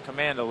rein in his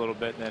command a little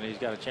bit, then he's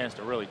got a chance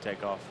to really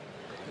take off.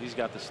 He's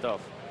got the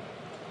stuff.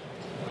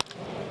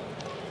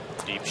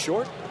 Deep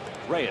short,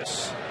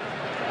 Reyes.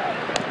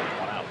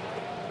 1 out.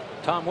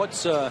 Tom,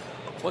 what's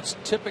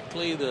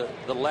typically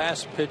the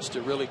last pitch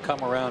to really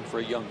come around for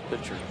a young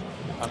pitcher?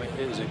 I mean,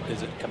 is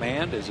it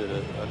command? Is it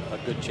a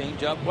good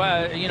changeup?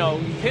 Well, you know,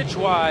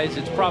 pitch-wise,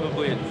 it's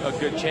probably a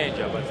good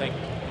changeup. I think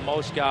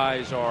most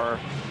guys are,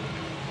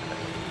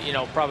 you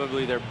know,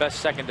 probably their best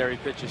secondary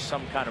pitch is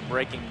some kind of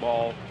breaking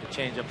ball. The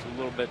changeup's a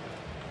little bit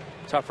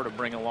tougher to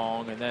bring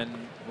along, and then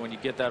when you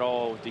get that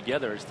all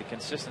together, it's the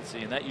consistency,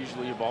 and that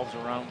usually evolves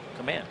around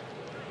command.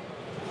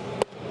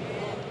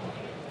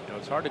 You know,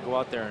 it's hard to go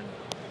out there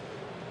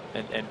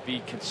and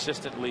be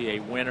consistently a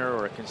winner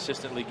or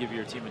consistently give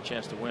your team a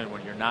chance to win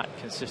when you're not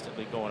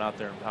consistently going out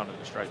there and pounding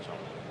the strike zone.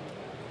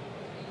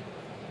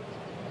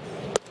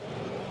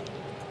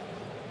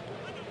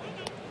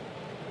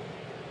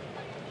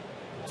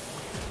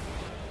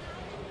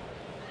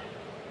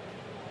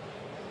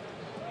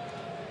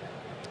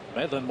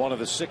 Medlin, one of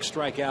the 6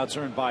 strikeouts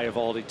earned by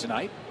Eovaldi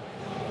tonight.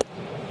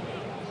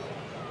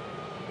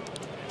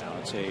 Now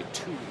it's a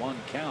 2-1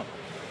 count.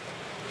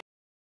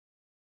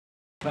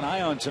 An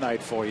eye on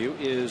tonight for you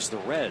is the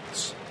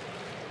Reds.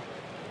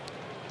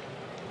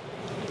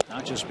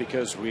 Not just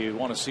because we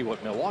want to see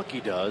what Milwaukee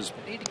does,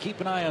 but need to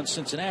keep an eye on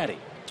Cincinnati.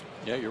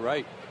 Yeah, you're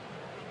right.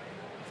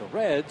 The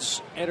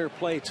Reds enter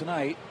play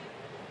tonight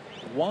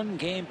 1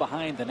 game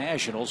behind the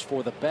Nationals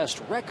for the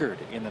best record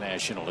in the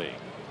National League.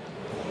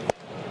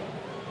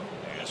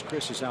 As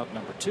Chris is out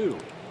number 2.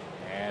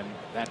 And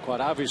that quite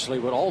obviously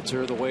would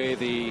alter the way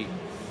the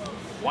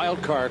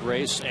wild card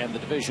race and the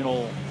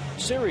divisional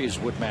series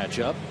would match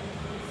up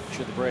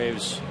should the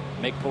Braves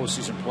make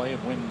postseason play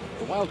and win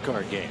the wild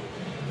card game.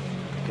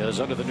 Because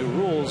under the new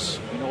rules,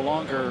 you no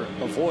longer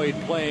avoid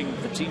playing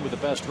the team with the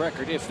best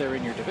record if they're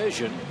in your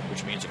division,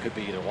 which means it could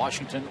be either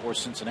Washington or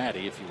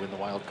Cincinnati if you win the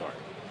wild card.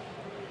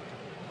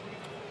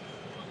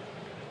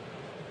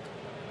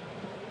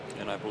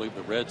 And I believe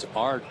the Reds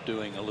are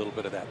doing a little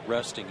bit of that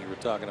resting you were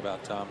talking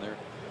about, Tom, there.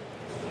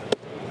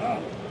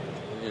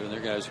 Giving their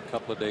guys a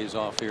couple of days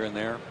off here and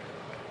there.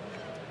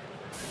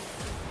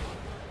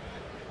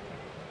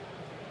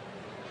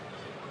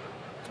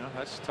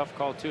 That's a tough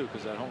call, too,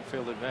 because that home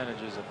field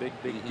advantage is a big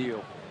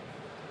deal.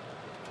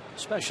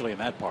 Especially in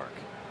that park.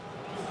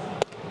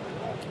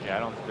 Yeah, I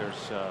don't think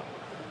there's.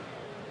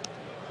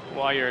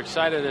 While you're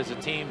excited as a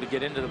team to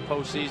get into the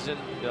postseason,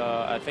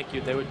 I think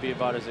they would be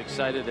about as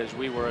excited as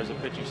we were as a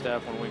pitching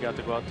staff when we got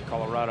to go out to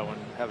Colorado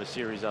and have a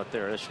series out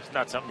there. That's just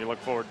not something you look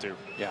forward to.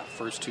 Yeah,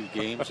 first 2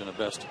 games and a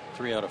best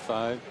 3 out of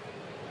 5.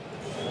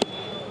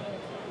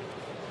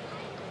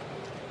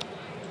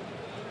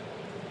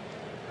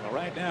 Well,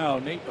 right now,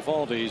 Nate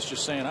Eovaldi is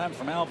just saying, I'm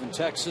from Alvin,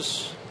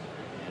 Texas.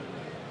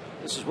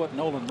 This is what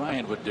Nolan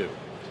Ryan would do.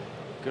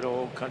 Good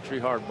old country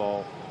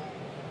hardball.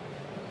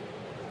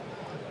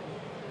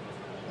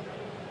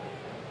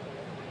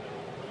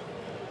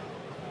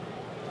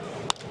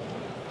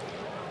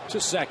 To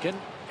second,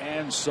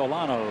 and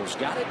Solano's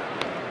got it.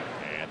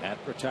 And that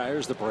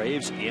retires the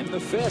Braves in the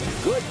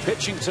 5th. Good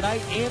pitching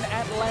tonight in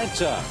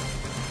Atlanta.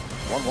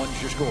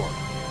 1-1's your score.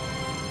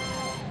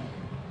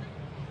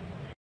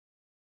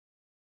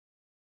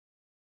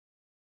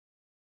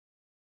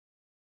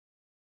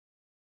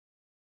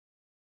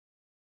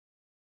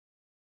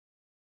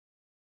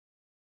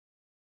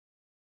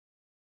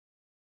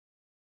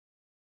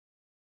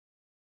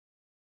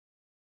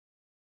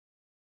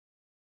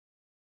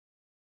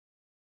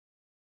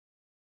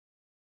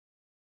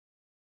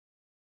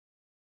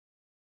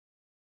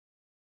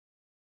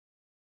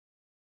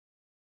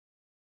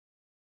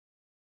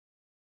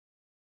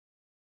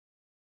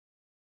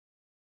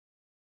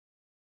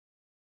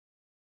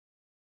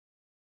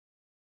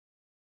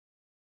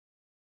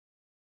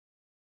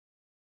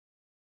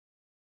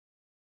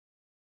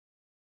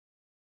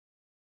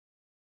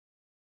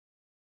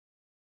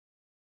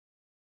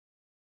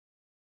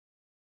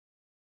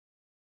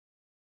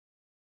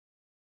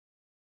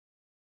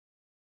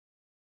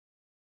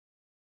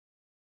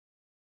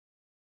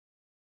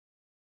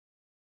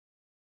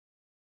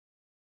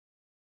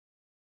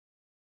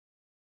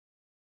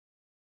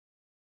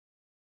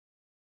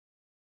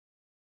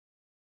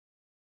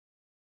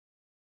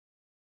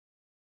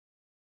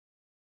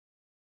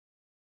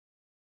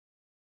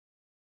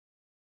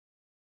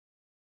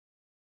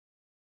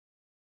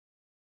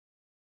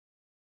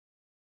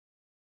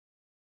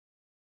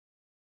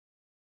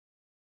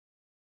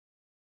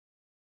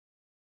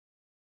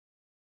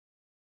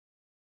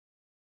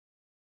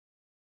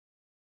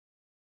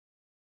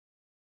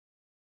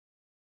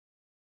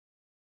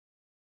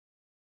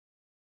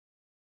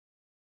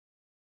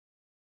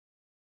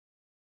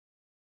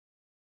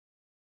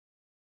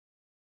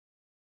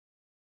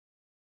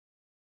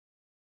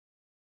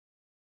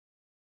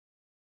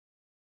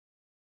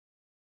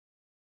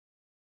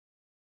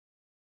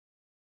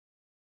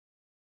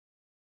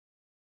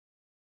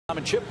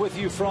 And Chip with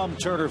you from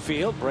Turner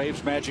Field.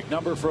 Braves' magic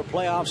number for a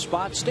playoff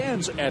spot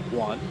stands at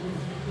 1.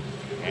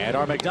 And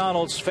our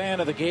McDonald's fan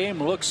of the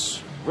game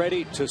looks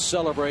ready to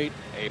celebrate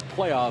a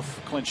playoff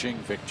clinching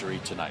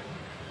victory tonight.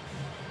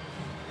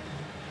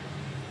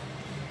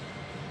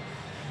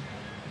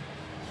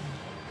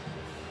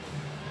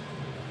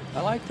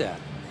 I like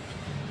that.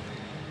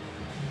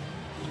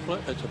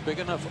 It's a big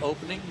enough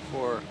opening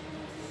for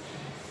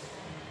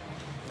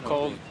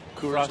Cold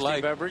Coors frosty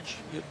Light beverage.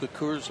 The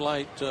Coors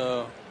Light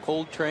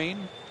Cold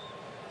Train.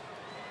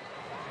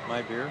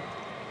 My beer.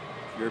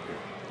 Your beer.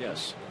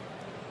 Yes.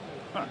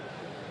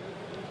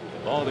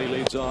 Baldy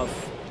leads off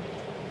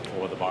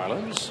for the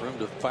Marlins. Room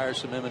to fire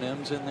some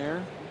M&Ms in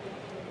there.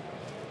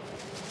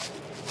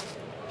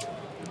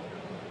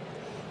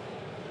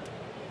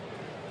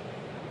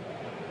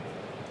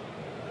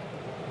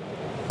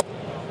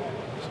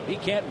 He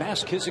can't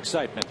mask his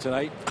excitement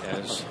tonight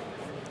as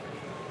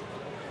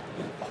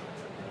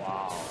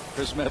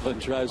Chris Medlin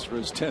tries for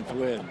his 10th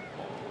win.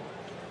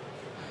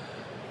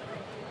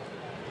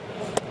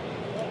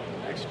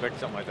 I expect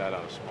something like that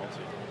out of Smoltz.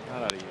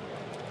 Not out of you.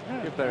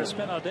 Yeah, You're better.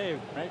 Spent all day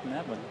writing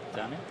that one,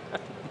 Tommy.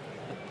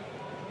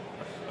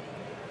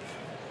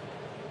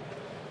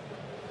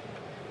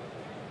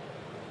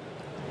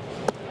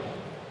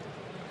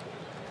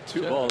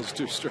 Two balls,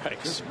 2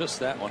 strikes. Just missed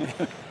that one.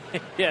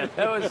 Yeah,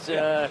 that was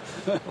a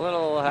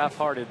little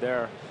half-hearted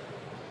there.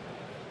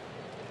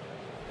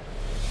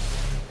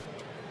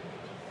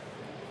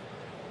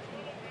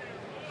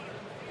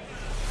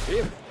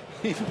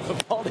 Even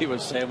Baldy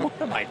was saying, "What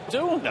am I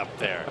doing up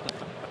there?"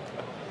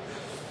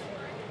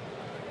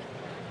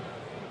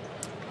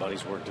 But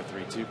he's worked a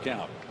 3-2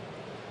 count.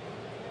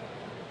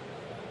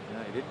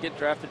 Yeah, he did get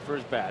drafted for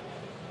his bat.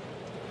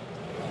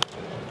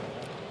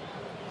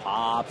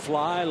 Pop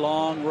fly,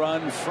 long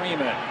run,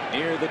 Freeman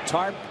near the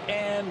tarp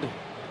and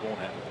won't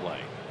have to play.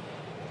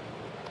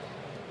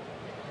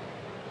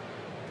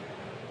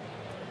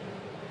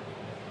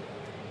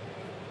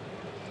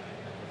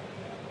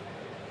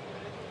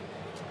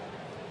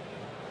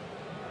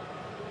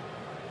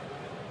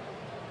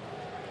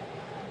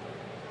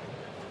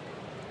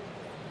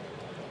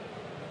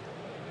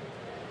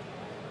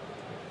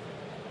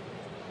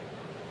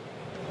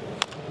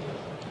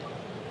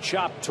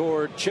 Chop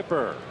toward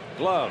Chipper.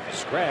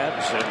 Gloves,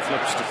 grabs, and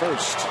flips to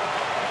first.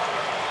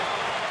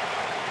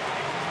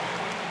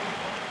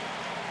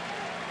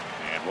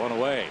 And one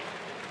away.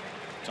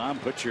 Tom,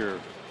 put your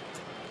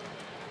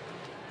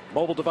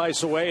mobile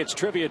device away. It's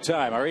trivia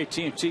time. Our AT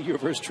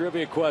Universe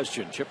trivia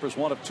question. Chipper's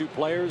one of 2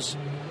 players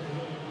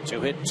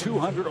to hit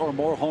 200 or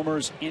more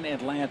homers in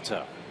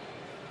Atlanta.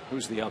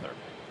 Who's the other?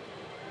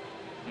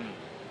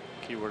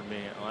 Keyword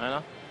me,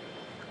 Atlanta.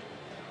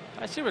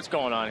 I see what's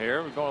going on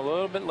here. We're going a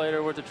little bit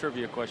later with the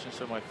trivia question,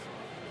 so my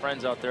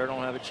friends out there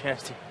don't have a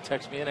chance to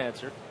text me an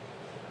answer.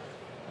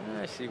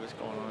 I see what's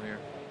going on here.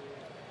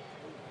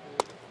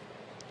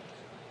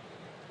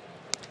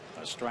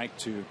 A strike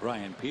to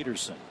Brian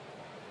Peterson.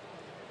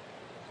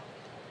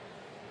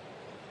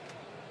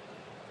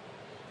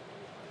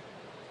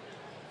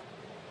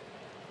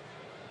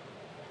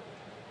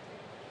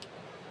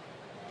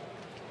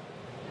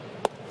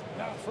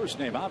 Now, first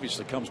name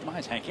obviously comes to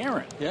mind, Hank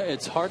Aaron. Yeah,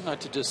 it's hard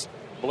not to just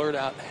blurt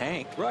out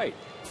Hank. Right.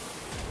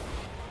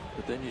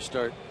 But then you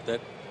start, that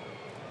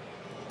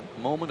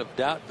moment of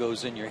doubt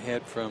goes in your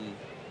head from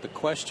the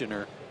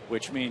questioner.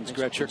 Which means It's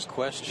Gretchen's a trick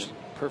question.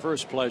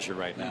 perverse pleasure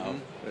right now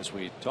as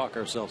we talk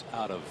ourselves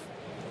out of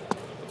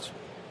what's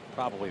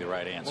probably the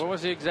right answer. What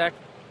was the exact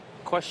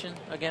question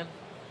again?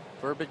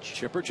 Verbiage?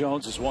 Chipper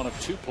Jones is one of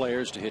 2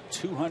 players to hit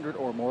 200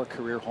 or more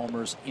career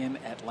homers in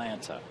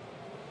Atlanta.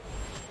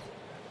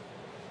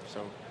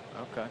 So,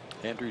 okay.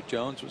 Andrew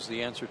Jones was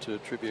the answer to a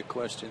trivia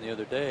question the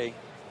other day.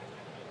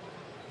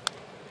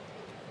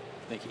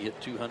 I think he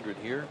hit 200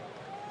 here.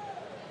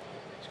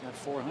 He's got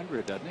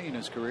 400, doesn't he, in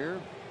his career?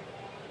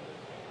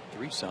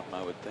 3-something,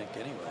 I would think,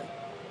 anyway.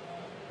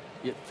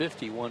 He hit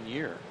 50 one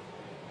year,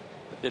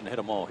 but didn't hit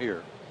them all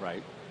here.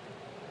 Right.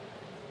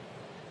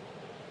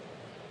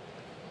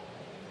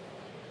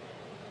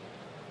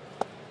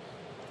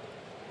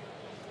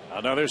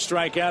 Another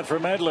strikeout for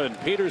Medlin.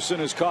 Peterson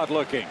is caught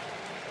looking.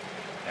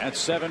 That's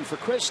 7 for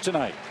Chris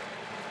tonight.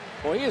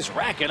 Boy, he is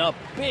racking up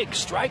big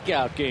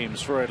strikeout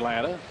games for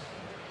Atlanta.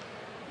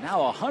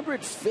 Now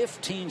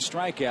 115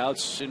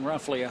 strikeouts in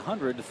roughly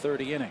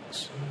 130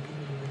 innings.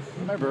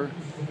 Remember,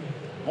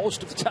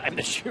 most of the time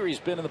this year he's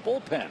been in the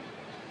bullpen.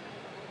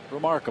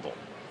 Remarkable.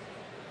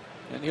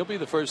 And he'll be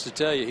the first to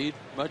tell you he'd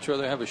much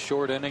rather have a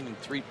short inning and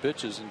 3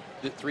 pitches and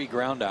 3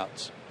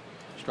 groundouts.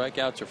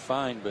 Strikeouts are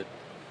fine, but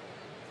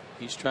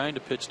he's trying to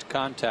pitch to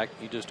contact.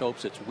 He just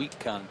hopes it's weak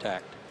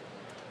contact.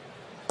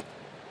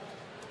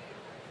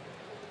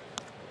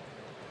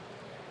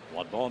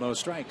 1 ball, no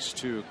strikes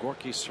to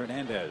Gorkis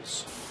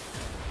Hernandez.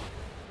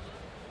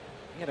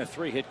 He had a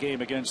 3-hit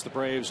game against the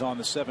Braves on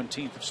the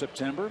 17th of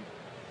September.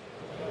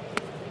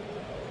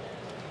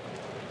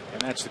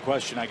 And that's the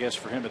question, I guess,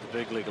 for him at the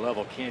big league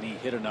level. Can he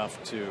hit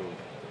enough to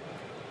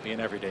be an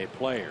everyday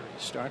player?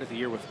 He started the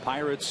year with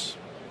Pirates,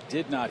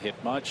 did not hit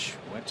much.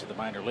 Went to the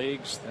minor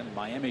leagues. Then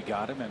Miami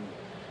got him, and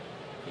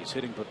he's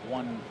hitting but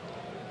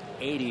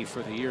 180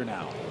 for the year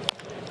now.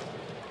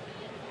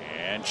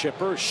 And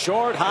Chipper,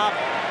 short hop,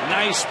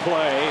 nice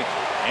play,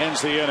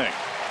 ends the inning.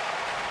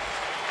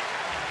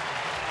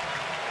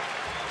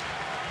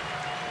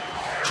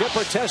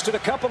 Chipper tested a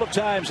couple of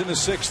times in the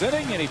 6th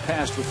inning, and he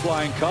passed with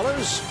flying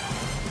colors.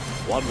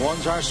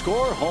 1-1's our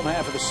score, home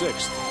half of the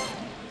 6th.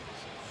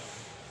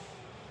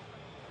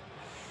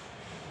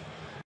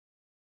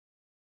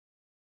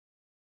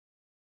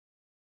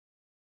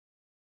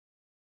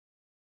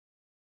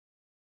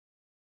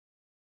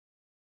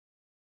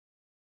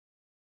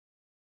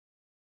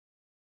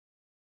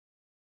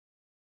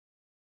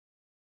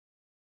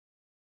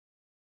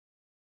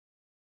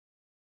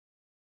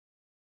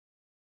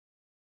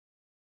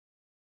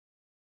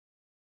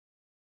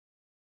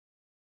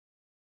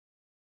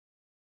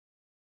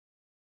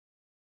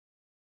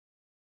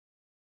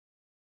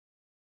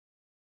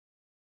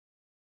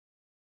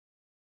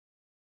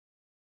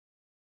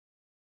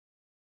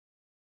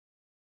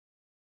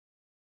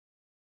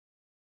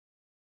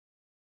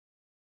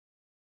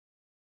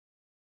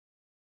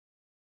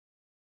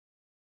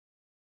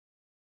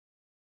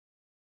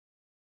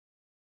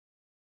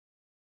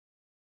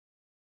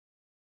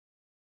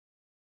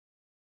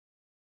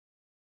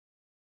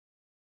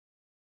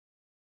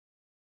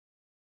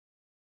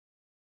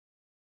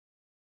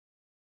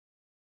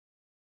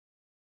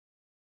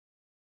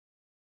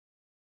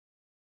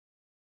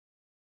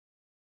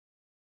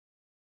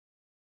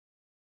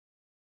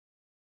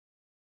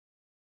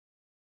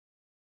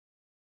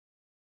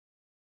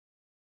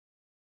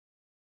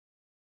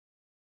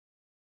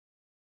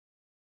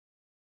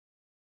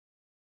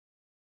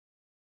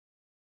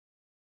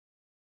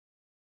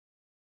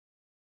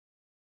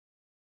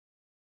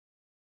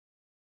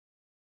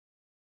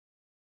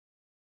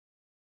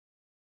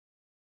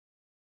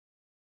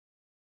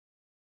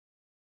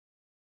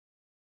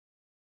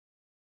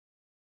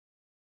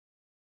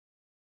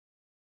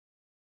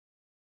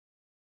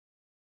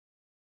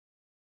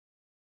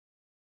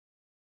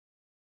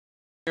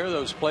 Here are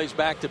those plays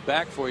back to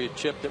back for you,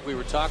 Chip, that we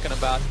were talking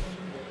about.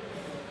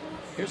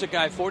 Here's a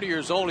guy 40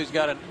 years old. He's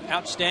got an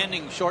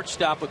outstanding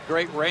shortstop with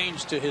great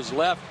range to his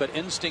left, but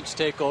instincts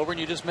take over and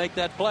you just make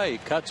that play. He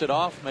cuts it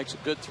off, makes a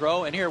good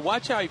throw. And here,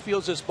 watch how he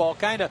feels this ball.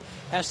 Kind of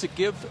has to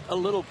give a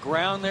little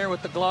ground there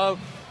with the glove.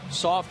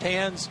 Soft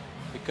hands,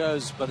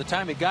 because by the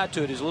time he got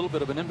to it, he's a little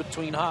bit of an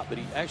in-between hop, but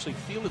he actually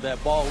fielded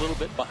that ball a little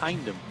bit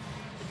behind him.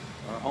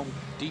 Our Home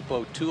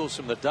Depot tools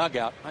from the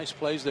dugout. Nice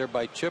plays there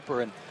by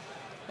Chipper. And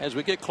as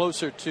we get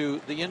closer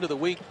to the end of the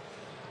week,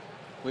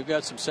 we've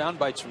got some sound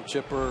bites from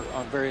Chipper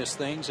on various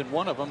things, and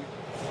one of them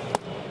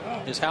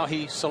is how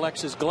he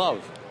selects his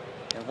glove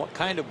and what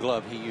kind of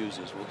glove he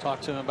uses. We'll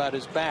talk to him about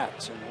his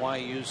bats and why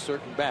he used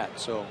certain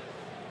bats. So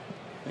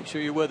make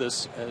sure you're with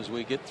us as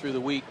we get through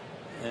the week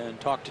and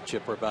talk to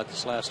Chipper about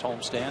this last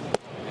homestand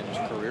and his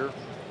career.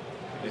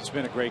 It's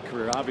been a great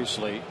career,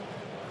 obviously,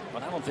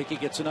 but I don't think he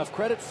gets enough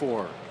credit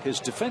for his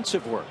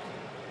defensive work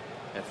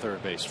at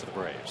third base for the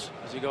Braves.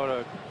 Does he go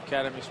to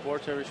Academy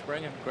Sports every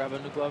spring and grab a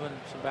new glove and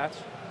some bats?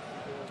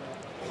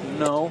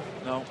 No,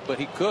 but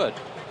he could,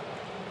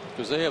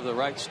 because they have the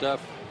right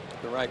stuff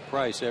at the right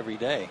price every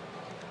day.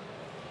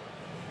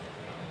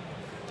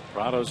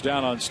 Prado's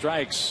down on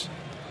strikes.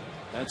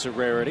 That's a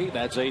rarity.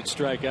 That's 8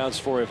 strikeouts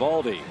for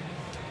Evaldi.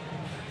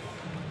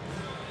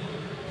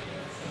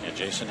 And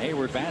Jason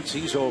Hayward bats.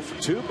 He's 0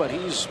 for 2, but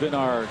he's been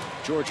our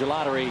Georgia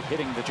Lottery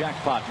hitting the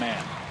jackpot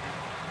man.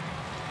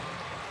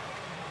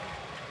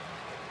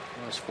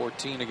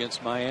 14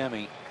 against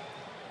Miami.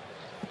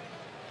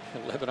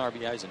 11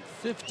 RBIs and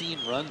 15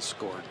 runs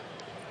scored.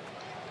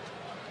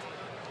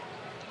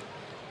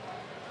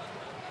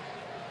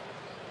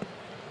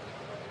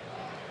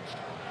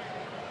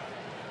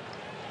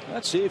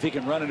 Let's see if he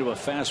can run into a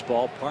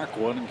fastball, park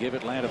one, and give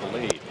Atlanta the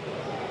lead.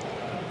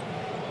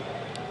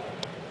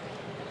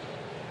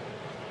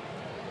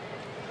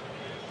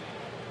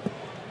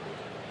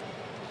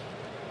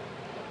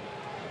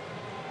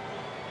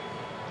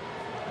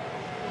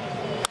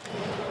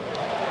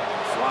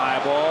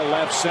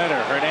 Left center.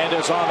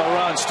 Hernandez on the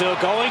run, still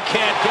going,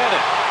 can't get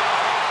it.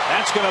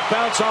 That's going to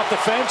bounce off the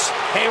fence.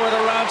 Hayward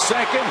around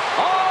second,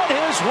 on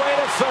his way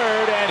to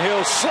third, and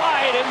he'll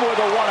slide in with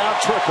a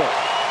 1-out triple.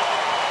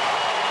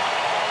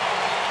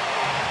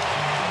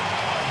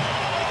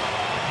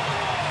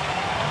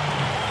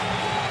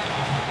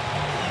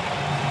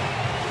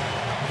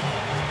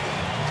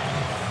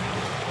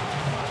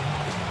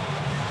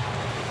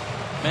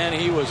 Man,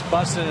 he was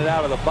busting it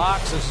out of the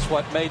box. This is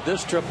what made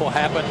this triple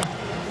happen.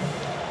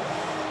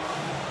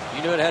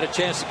 He knew it had a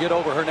chance to get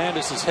over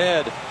Hernandez's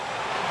head,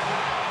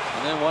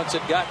 and then once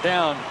it got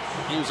down,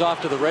 he was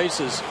off to the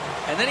races.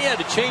 And then he had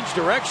to change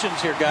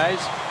directions here, guys.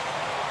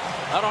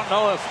 I don't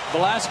know if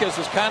Velasquez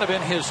was kind of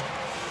in his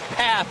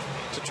path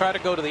to try to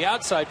go to the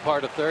outside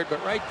part of third,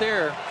 but right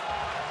there,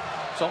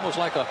 it's almost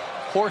like a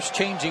horse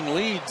changing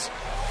leads.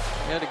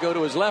 He had to go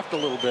to his left a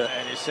little bit.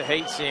 And you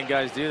hate seeing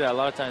guys do that. A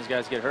lot of times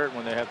guys get hurt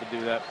when they have to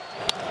do that.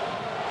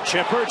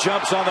 Chipper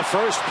jumps on the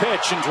first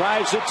pitch and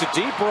drives it to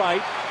deep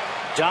right.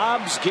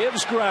 Dobbs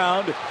gives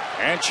ground,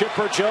 and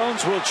Chipper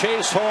Jones will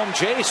chase home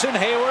Jason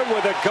Hayward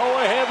with a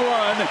go-ahead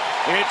run.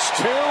 It's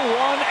 2-1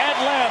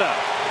 Atlanta.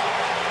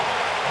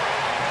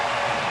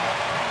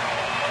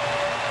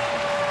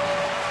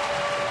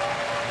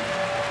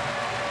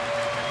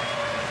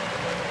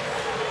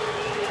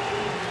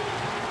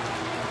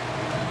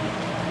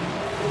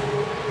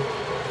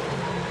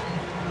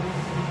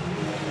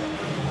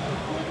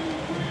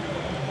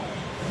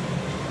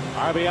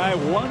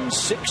 RBI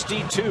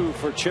 162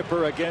 for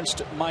Chipper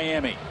against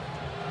Miami.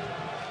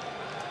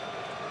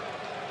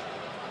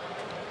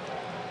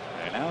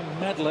 And now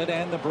Medlin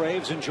and the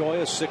Braves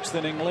enjoy a 6th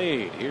inning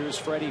lead. Here's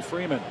Freddie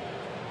Freeman.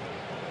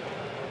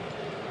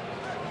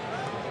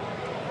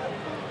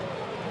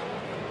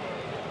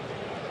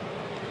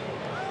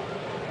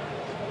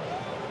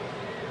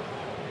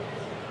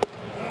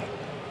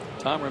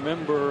 Tom,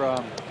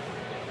 remember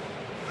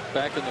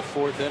back in the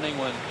 4th inning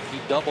when he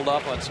doubled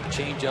up on some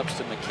changeups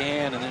to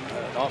McCann, and then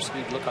an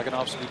off-speed, looked like an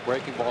off-speed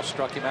breaking ball,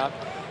 struck him out.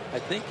 I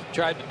think he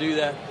tried to do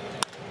that.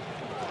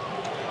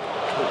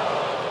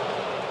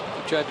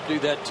 He tried to do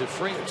that to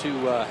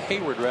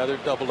Hayward, rather,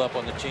 doubled up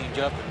on the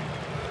changeup.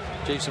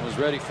 Jason was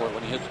ready for it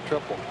when he hit the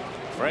triple.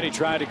 Freddie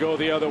tried to go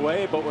the other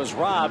way, but was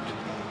robbed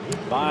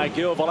by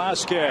Gil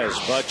Velasquez.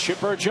 But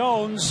Chipper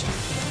Jones,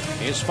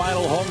 his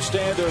final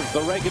homestand of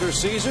the regular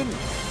season,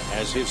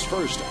 has his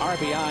first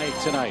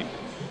RBI tonight.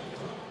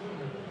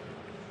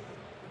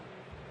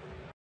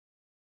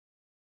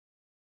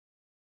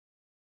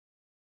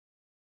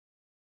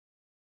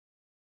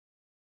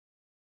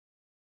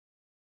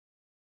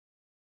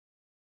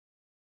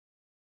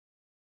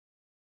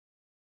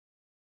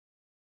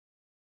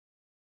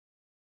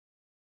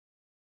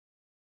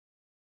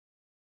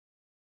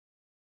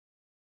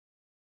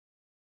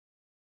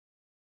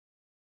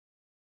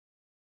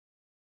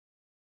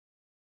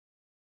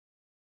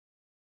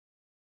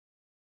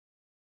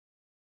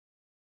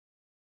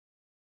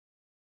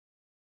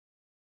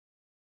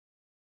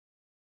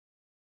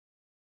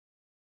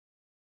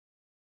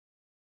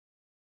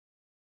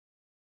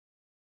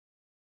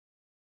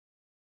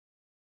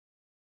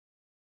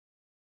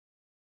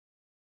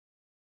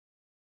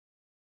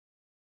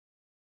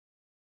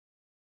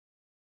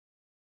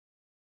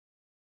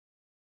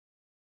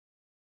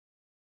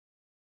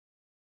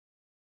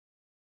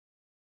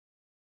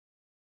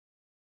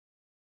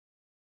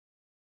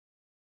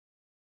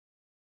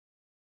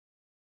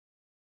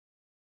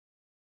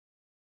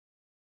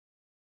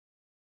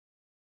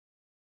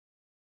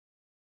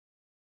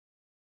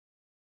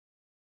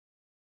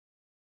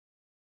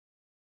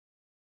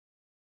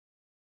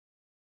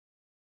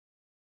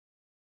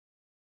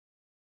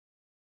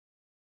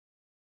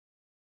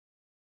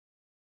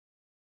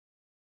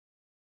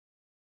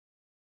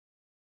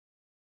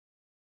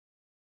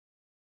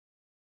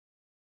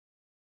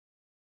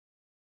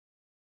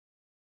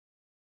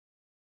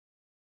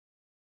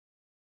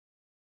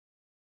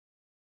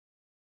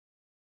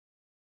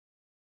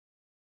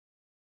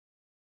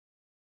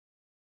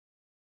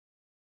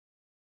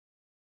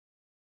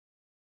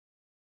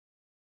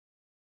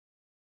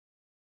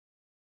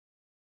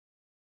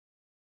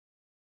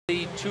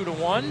 Lead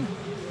 2-1.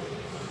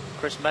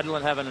 Chris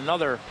Medlin having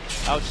another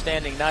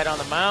outstanding night on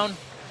the mound.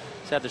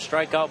 He's had the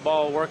strikeout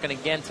ball working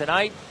again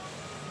tonight.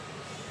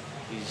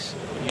 He's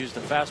used the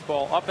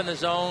fastball up in the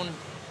zone,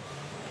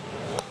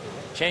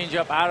 change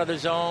up out of the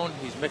zone.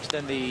 He's mixed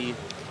in the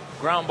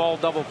ground ball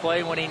double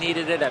play when he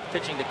needed it at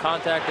pitching to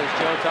contact, as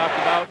Joe talked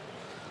about.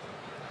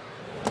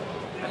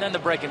 And then the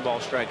breaking ball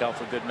strikeout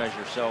for good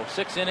measure. So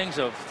 6 innings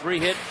of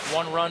 3-hit,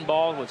 1-run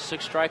ball with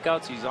 6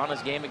 strikeouts. He's on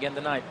his game again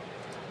tonight.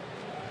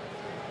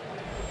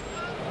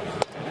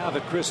 Now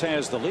that Chris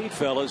has the lead,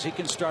 fellas, he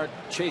can start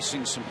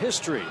chasing some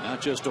history, not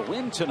just a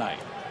win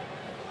tonight.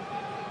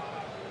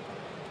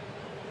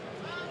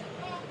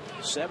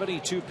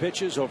 72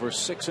 pitches over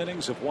 6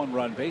 innings of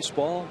 1-run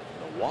baseball.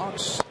 The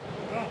walks.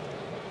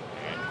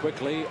 And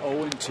quickly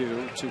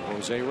 0-2 to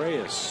Jose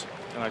Reyes.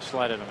 And I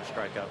slided him a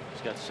strikeout.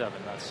 He's got 7,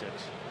 not 6.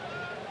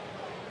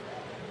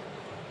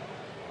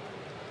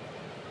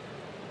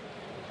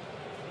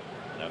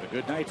 Another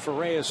good night for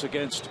Reyes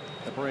against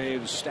the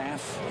Braves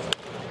staff.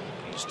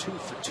 He's 2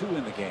 for 2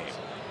 in the game.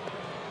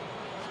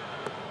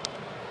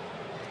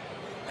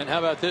 And how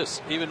about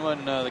this? Even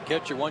when the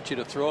catcher wants you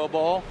to throw a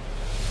ball,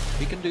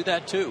 he can do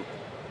that too.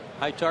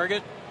 High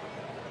target.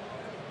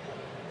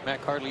 Matt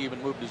hardly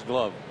even moved his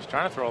glove. He's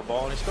trying to throw a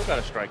ball and he still got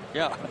a strike.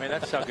 Yeah. I mean,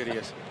 that's how good he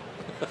is.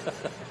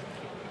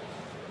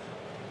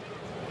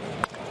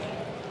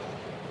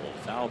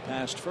 Foul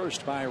passed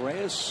first by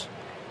Reyes.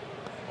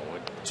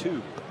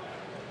 0-2.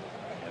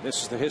 And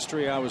this is the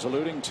history I was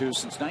alluding to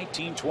since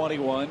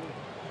 1921.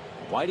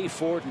 Whitey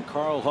Ford and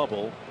Carl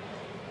Hubble.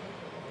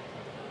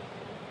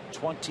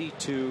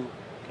 22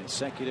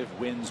 consecutive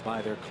wins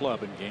by their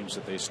club in games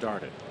that they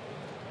started.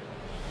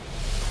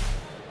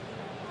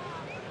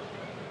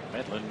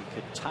 Medlin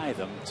could tie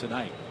them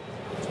tonight.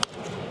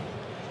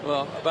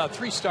 Well, about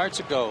 3 starts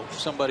ago,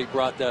 somebody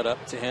brought that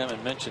up to him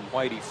and mentioned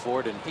Whitey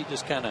Ford, and he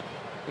just kind of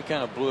he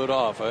kind of blew it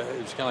off.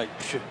 It was kind of like,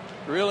 psh,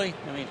 really?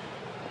 I mean,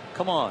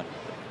 come on,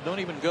 don't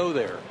even go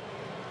there.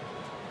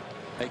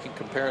 Making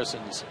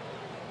comparisons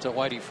to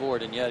Whitey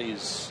Ford, and yet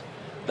he's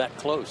that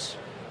close.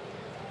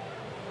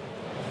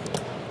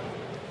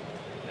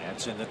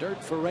 That's in the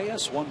dirt for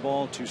Reyes. 1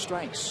 ball, 2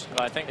 strikes.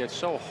 I think it's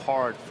so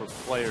hard for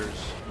players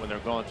when they're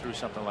going through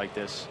something like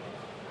this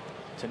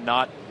to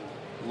not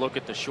look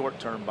at the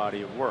short-term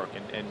body of work.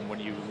 And when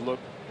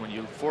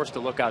you're forced to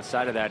look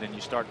outside of that and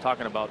you start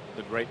talking about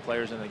the great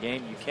players in the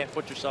game, you can't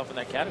put yourself in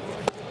that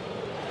category.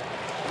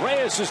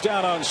 Reyes is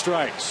down on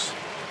strikes.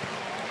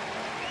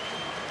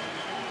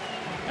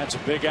 That's a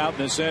big out in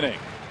this inning.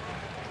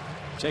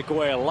 Take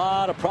away a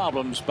lot of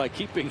problems by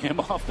keeping him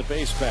off the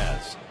base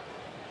paths.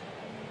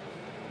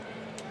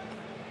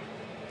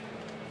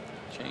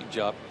 Change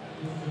up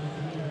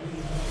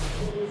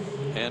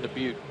and a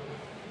Butte.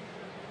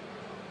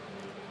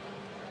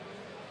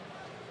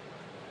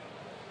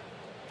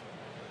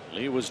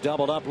 Lee was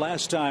doubled up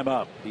last time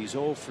up. He's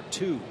 0 for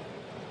 2.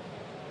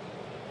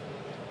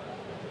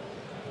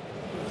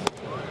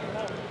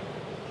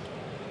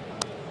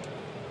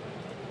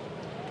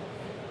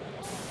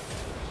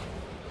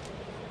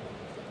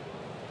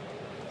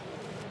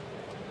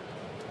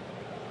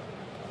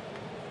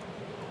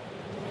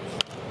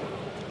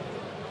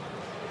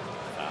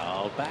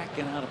 Back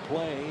and out of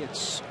play.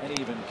 It's an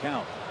even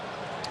count.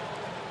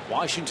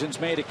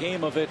 Washington's made a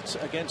game of it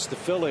against the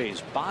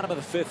Phillies. Bottom of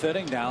the 5th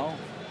inning now.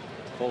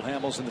 Cole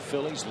Hamels and the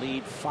Phillies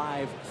lead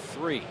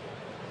 5-3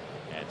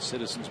 at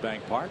Citizens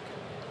Bank Park.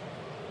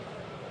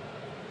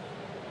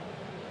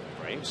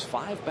 Braves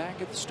 5 back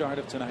at the start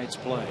of tonight's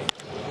play.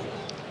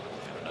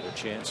 And another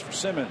chance for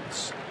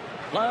Simmons.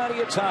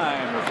 Plenty of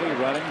time with Lee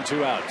running,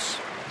 2 outs.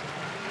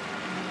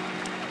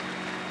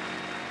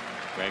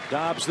 Greg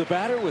Dobbs the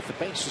batter with the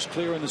bases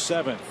clear in the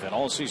 7th. And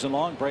all season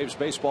long, Braves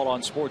baseball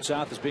on Sports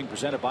South is being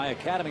presented by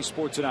Academy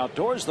Sports and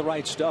Outdoors. The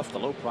right stuff, the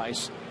low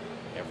price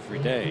every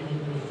day.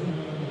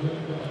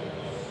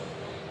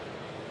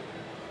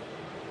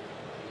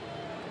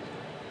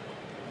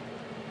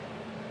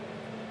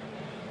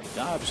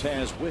 Dobbs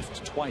has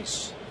whiffed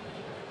twice.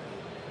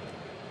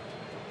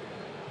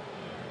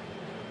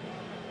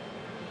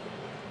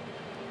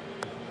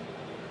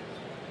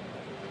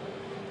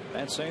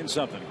 That's saying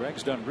something.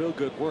 Greg's done real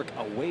good work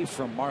away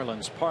from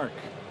Marlins Park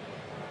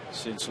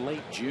since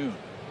late June.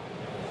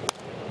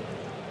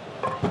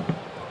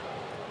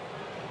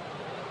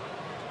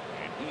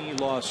 And he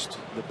lost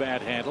the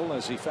bat handle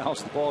as he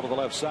fouls the ball to the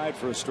left side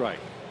for a strike.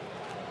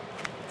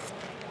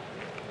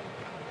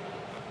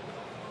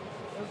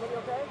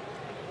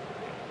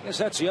 I guess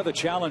that's the other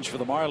challenge for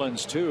the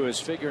Marlins too, is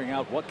figuring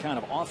out what kind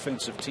of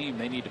offensive team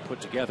they need to put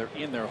together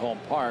in their home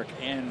park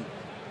and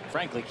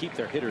frankly keep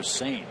their hitters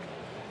sane.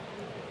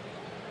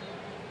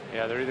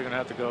 Yeah, they're either going to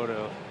have to go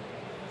to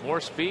more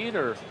speed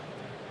or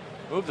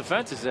move the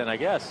fences in, I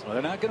guess. Well,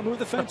 they're not going to move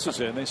the fences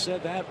in. They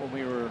said that when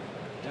we were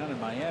down in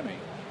Miami.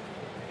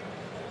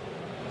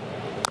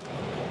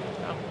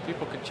 Well,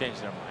 people can change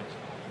their minds.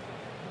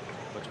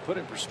 But to put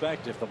in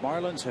perspective, the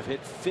Marlins have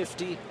hit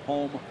 50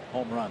 home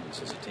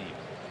runs as a team.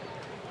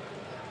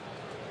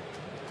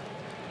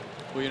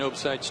 Well, you know,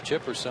 besides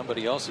Chipper,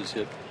 somebody else has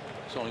hit.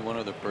 There's only one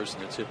other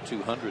person that's hit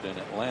 200 in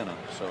Atlanta.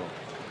 So,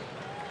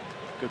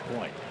 good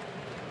point.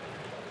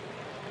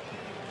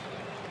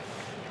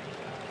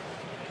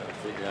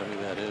 Figure out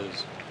who that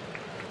is.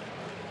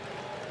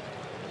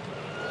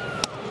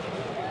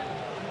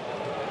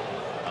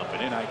 Up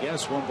and in, I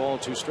guess. 1 ball,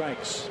 2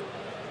 strikes.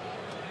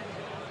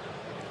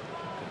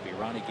 Could be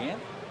Ronnie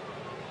Gant.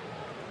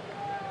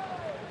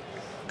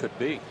 Could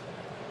be.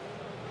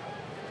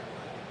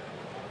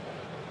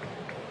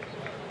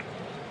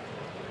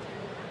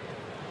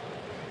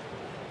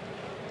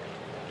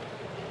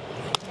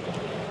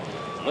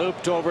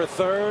 Looped over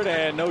third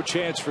and no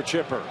chance for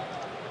Chipper.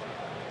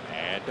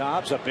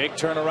 Dobbs, a big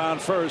turnaround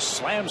first,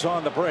 slams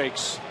on the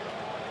brakes.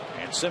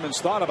 And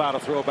Simmons thought about a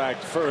throwback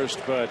to first,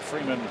 but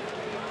Freeman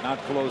not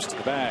close to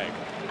the bag.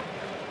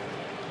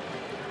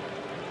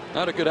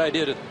 Not a good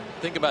idea to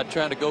think about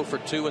trying to go for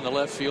 2 in the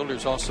left field.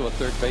 There's also a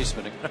third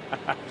baseman.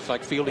 It's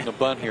like fielding a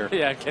bunt here.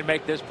 Yeah, can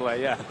make this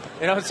play. Yeah,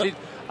 you know, see,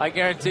 I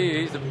guarantee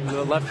you, he's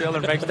the left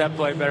fielder makes that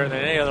play better than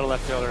any other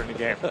left fielder in the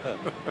game.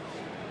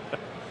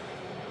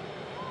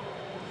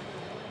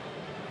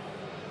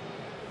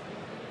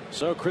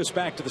 So Chris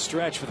back to the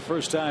stretch for the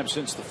first time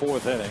since the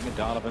 4th inning, and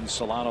Donovan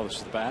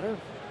Solano's the batter.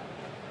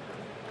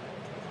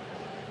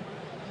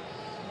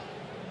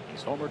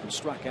 He's homered and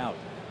struck out.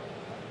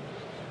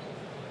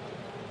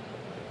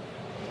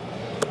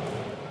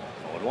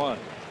 0-1.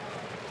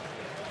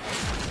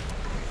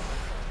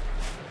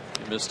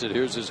 He missed it.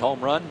 Here's his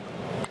home run.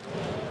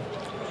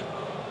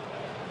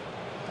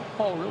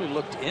 Paul really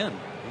looked in.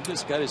 He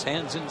just got his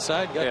hands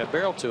inside, got the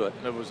barrel to it.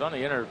 It was on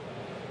the inner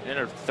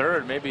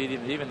third, maybe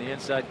even the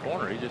inside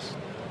corner. He just,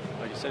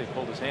 like you said, he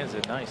pulled his hands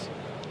in nice.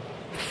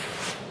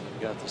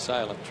 Got the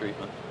silent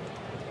treatment.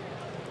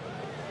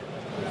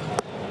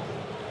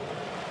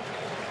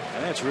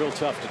 And that's real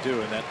tough to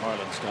do in that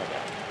Marlins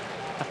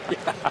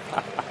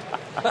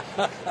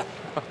dugout.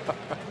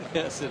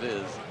 Yes, it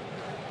is.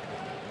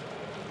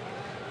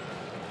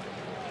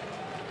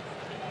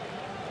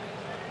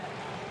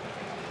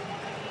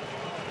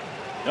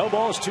 No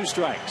balls, 2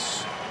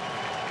 strikes.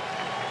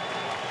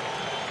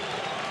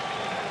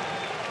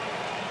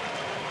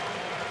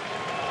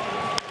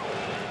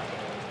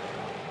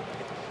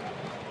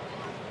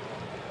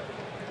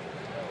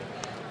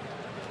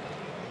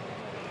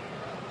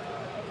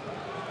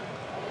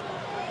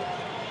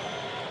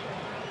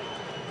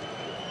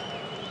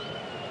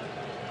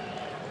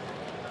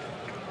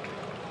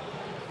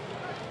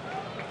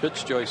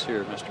 Pitch choice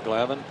here, Mr.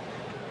 Glavine.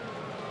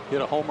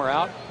 Hit a homer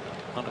out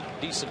on a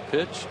decent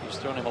pitch. He's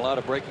thrown him a lot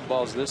of breaking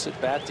balls this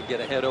at bat to get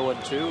ahead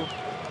 0-2.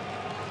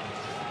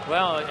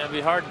 Well, it'd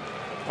be hard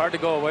to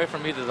go away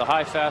from either the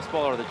high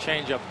fastball or the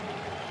changeup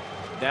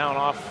down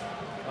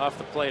off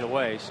the plate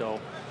away. So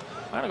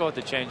I'm gonna go with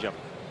the changeup.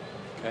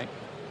 Okay.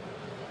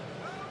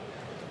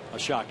 A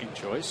shocking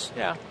choice.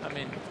 Yeah, I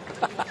mean,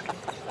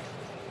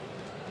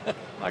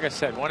 like I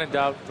said, when in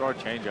doubt, throw a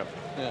changeup.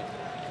 Yeah.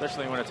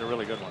 Especially when it's a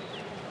really good one.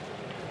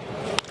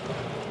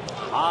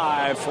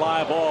 High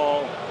fly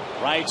ball,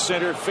 right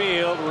center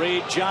field.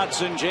 Reed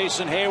Johnson,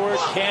 Jason Hayward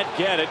can't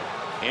get it.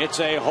 It's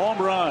a home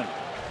run.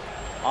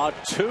 A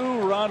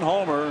 2-run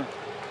homer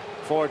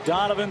for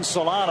Donovan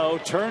Solano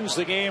turns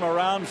the game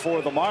around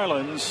for the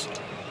Marlins.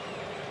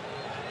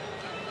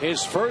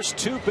 His first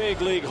 2 big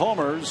league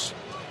homers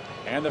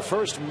and the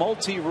first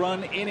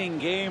multi-run inning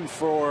game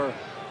for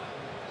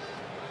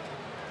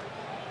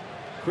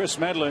Chris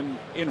Medlin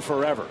in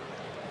forever.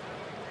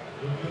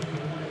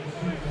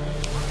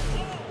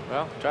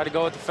 Well, try to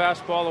go with the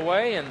fastball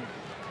away, and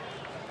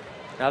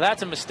now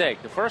that's a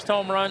mistake. The first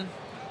home run,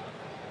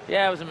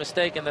 yeah, it was a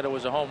mistake in that it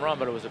was a home run,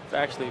 but it was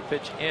actually a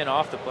pitch in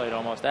off the plate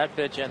almost. That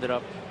pitch ended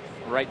up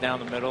right down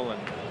the middle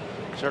and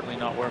certainly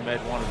not where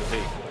Med wanted to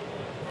be.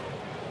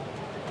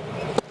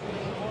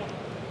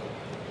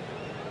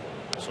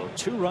 So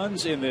 2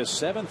 runs in this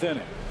 7th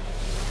inning.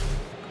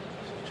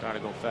 So trying to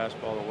go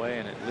fastball away,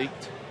 and it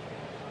leaked.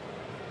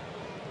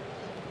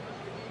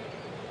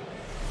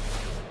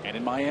 And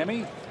in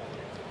Miami,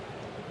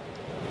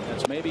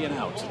 that's maybe an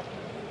out. Yeah,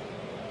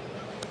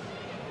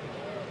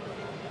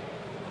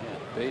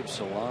 Babe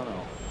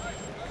Solano.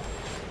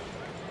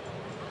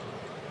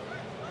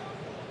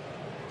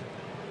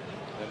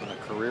 Having a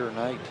career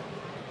night.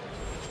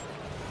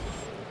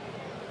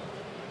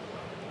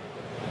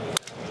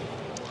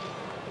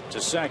 To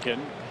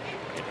second.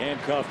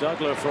 Handcuffed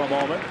Uggla for a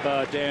moment,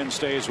 but Dan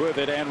stays with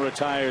it and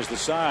retires the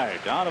side.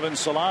 Donovan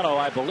Solano,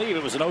 I believe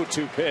it was an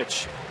 0-2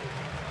 pitch.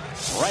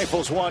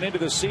 Rifles one into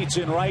the seats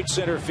in right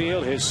center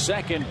field. His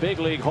second big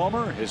league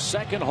homer, his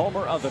second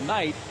homer of the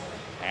night.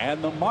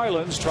 And the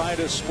Marlins trying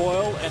to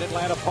spoil an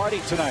Atlanta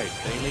party tonight.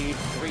 They lead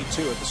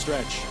 3-2 at the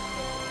stretch.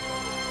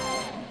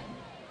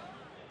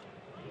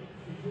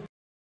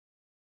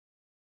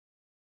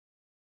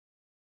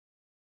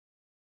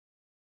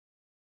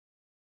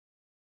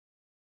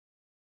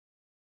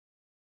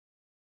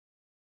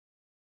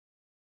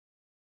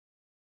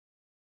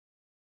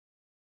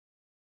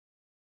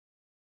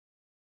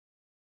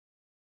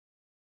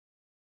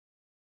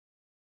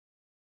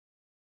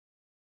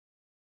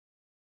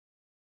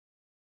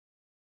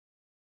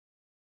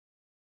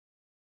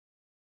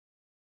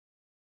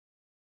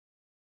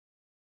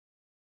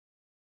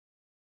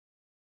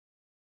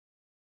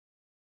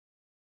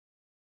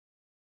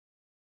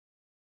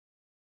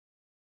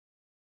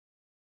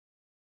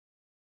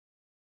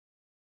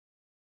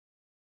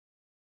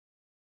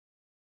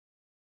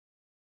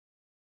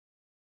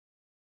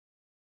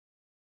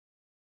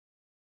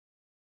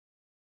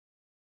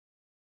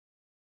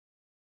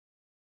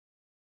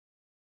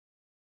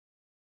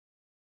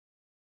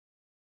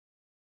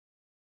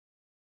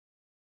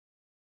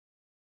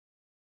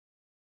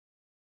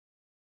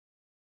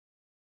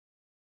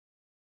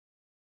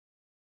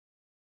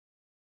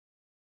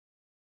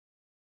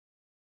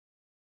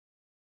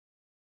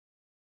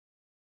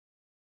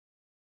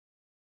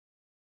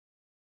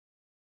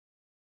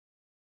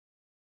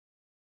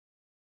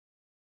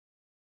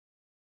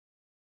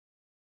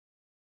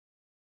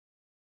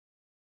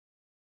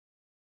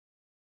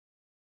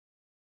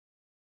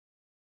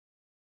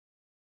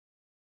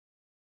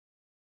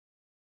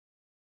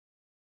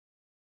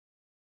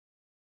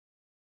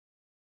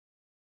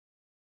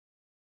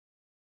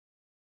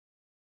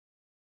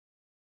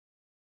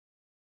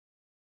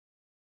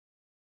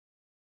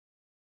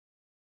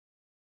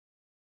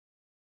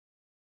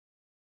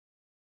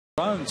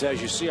 Runs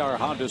as you see our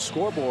Honda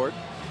scoreboard.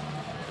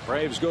 The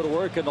Braves go to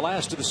work in the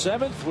last of the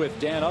 7th with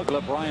Dan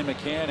Uggla, Brian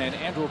McCann, and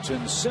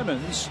Andrelton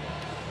Simmons.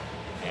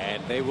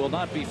 And they will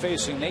not be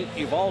facing Nate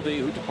Eovaldi,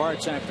 who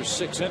departs after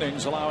 6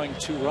 innings, allowing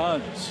 2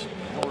 runs.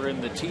 Now we're in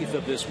the teeth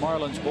of this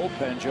Marlins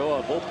bullpen, Joe.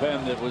 A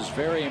bullpen that was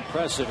very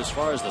impressive as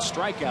far as the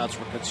strikeouts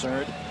were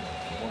concerned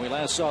when we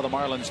last saw the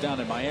Marlins down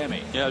in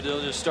Miami. Yeah,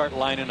 they'll just start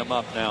lining them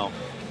up now.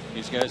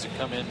 These guys have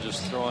come in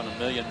just throwing a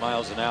million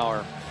miles an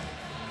hour.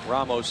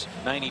 Ramos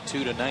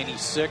 92 to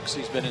 96.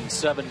 He's been in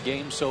 7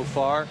 games so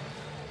far.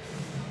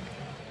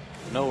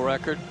 No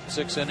record,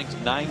 6 innings,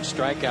 9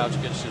 strikeouts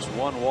against just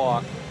 1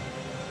 walk.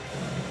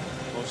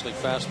 Mostly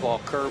fastball,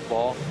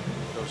 curveball.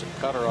 Throws a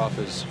cutter off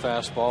his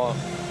fastball.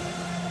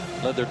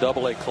 Led their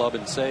Double-A club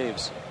in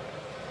saves.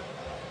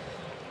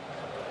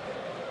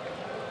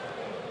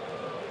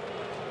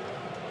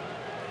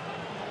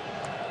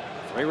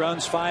 Three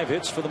runs, 5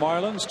 hits for the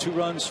Marlins. 2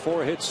 runs,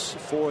 4 hits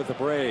for the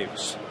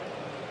Braves.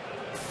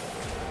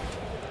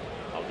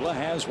 Ogla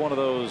has one of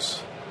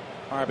those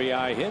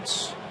RBI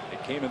hits.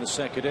 It came in the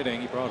second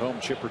inning. He brought home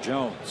Chipper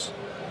Jones.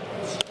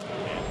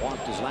 And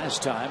walked his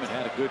last time and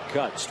had a good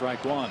cut.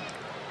 Strike 1.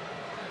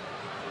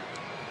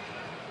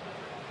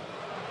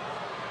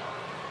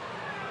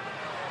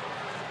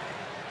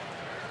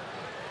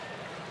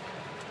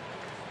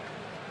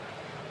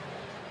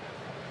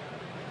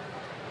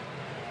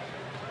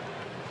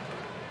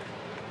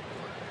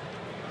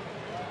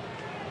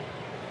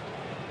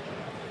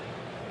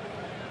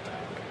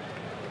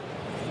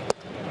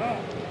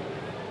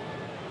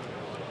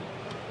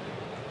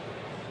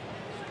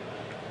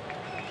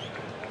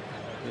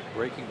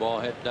 Breaking ball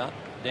had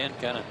Dan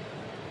kind of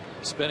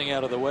spinning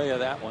out of the way of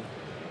that one.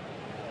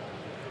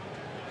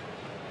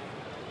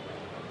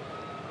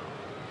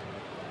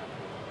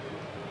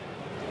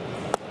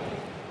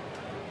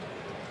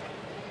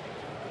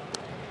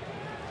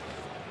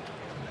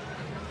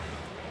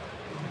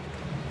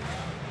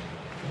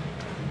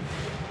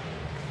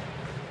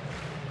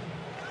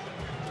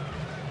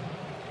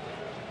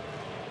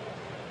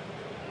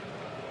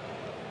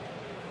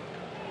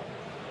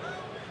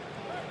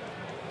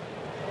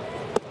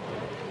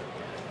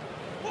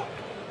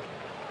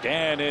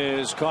 Dan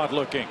is caught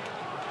looking.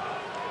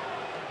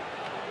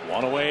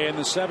 1 away in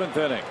the 7th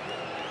inning.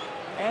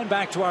 And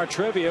back to our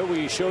trivia.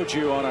 We showed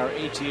you on our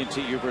AT&T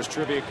Ubers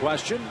trivia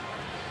question.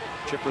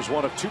 Chipper's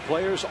one of 2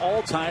 players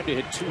all time to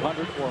hit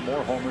 200 or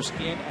more homers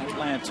in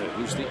Atlanta.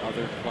 Who's the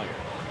other player?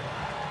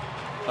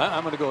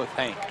 I'm going to go with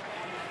Hank.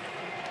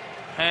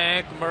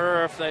 Hank,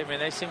 Murph.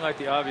 They seem like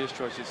the obvious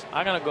choices.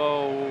 I'm going to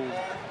go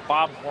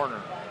Bob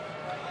Horner.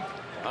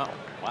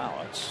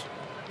 Wow, that's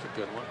a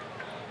good one.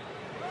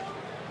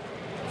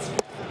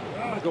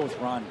 I'm going to go with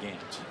Ron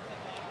Gant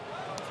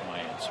for my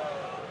answer.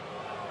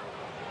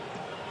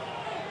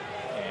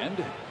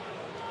 And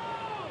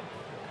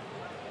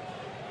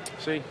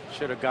see,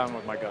 should have gone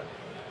with my gut.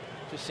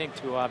 Just seemed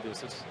too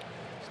obvious. It's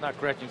not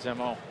Gretchen's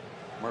MO.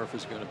 Murph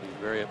is going to be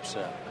very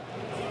upset.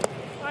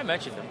 I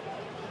mentioned him.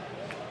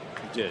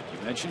 You did.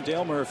 You mentioned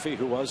Dale Murphy,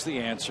 who was the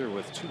answer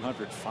with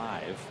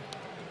 205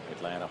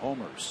 Atlanta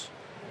homers.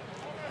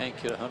 Hank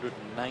hit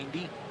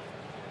 190.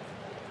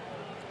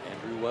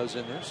 Andrew was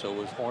in there, so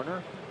was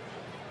Horner.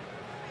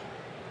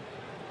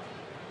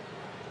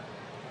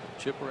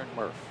 Chipper and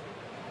Murph.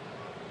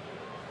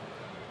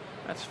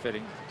 That's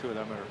fitting. 2 of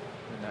them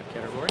are in that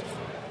category.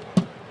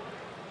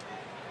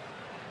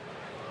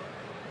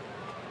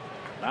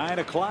 9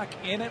 o'clock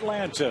in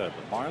Atlanta.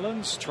 The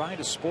Marlins trying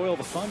to spoil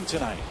the fun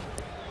tonight.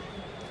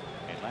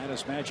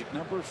 Atlanta's magic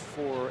number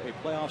for a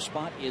playoff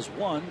spot is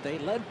 1. They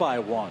led by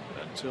 1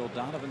 until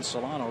Donovan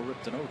Solano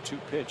ripped an 0-2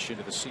 pitch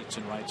into the seats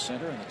in right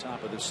center in the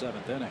top of the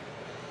 7th inning.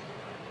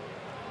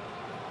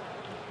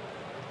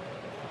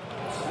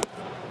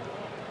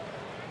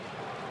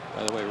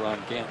 By the way,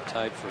 Ron Gant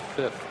tied for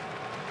 5th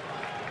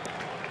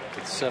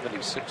with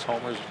 76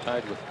 homers,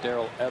 tied with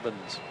Darrell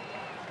Evans.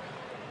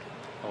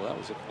 Oh, that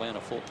was at Atlanta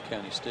Fulton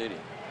County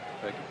Stadium.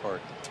 Beg your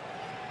pardon.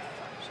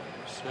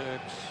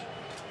 76.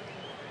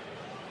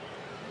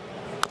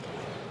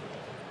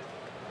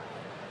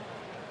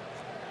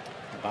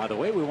 By the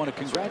way, we want to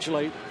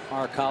congratulate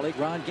our colleague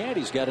Ron Gant.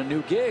 He's got a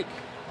new gig.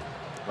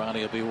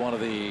 Ronnie will be one of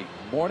the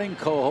morning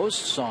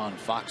co-hosts on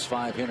Fox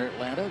 5 here in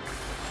Atlanta.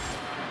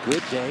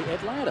 Good Day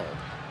Atlanta,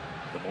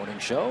 the morning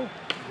show.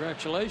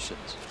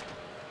 Congratulations.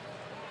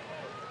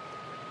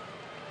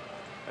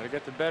 Gotta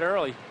get to bed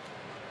early.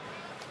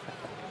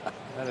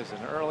 That is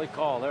an early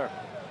call there.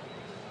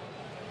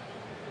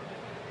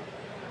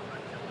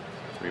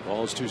 3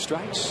 balls, 2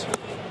 strikes.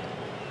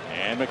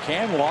 And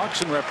McCann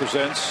walks and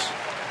represents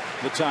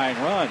the tying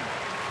run.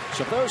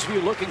 So for those of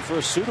you looking for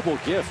a suitable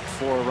gift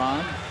for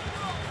Ron,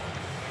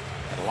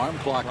 an alarm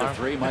clock of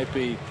 3 might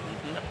be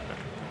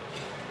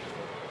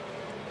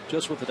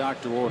just what the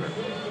doctor ordered.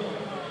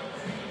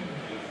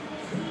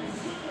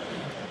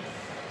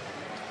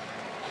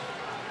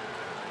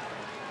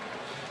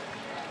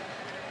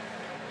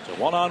 So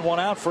 1 on, 1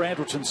 out for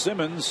Andrelton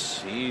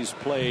Simmons. He's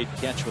played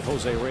catch with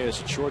Jose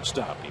Reyes at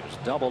shortstop. He was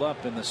doubled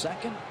up in the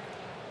 2nd,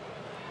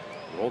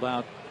 rolled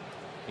out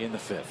in the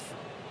 5th.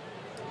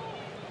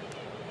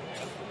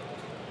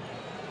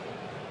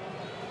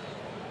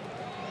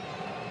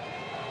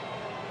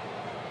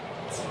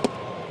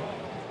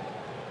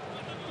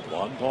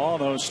 One ball,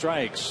 no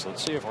strikes.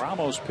 Let's see if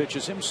Ramos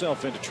pitches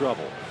himself into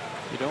trouble.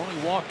 He'd only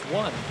walked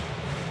 1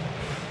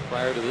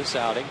 prior to this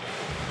outing.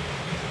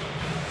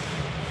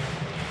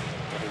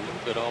 Got a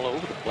little bit all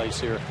over the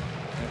place here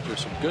after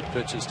some good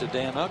pitches to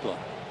Dan Uggla.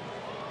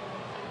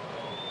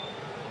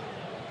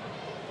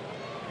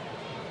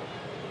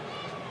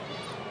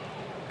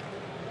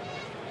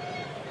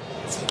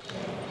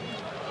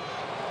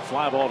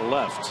 Fly ball to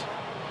left.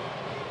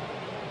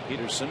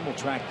 Peterson will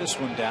track this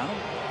one down.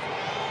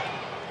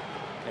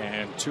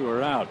 And 2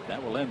 are out.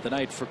 That will end the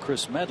night for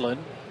Chris Medlin.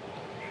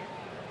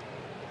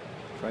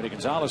 Freddie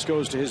Gonzalez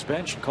goes to his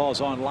bench and calls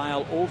on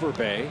Lyle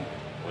Overbay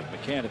with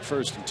McCann at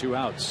first and 2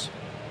 outs.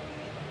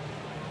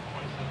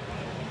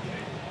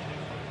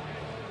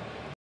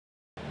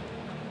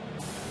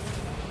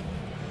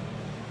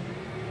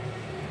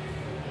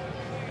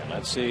 And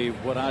let's see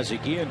what Ozzie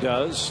Guillen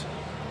does.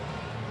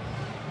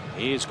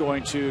 He's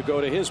going to go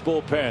to his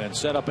bullpen and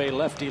set up a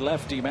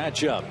lefty-lefty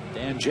matchup.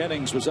 Dan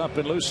Jennings was up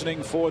and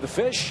loosening for the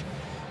Fish,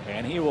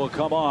 and he will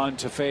come on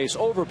to face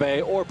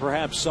Overbay or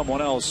perhaps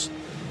someone else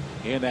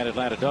in that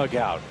Atlanta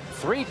dugout.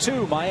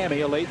 3-2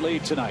 Miami, a late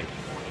lead tonight.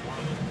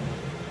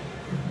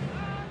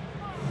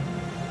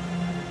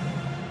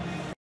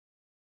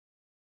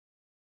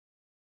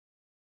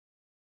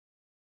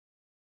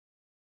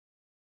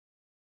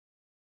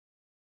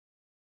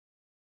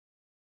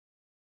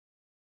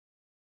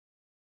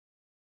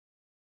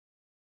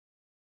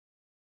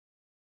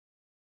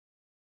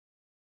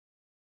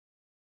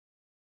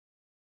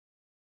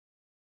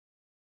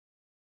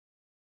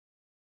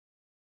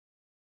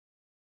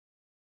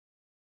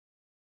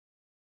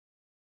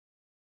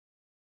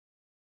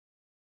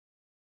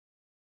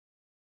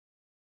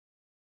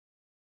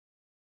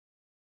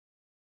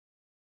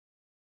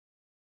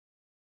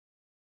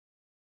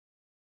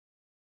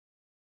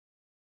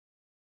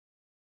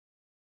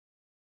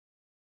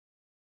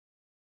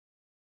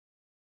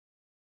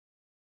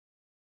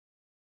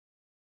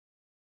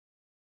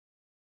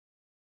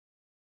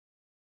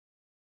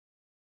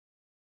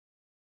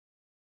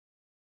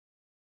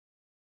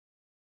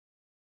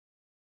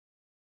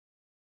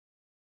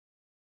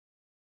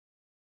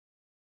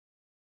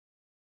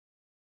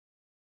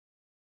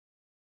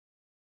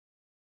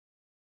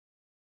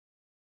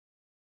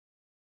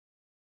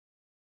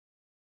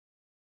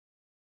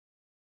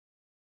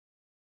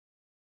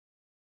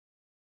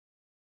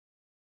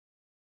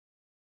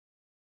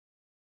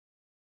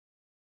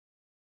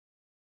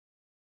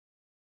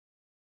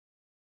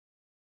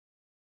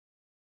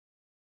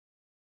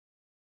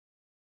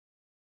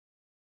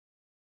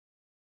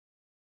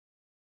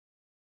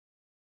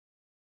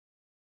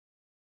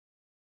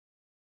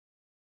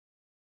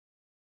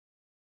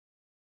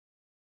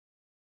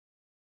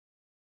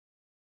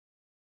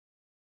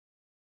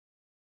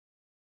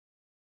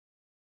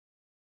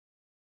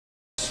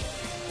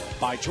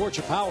 By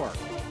Georgia Power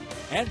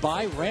and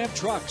by Ram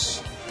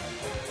Trucks.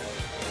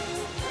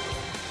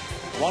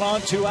 1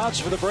 on 2 outs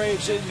for the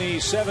Braves in the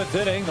 7th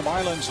inning. The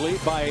Marlins lead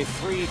by a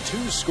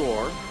 3-2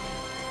 score.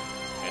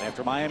 And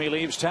after Miami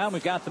leaves town,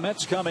 we've got the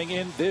Mets coming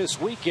in this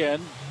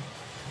weekend.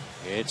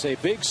 It's a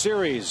big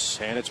series,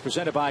 and it's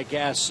presented by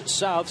Gas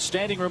South.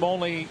 Standing room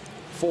only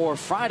for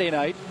Friday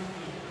night.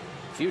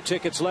 A few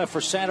tickets left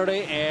for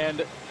Saturday,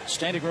 and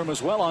standing room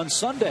as well on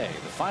Sunday, the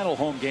final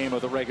home game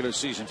of the regular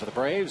season for the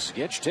Braves.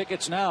 Get your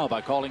tickets now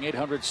by calling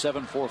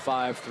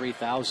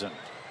 800-745-3000.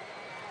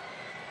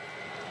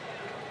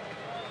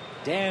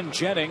 Dan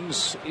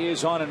Jennings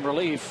is on in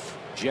relief.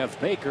 Jeff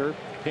Baker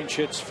pinch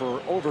hits for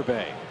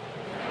Overbay.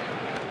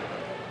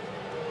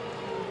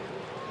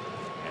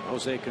 And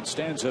Jose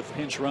Constanza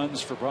pinch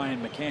runs for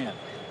Brian McCann.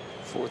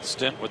 4th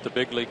stint with the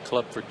big league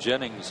club for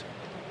Jennings.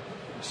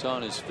 We saw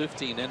in his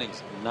 15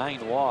 innings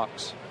 9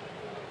 walks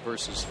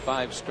versus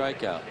 5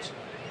 strikeouts.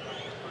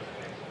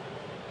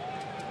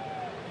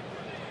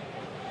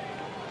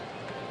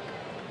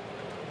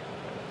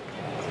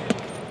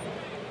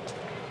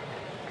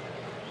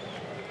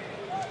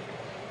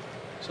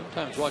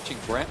 Sometimes watching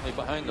Brantley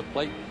behind the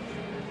plate,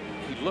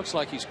 he looks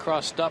like he's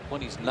crossed up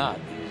when he's not.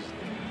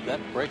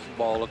 That breaking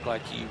ball looked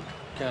like he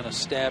kind of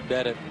stabbed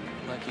at it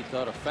like he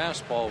thought a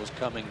fastball was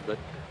coming, but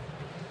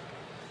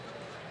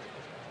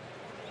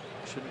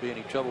shouldn't be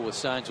any trouble with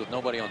signs with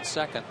nobody on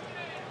second.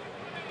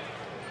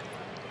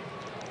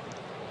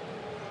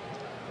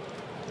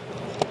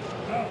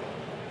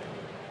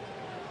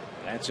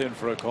 That's in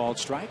for a called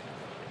strike.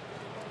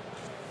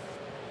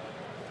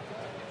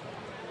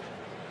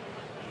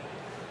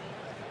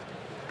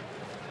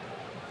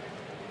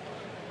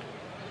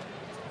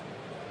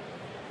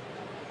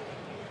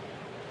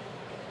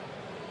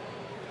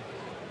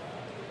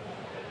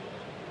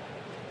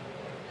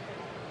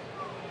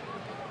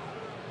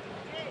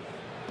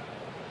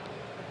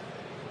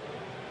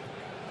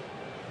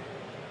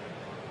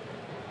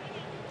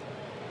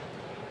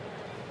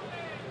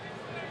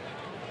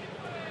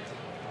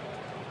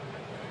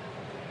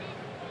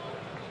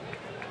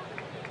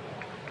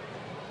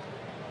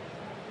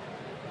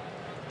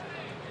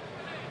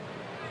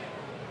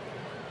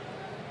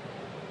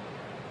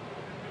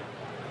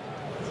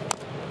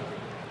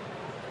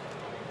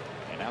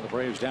 The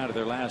Braves down to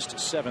their last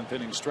 7th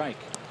inning strike.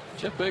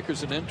 Jeff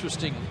Baker's an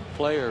interesting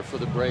player for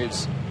the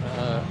Braves,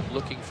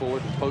 looking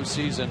forward to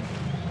postseason,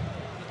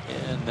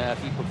 in that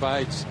he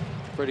provides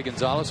Freddie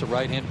Gonzalez a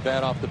right-hand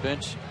bat off the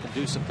bench, can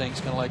do some things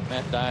kind of like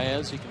Matt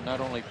Diaz. He can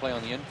not only play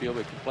on the infield,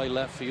 but he can play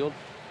left field,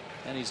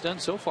 and he's done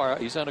so far.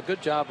 He's done a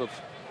good job of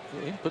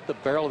he put the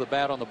barrel of the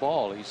bat on the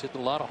ball. He's hit a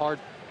lot of hard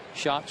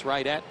shots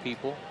right at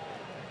people.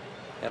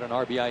 Had an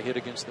RBI hit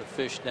against the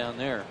Fish down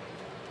there.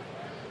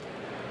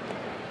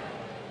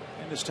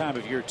 this time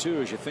of year,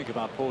 too, as you think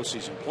about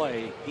postseason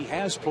play, he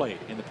has played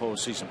in the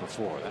postseason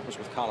before. That was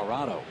with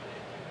Colorado.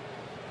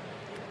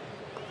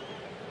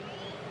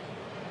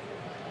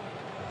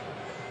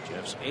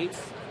 Jeff's 8th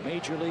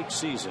major league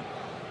season.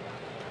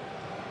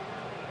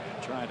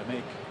 And trying to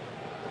make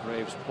the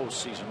Braves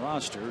postseason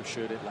roster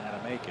should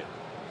Atlanta make it.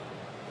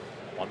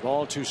 1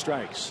 ball, 2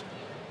 strikes.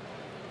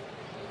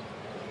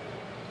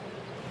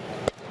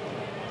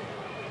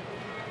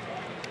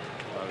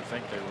 I would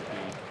think they would be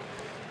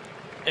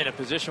in a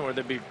position where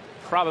they'd be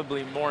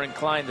probably more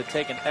inclined to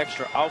take an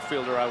extra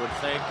outfielder, I would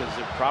think, because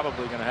they're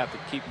probably going to have to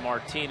keep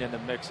Martin in the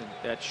mix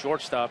at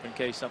shortstop in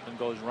case something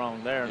goes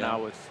wrong there. Yeah.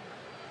 Now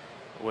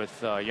with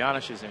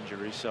Janish's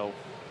injury, so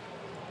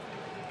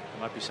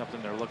it might be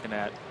something they're looking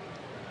at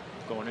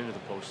going into the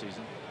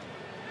postseason.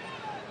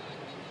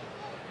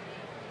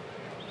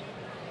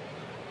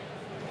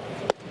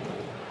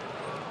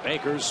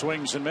 Baker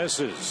swings and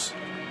misses.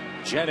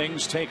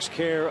 Jennings takes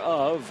care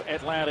of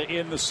Atlanta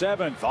in the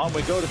 7th. On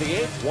we go to the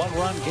 8th.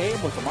 1-run game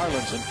with the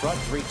Marlins in front,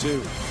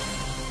 3-2.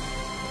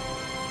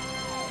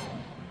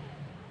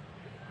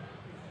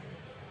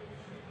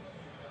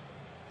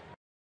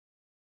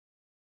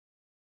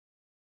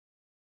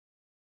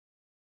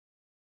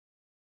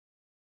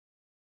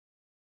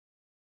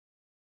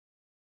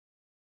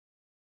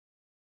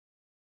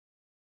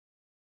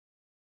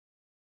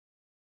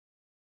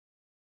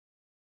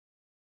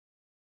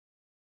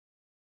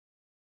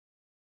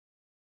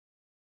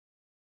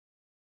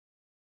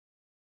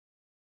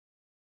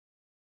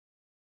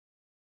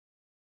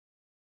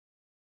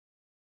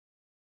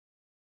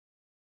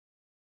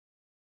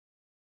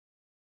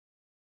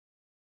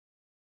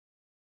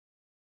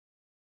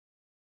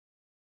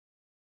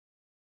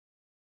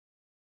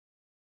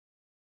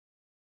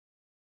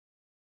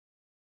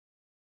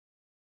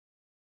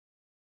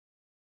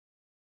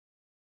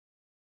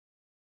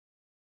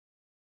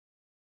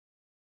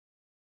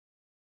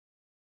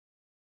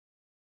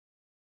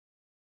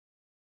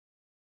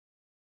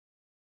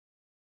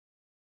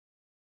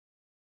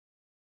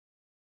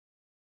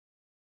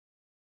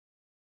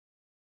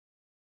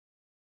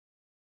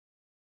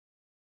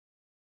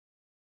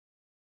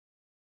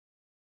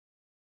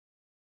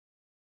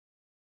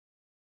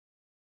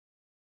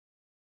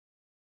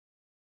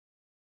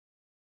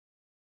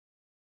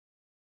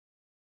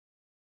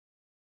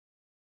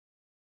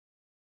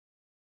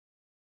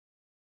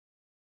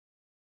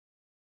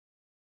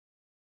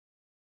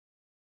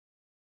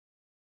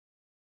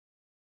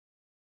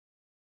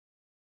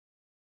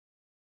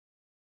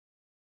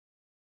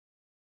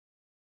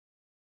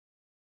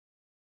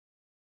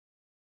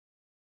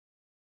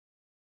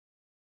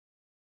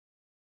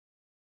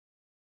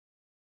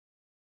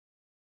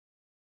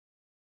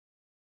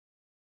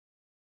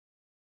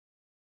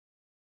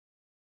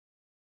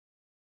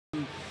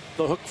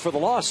 The hook for the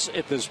loss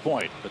at this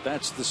point, but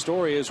that's the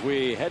story as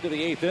we head to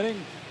the 8th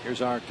inning.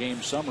 Here's our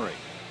game summary.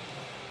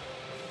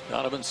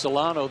 Donovan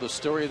Solano, the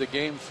story of the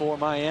game for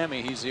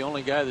Miami. He's the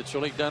only guy that's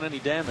really done any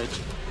damage.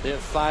 They have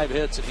 5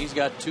 hits and he's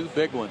got 2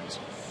 big ones.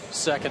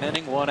 2nd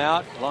inning, 1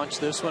 out.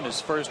 Launched this one, his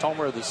first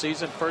homer of the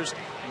season, first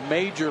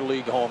major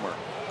league homer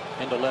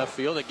into left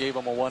field. It gave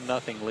him a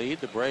 1-0 lead.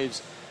 The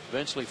Braves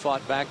eventually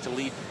fought back to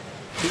lead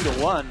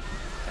 2-1.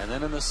 And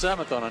then in the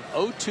 7th, on an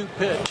 0-2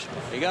 pitch,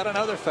 he got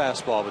another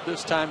fastball, but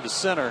this time to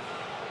center.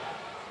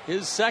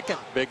 His 2nd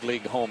big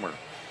league homer.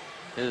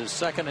 His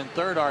 2nd and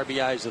 3rd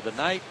RBIs of the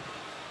night.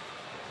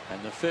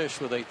 And the Fish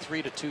with a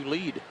 3-2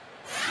 lead.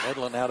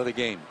 Medlin out of the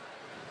game.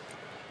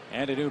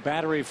 And a new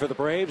battery for the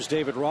Braves.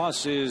 David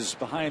Ross is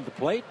behind the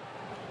plate.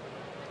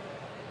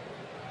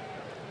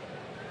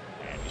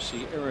 And you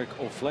see Eric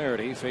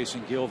O'Flaherty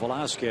facing Gil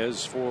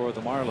Velasquez for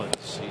the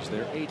Marlins. He's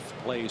their 8th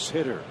place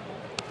hitter.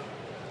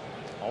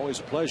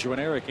 Always a pleasure when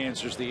Eric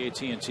answers the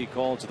AT&T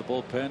call to the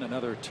bullpen.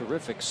 Another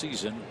terrific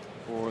season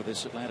for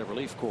this Atlanta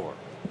relief corps.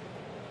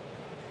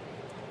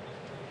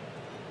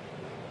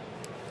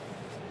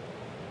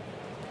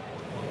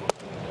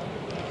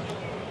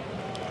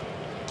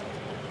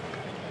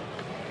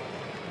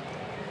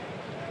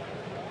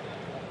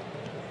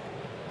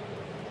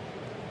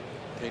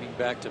 Dating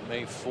back to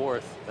May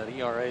 4th, that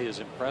ERA is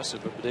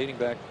impressive, but dating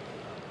back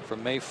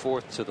from May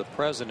 4th to the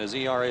present, his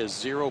ERA is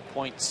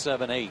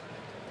 0.78.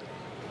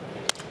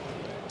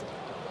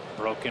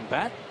 Broken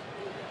bat.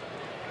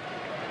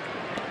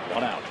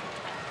 1 out.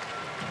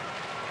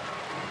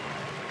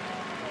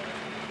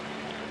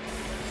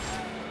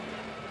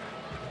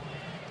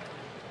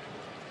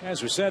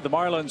 As we said, the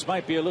Marlins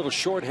might be a little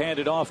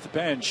short-handed off the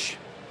bench.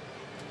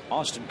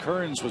 Austin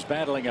Kearns was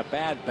battling a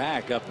bad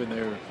back up in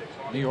their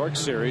New York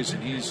series,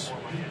 and he's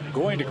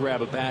going to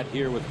grab a bat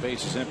here with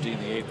bases empty in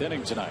the 8th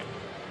inning tonight.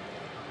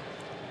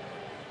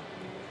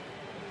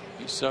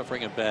 He's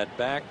suffering a bad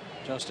back.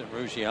 Justin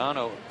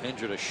Ruggiano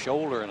injured a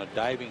shoulder in a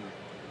diving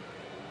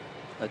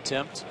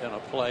attempt in a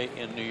play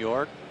in New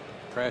York.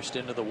 Crashed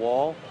into the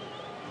wall.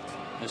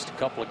 Missed a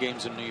couple of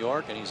games in New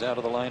York, and he's out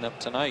of the lineup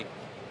tonight.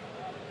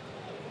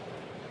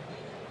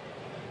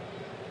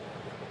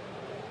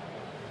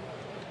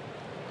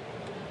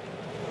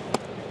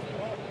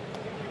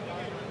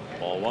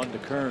 Ball 1 to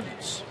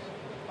Kearns.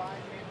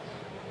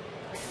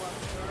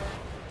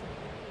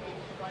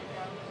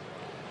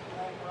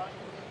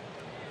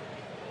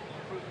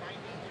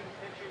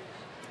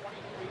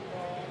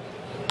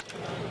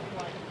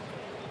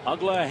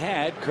 Ugla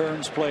had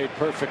Kearns played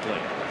perfectly.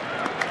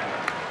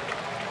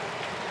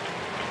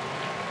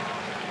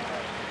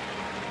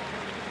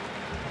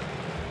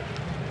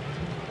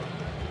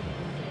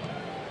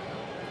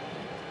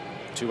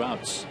 Two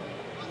outs.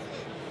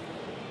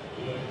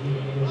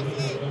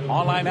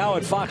 Online now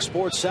at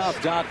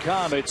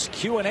FoxSportsSouth.com. It's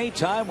Q&A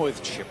time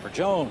with Chipper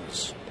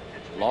Jones.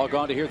 Log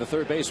on to hear the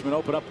third baseman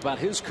open up about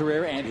his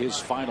career and his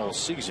final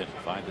season.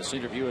 Find this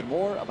interview and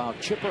more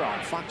about Chipper on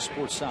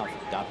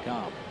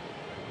FoxSportsSouth.com.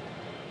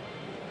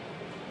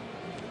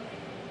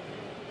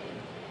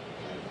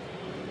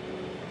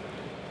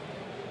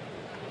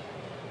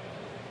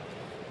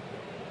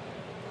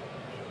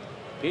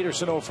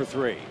 Peterson 0 for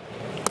 3.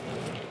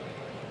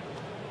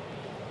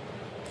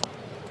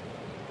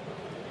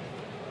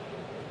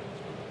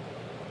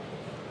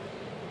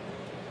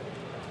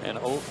 And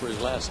 0 for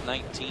his last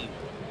 19.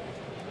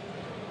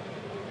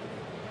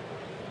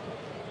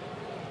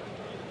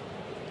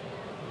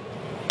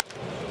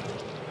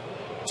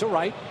 To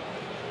right.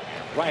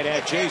 Right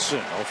at Jason.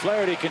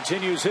 O'Flaherty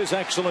continues his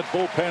excellent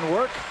bullpen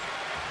work.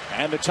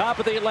 And the top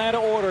of the Atlanta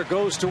order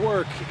goes to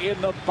work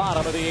in the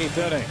bottom of the 8th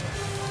inning.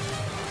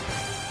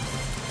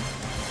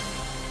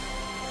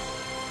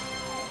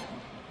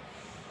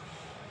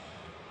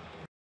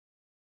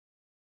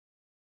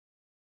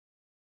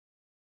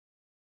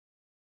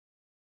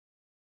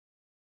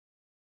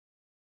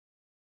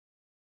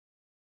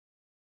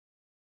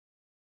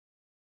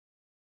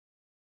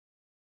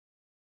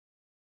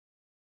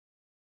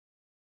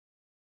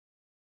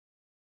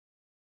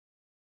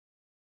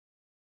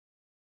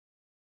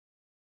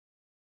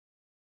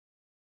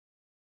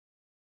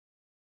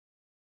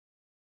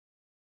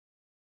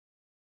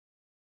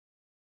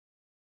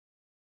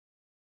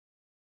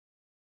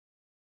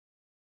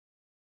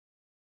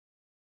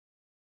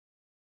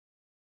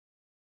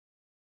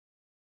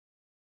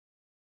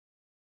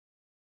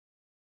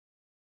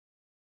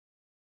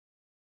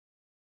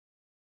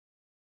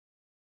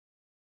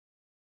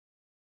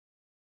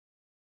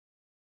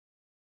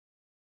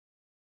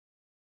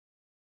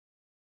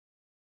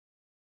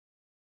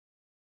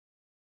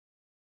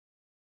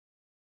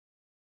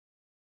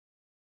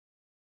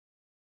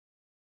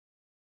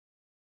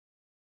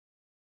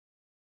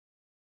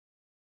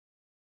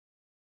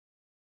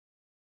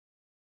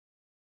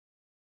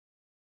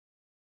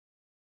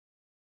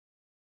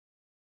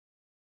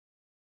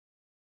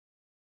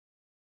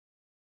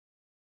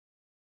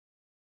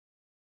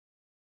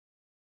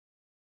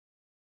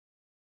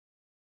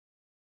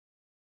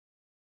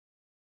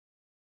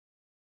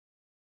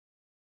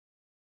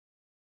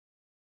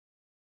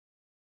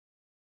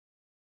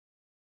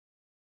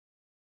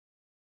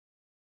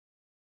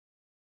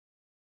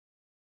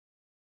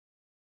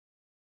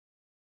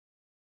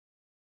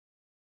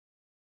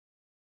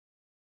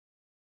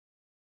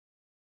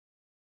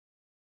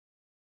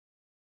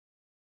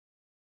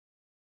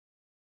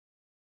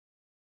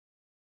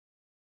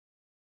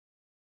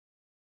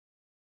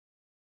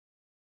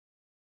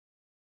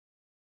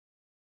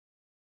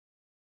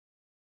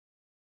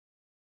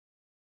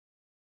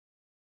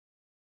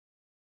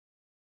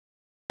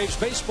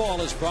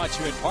 Baseball is brought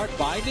to you in part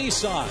by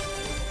Nissan,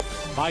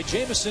 by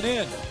Jameson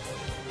Inn,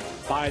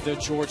 by the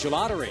Georgia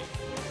Lottery,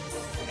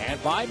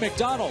 and by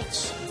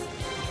McDonald's.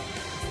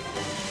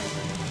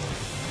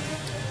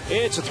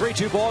 It's a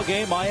 3-2 ball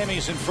game.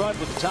 Miami's in front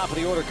with the top of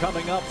the order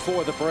coming up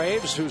for the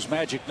Braves, whose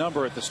magic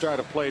number at the start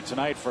of play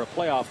tonight for a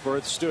playoff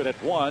berth stood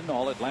at 1.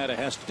 All Atlanta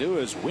has to do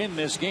is win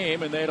this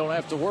game, and they don't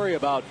have to worry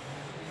about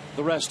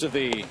the rest of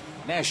the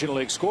National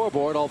League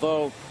scoreboard,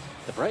 although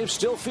the Braves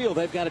still feel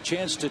they've got a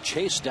chance to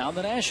chase down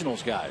the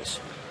Nationals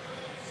guys.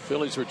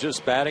 Phillies were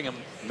just batting a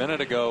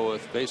minute ago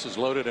with bases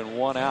loaded and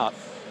 1 out,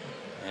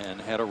 and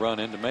had a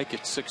run in to make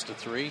it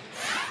 6-3.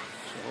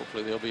 So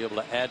hopefully they'll be able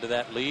to add to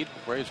that lead.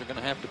 The Braves are going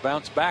to have to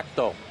bounce back,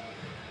 though,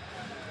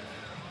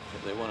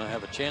 if they want to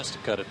have a chance to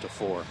cut it to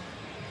 4.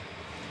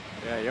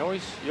 Yeah,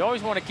 you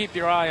always want to keep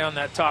your eye on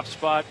that top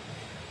spot.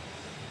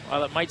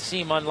 While it might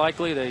seem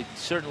unlikely, they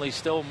certainly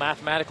still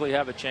mathematically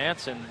have a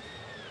chance, and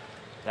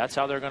that's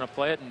how they're going to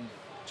play it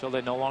until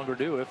they no longer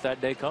do, if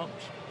that day comes.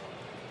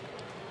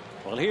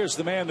 Well, here's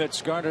the man that's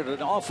garnered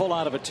an awful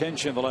lot of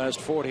attention the last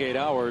 48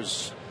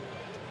 hours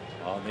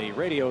on the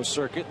radio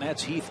circuit, and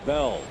that's Heath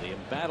Bell, the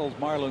embattled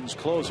Marlins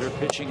closer,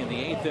 pitching in the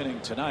 8th inning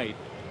tonight.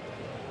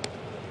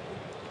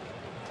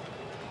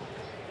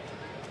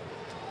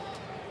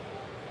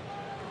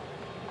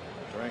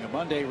 During a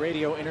Monday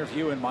radio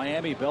interview in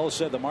Miami, Bell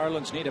said the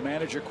Marlins need a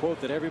manager,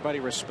 quote, that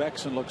everybody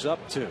respects and looks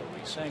up to.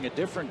 He sang a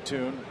different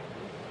tune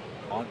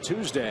on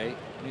Tuesday,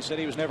 and he said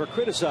he was never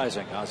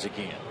criticizing Ozzie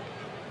Guillen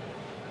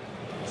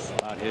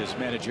about his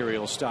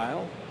managerial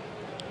style.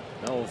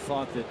 Bell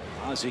thought that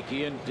Ozzie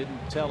Guillen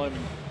didn't tell him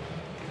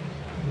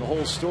the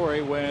whole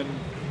story when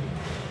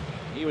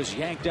he was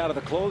yanked out of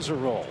the closer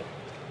role.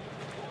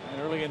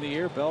 And early in the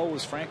year, Bell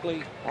was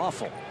frankly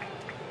awful.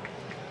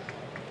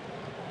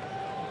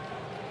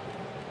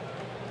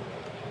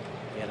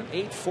 He had an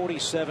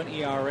 8.47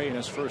 ERA in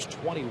his first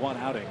 21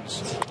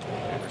 outings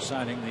after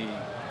signing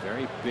the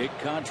Very big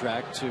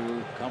contract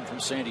to come from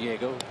San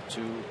Diego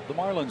to the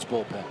Marlins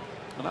bullpen.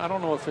 And I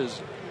don't know if him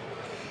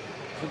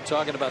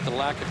talking about the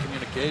lack of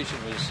communication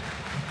was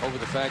over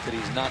the fact that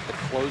he's not the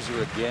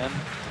closer again.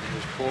 He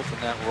was pulled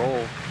from that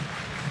role.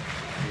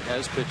 He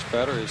has pitched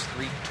better. His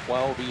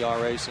 3.12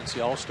 ERA since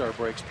the All-Star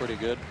break's pretty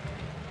good.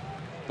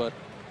 But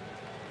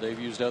they've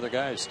used other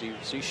guys. Steve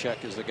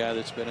Cishek is the guy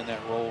that's been in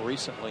that role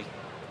recently.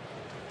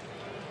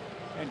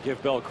 And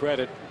give Bell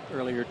credit.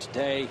 Earlier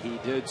today, he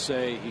did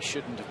say he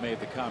shouldn't have made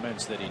the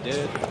comments that he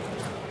did.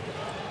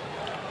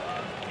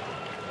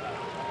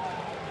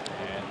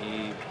 And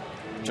he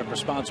took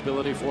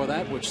responsibility for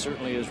that, which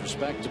certainly is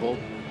respectable.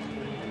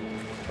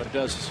 But it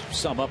does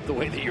sum up the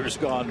way the year's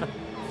gone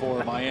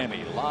for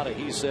Miami. A lot of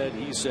he said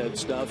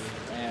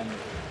stuff, and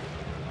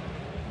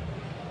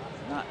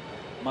not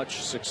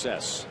much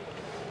success.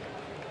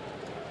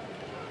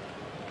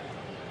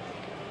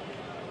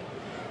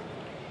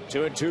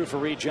 Two and two for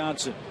Reed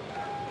Johnson.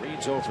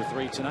 Reed's 0 for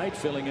 3 tonight,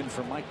 filling in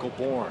for Michael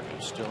Bourne,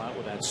 who's still out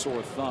with that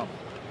sore thumb.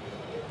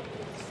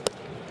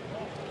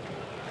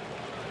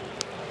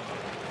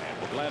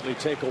 And will gladly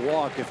take a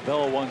walk if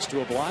Bell wants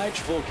to oblige.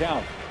 Full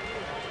count.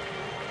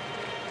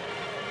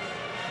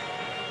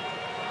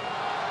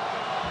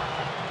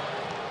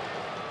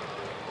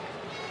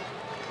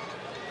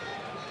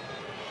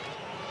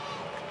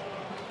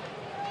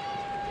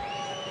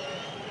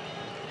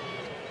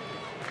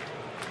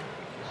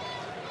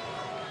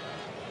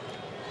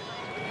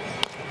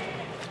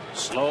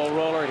 Slow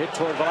roller hit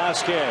toward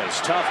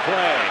Velasquez. Tough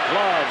play.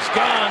 Gloves,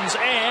 guns,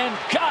 and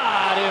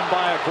got him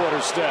by a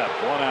quarter step.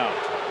 1 out.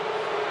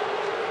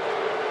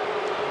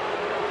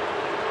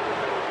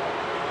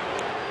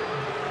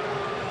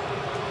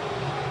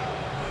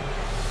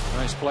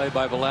 Nice play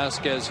by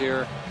Velasquez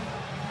here.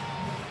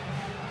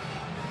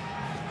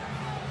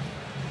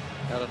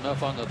 Got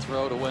enough on the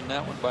throw to win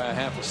that one by a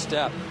half a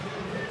step.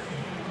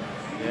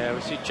 Yeah, we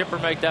see Chipper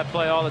make that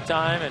play all the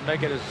time and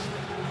make it as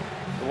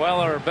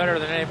well or better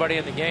than anybody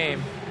in the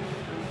game.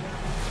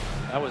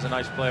 That was a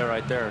nice play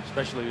right there,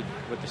 especially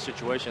with the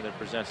situation that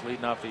presents,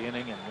 leading off the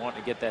inning and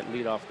wanting to get that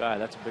leadoff guy.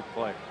 That's a big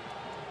play.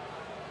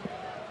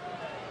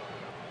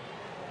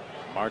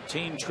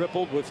 Martin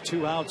tripled with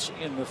 2 outs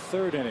in the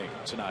 3rd inning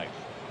tonight.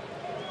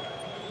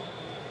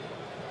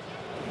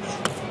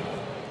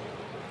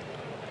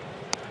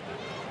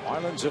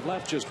 Marlins have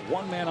left just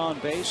 1 man on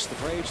base. The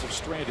Braves have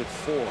stranded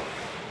 4.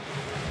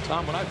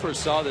 Tom, when I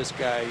first saw this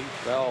guy, he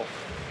fell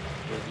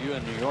with you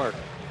in New York.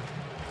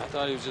 I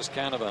thought he was just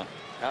kind of a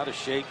out of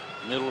shape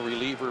middle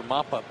reliever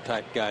mop up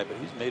type guy, but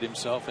he's made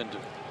himself into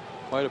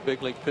quite a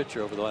big league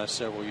pitcher over the last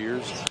several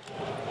years.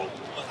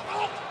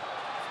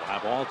 Fly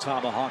ball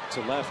tomahawk to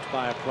left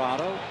by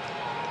Prado.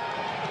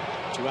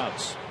 2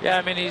 outs. Yeah,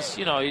 I mean,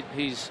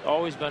 he's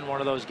always been one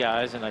of those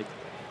guys, and I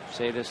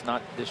say this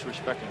not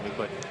disrespectingly,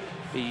 but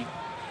he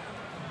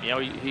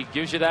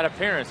gives you that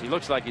appearance. He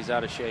looks like he's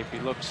out of shape. He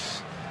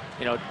looks,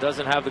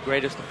 doesn't have the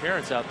greatest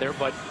appearance out there,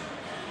 but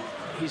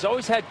he's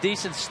always had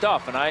decent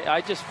stuff. And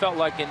I just felt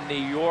like in New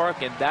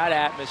York and that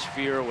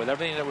atmosphere with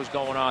everything that was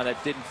going on,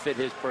 that didn't fit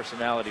his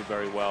personality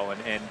very well.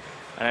 And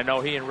I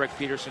know he and Rick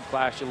Peterson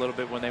clashed a little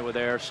bit when they were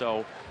there.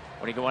 So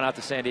when he went out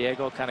to San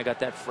Diego, kind of got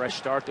that fresh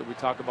start that we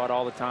talk about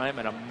all the time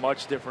in a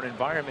much different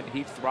environment.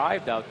 He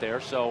thrived out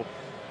there. So,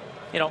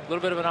 a little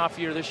bit of an off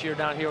year this year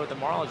down here with the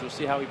Marlins. We'll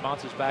see how he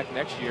bounces back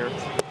next year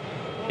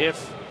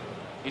if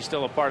he's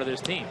still a part of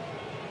this team.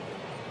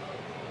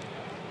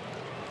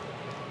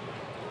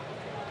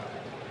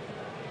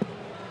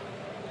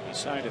 He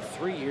signed a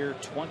 3-year,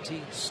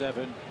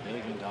 $27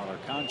 million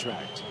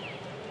contract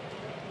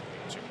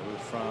to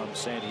move from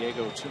San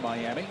Diego to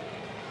Miami.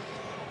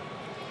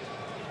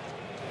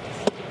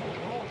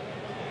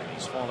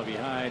 He's fallen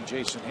behind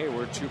Jason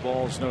Hayward. 2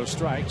 balls, no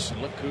strikes. And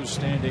look who's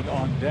standing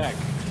on deck.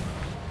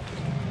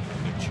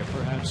 Did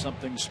Chipper have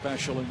something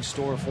special in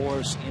store for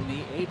us in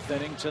the 8th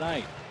inning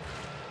tonight?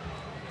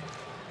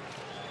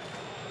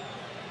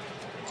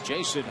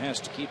 Jason has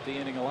to keep the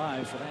inning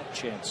alive for that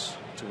chance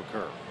to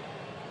occur.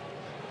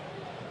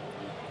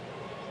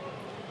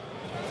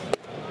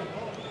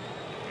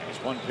 He's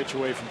 1 pitch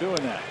away from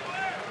doing that.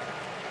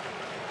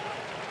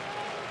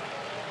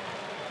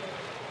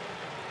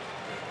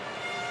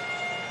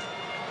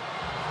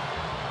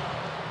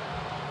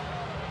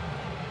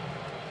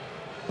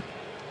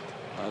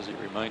 Ozzie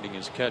reminding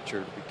his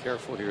catcher to be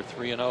careful here.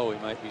 3-0.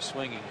 He might be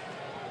swinging.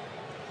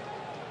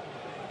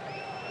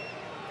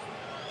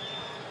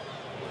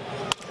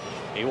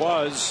 He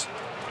was.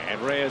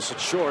 And Reyes at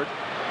short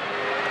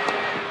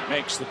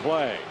makes the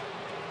play.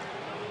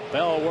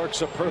 Bell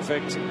works a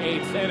perfect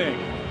 8th inning.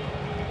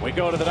 We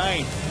go to the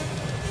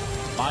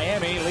 9th.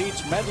 Miami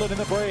leads Medlin and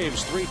the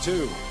Braves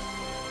 3-2.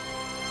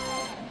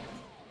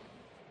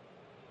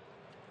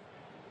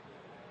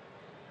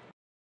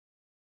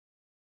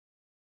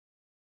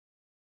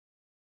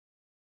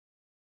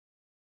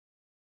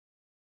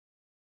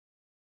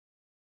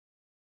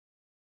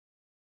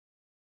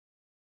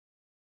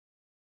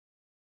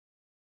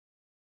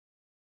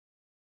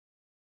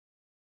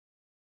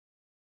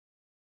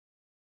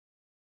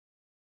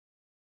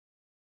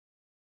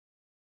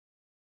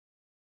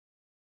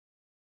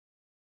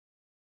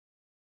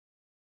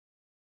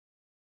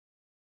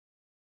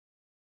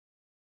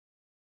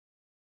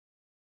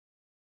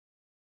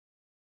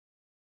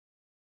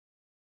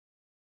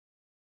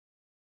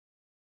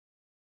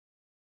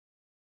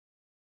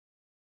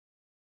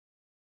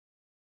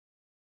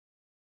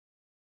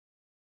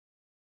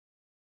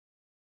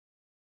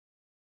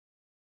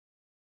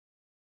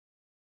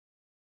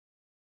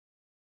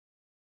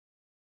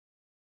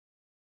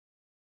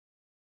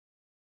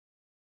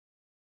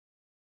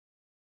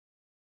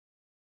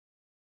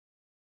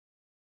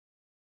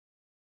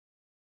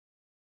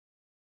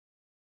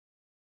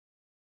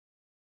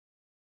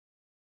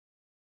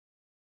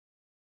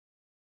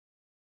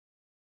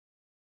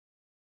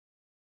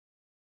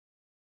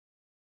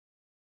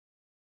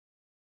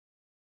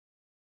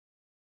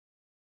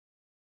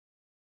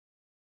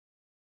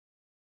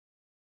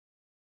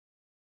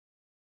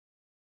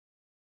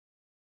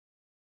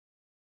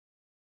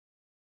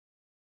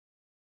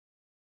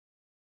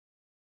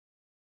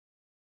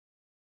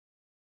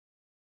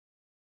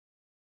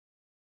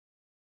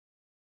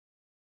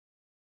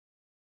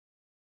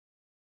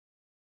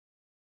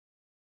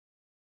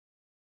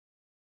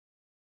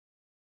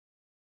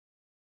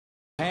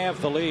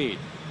 have the lead.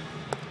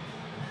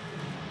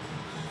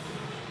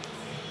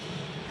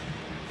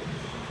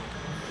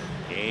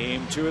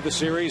 Game 2 of the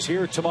series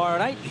here tomorrow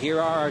night.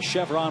 Here are our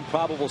Chevron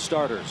probable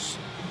starters.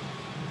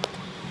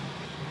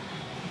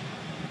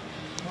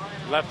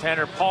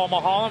 Left-hander Paul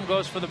Maholm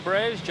goes for the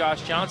Braves.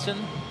 Josh Johnson,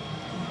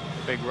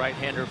 big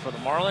right-hander for the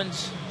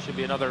Marlins. Should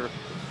be another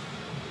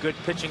good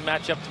pitching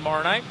matchup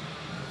tomorrow night.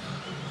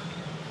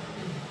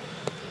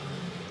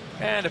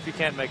 And if you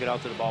can't make it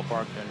out to the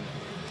ballpark, then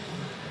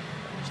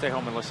stay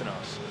home and listen to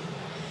us.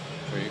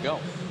 There you go.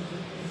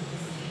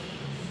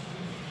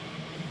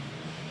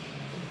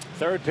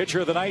 Third pitcher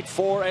of the night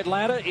for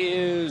Atlanta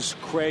is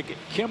Craig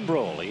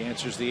Kimbrel. He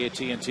answers the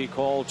AT&T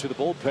call to the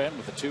bullpen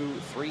with the 2,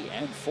 3,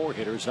 and 4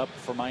 hitters up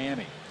for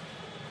Miami.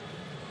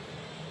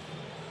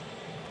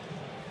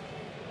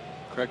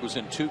 Craig was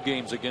in 2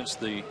 games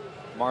against the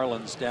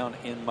Marlins down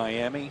in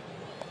Miami.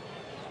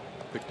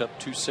 Picked up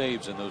 2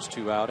 saves in those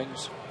 2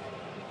 outings.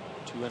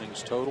 2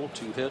 innings total,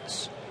 2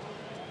 hits,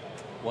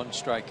 1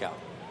 strikeout.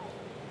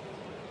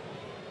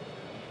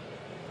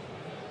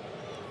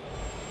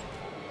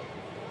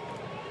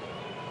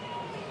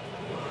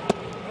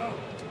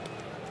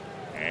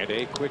 And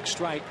a quick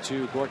strike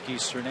to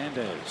Borges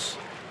Hernandez.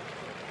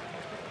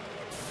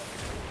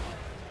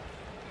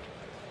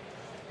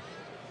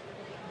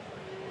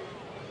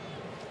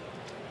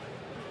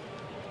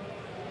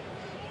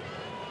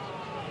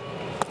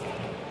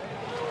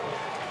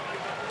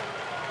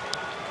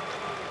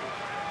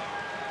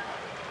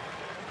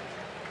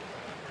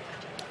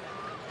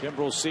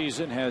 Kimbrel's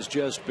season has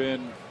just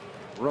been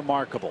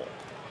remarkable.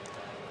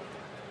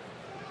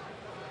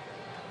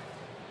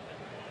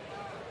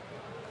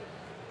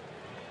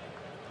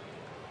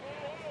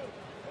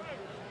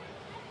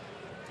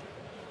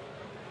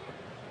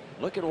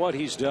 Look at what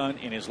he's done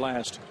in his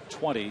last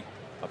 20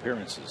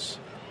 appearances.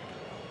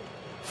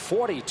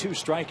 42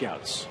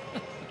 strikeouts.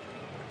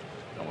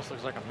 Almost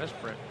looks like a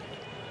misprint.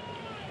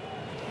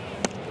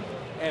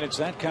 And it's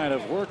that kind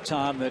of work,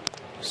 Tom, that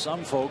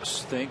some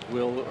folks think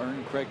will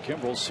earn Craig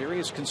Kimbrel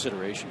serious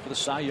consideration for the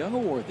Cy Young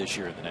Award this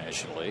year in the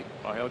National League.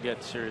 Well, he'll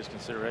get serious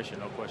consideration,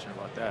 no question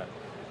about that.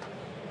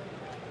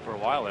 For a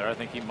while there, I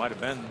think he might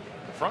have been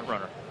the front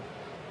runner.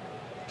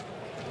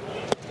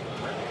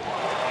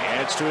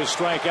 Adds to his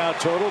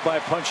strikeout total by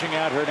punching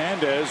out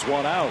Hernandez,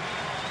 1 out.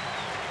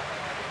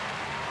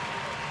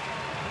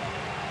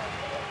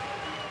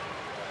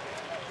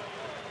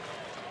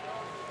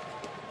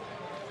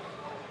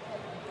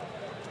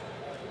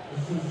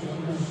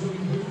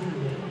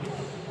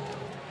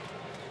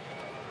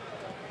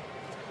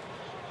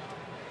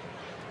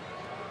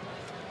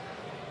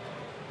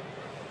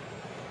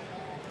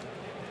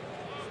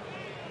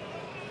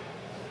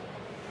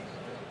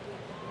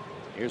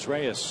 Here's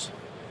Reyes.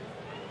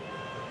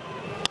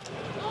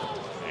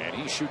 And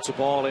he shoots a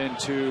ball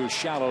into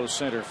shallow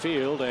center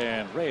field,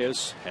 and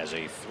Reyes has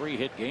a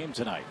 3-hit game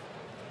tonight.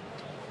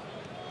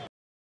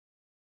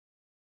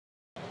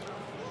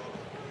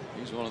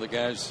 He's one of the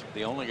guys,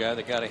 the only guy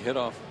that got a hit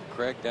off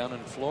Craig down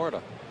in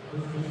Florida.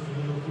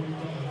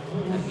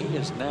 And he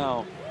is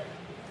now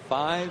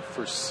 5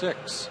 for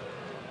 6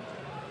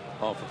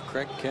 off of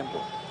Craig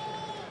Kimbrel.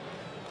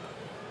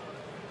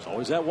 It's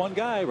always that one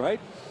guy,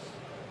 right?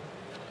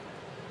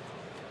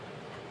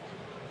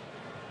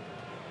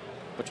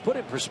 But to put it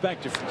in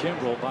perspective for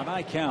Kimbrel, by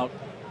my count,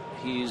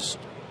 he's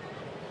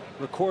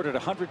recorded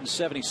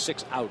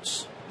 176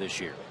 outs this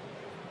year.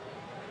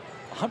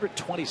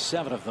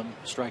 127 of them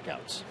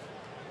strikeouts.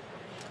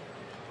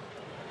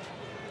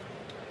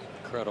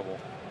 Incredible.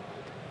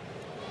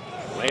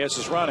 Reyes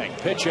is running.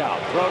 Pitch out.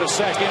 Throw to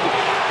second.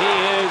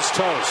 He is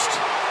toast.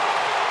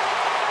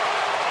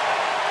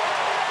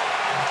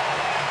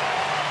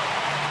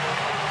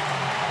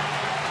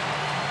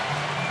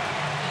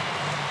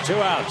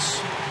 Two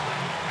outs.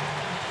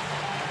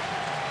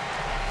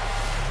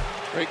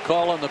 Great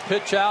call on the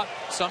pitch out.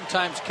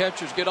 Sometimes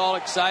catchers get all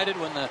excited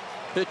when the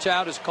pitch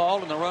out is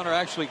called and the runner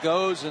actually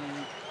goes and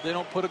they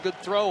don't put a good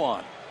throw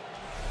on.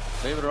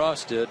 David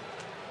Ross did.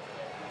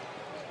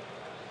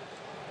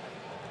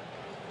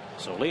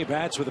 So Lee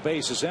bats with the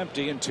bases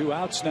empty and 2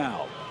 outs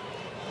now.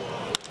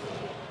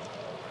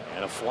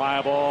 And a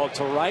fly ball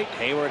to right.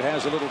 Hayward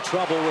has a little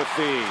trouble with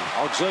the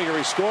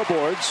auxiliary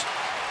scoreboards.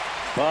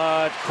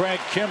 But Craig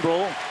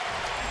Kimbrel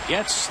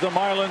gets the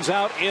Marlins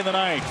out in the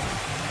ninth.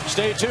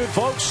 Stay tuned,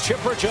 folks.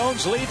 Chipper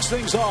Jones leads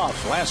things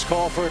off. Last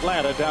call for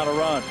Atlanta, down a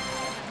run.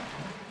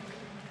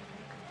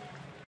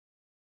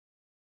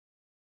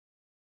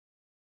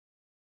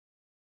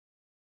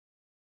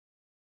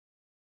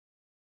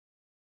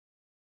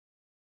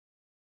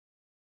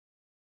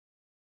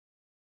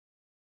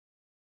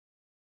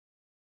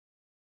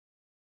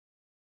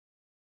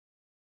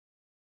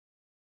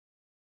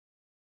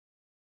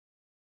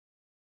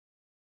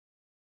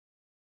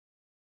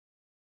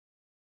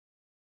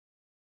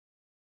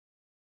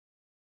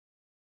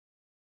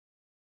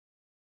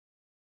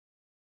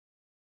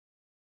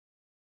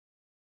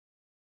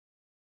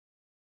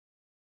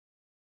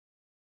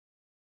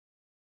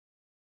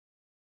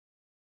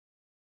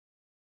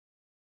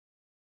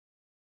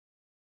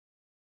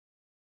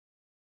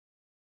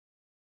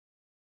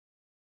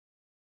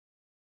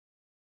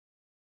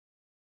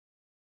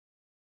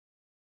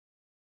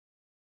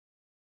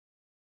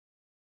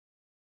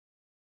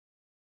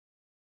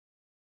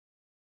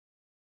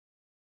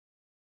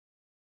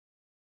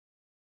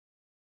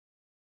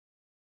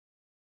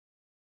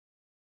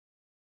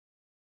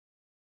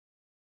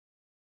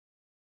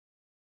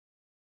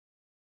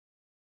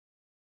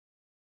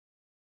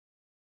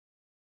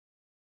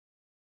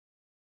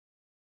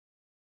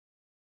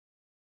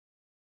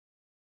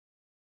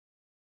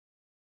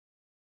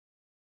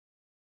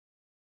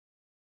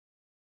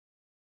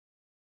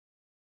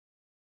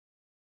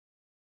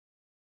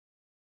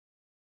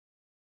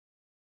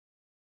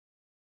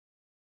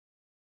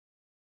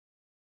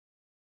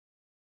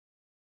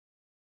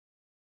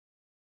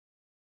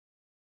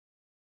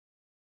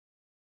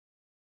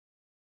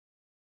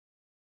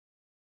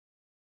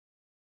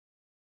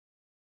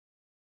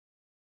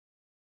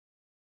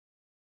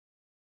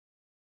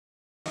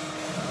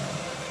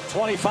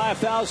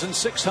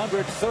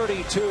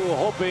 25,632,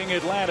 hoping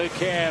Atlanta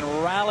can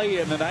rally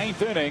in the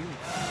 9th inning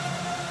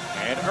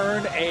and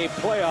earn a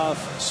playoff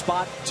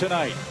spot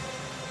tonight.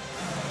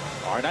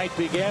 Our night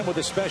began with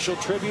a special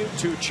tribute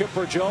to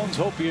Chipper Jones.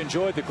 Hope you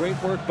enjoyed the great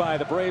work by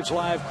the Braves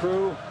Live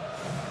crew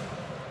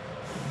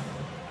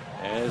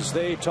as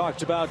they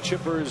talked about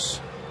Chipper's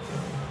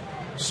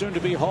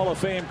soon-to-be Hall of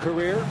Fame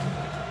career.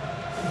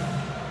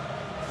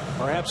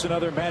 Perhaps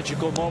another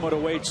magical moment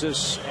awaits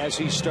us as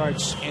he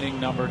starts inning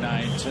number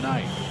 9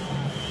 tonight.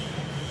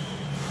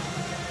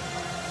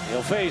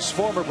 He'll face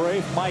former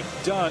Brave Mike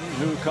Dunn,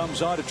 who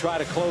comes on to try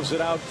to close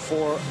it out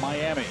for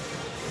Miami.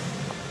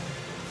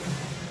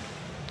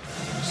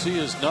 You see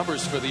his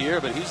numbers for the year,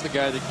 but he's the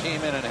guy that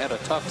came in and had a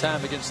tough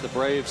time against the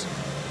Braves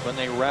when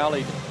they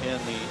rallied in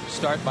the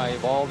start by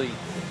Evaldi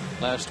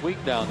last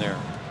week down there.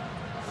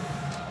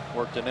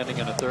 Worked an inning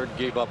and a third,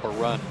 gave up a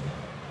run.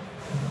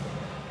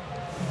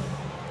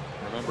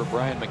 Remember,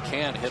 Brian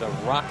McCann hit a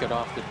rocket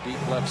off the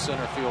deep left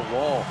center field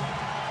wall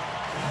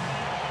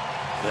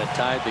that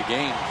tied the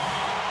game.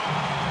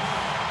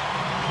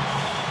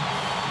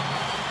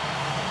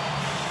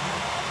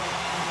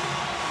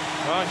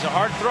 Well, he's a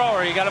hard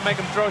thrower. You got to make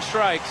him throw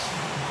strikes.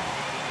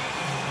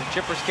 In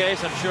Chipper's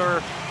case, I'm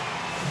sure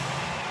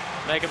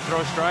make him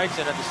throw strikes,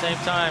 and at the same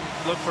time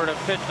look for a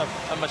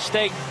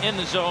mistake in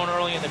the zone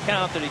early in the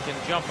count that he can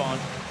jump on.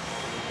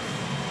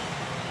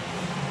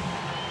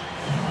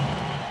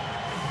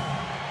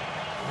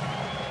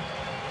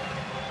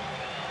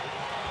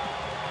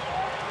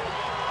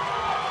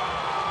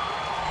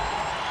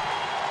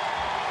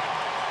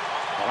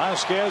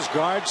 Velasquez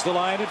guards the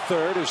line at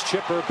third as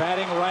Chipper,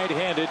 batting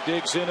right-handed,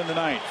 digs in the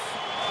 9th.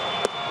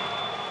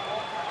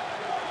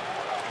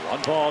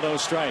 1 ball, no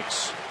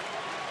strikes.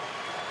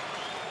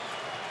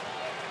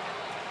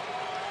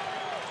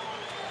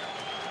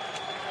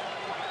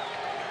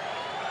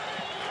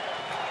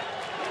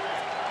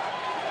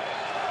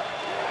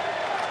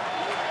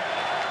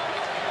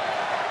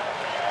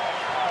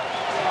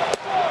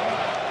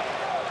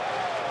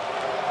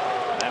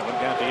 That one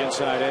got the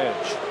inside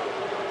edge.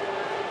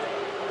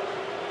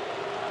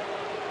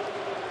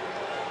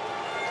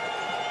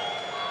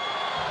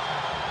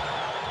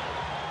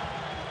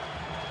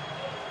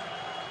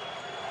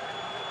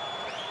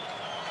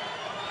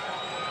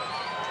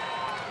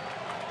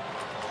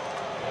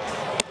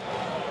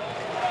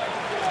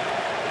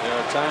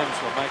 Times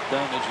where Mike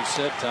Dunn, as you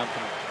said, Tom,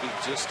 can be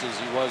just as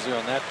he was there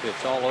on that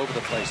pitch, all over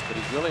the place, but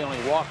he's really only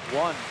walked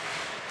 1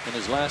 in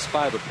his last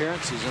 5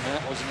 appearances, and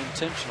that was an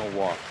intentional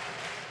walk.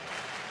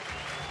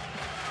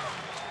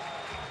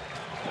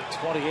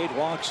 28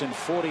 walks in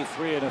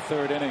 43 and a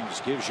third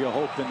innings gives you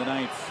hope in the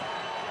 9th.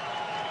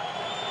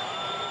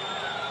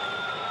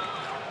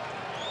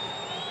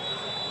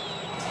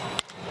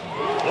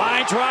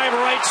 Line drive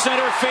right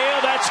center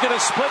field. That's going to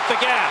split the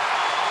gap.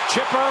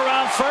 Chipper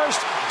around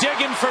first,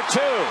 digging for 2.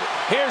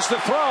 Here's the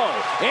throw.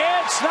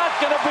 It's not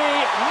going to be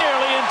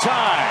nearly in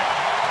time.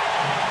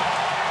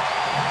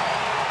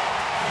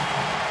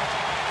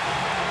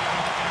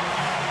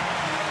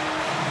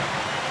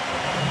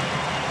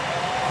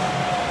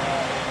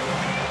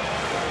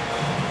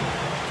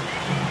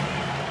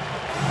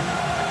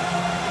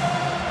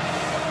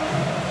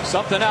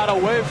 Something out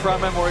away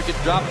from him where he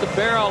could drop the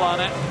barrel on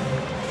it.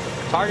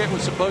 Target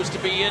was supposed to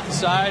be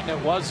inside, and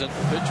it wasn't.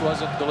 The pitch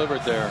wasn't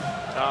delivered there.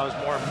 It was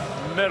more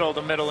middle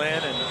to middle in,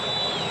 and the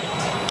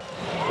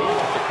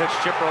pitch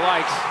Chipper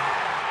likes.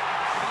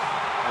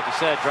 Like you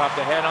said, dropped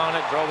the head on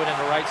it, drove it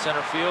into right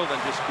center field, and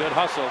just good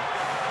hustle,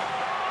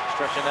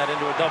 stretching that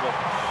into a double.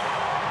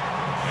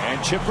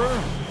 And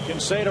Chipper can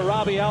say to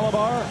Robbie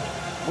Alomar,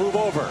 move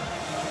over.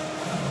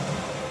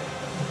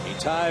 He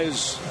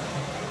ties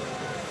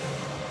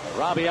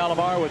Robbie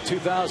Alomar with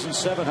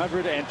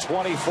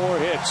 2,724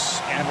 hits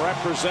and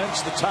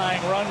represents the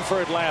tying run for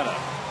Atlanta.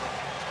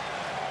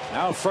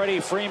 Now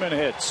Freddie Freeman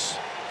hits.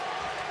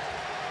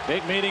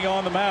 Big meeting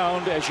on the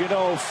mound. As you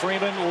know,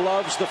 Freeman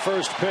loves the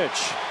first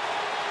pitch.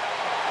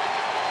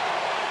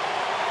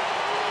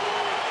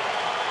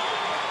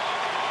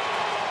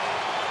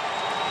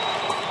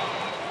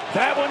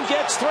 That one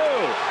gets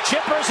through.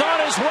 Chipper's on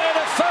his way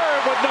to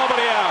third with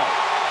nobody out.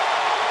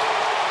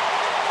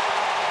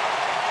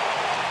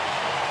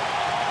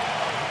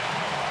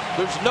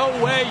 There's no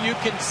way you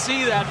can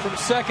see that from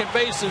second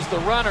base as the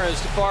runner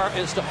as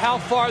to how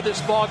far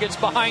this ball gets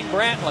behind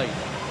Brantley.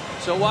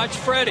 So watch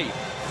Freddie.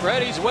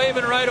 Freddie's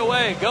waving right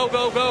away. Go,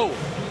 go, go.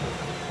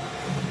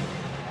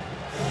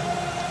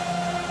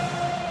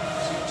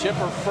 See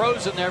Chipper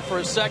frozen there for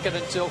a second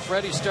until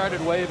Freddie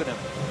started waving him.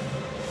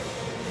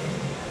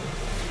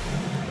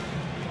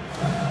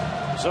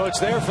 So it's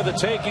there for the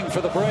taking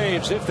for the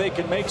Braves if they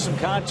can make some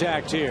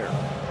contact here.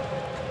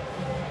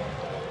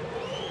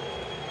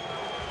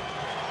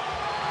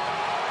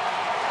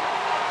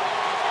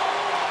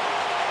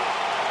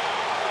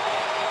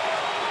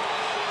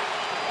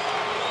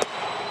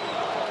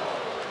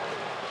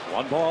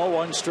 One ball,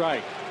 one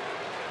strike.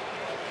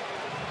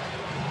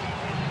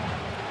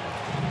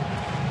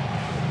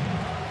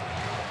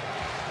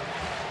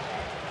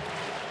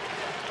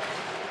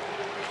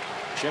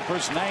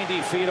 Chipper's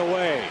 90 feet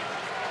away.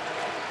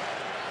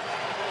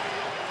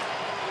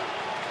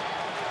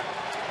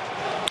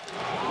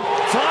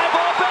 Fly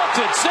ball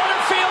belted,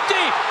 center field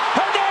deep.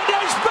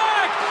 Hernandez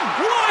back.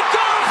 Walk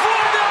off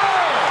winner.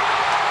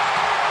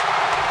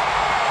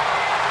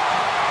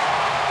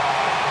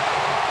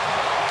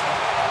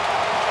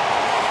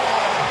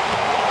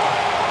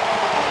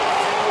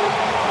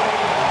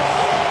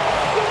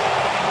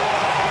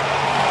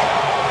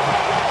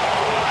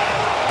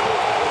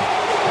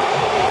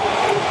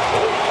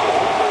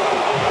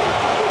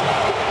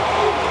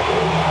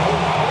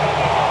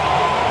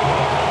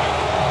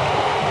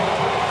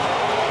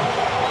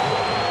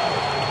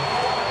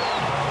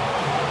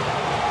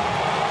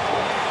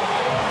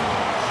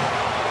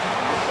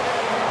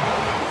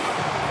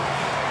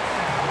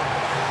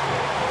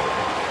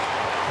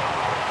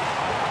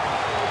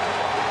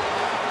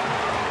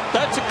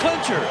 That's a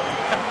clincher.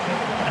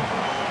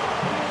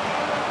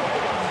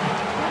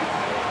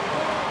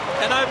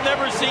 And I've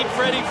never seen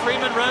Freddie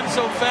Freeman run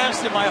so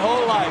fast in my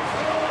whole life.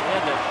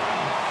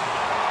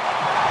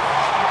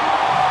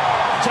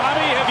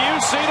 Tommy, have you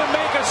seen him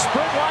make a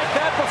sprint like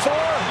that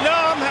before? No,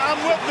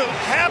 I'm with the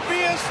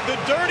happiest, the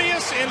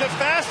dirtiest, and the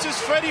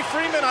fastest Freddie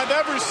Freeman I've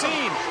ever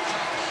seen.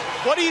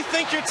 What do you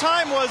think your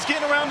time was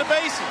getting around the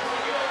bases?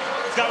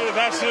 It's got to be the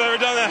fastest I've ever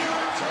done that.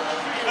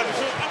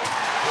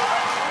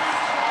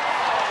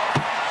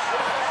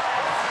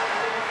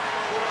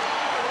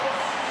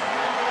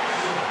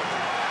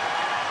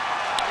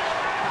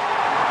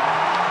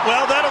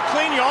 Well, that'll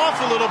clean you off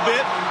a little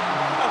bit.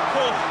 Oh,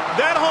 cool.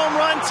 That home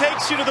run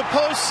takes you to the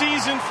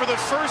postseason for the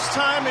first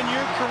time in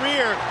your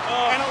career.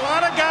 And a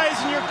lot of guys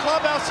in your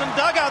clubhouse and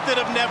dugout that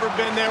have never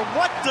been there.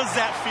 What does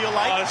that feel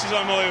like? This is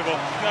unbelievable.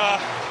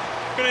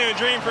 Couldn't even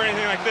dream for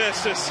anything like this.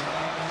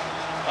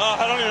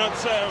 I don't even know what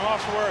to say. I'm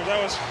lost for words.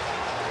 That was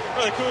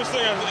probably the coolest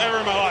thing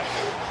ever in my life.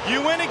 You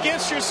went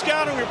against your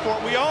scouting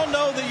report. We all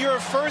know that you're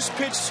a first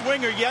pitch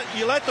swinger, yet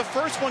you let the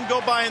first one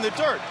go by in the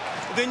dirt.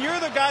 Then you're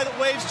the guy that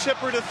waves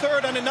Chipper to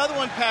third on another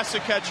one past the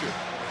catcher.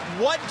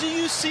 What do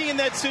you see in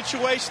that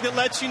situation that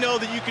lets you know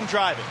that you can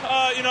drive it?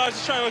 I was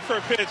just trying to look for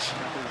a pitch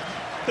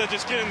to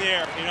just get in the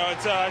air.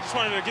 I just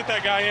wanted to get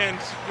that guy in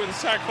with a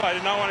sac fly. I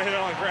did not want to hit it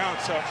on the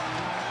ground. So,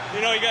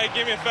 you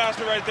gave me a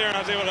fastball right there, and I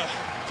was able to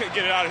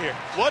get it out of here.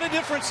 What a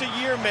difference a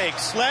year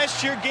makes.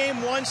 Last year, game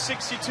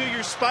 162,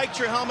 you spiked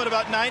your helmet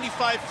about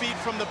 95 feet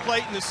from the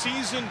plate, and the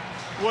season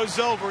was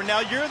over. Now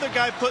you're the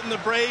guy putting the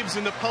Braves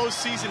in the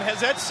postseason. Has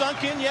that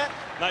sunk in yet?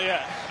 Not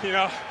yet.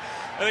 I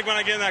think when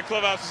I get in that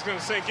clubhouse, it's going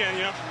to sink in.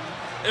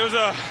 It was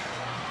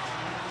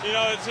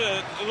it's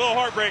a little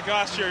heartbreak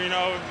last year,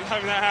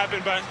 having that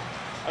happen. But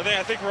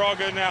I think we're all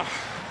good now.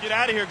 Get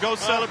out of here. Go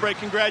celebrate.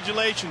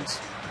 Congratulations.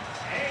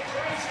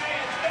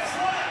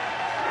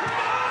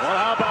 Well,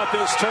 how about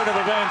this turn of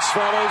events,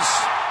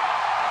 fellas?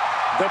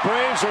 The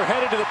Braves are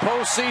headed to the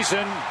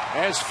postseason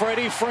as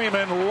Freddie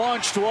Freeman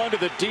launched one to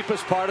the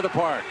deepest part of the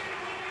park.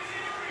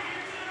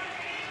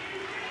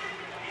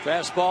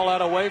 Fastball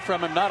out away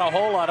from him, not a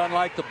whole lot,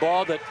 unlike the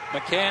ball that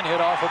McCann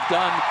hit off of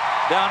Dunn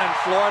down in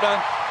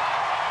Florida.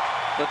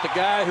 But the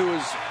guy who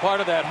was part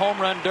of that home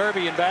run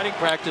derby in batting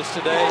practice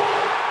today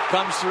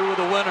comes through with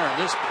a winner.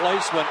 This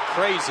place went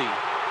crazy.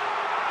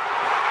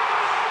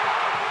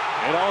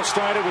 It all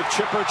started with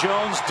Chipper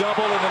Jones'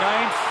 double in the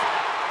ninth.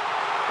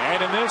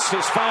 And in this,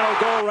 his final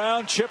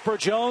go-around, Chipper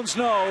Jones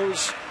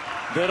knows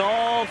that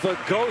all the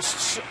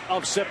ghosts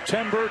of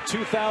September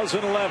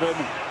 2011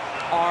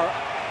 are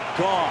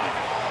gone.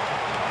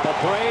 The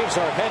Braves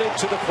are headed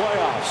to the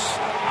playoffs,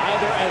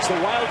 either as the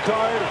wild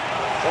card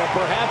or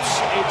perhaps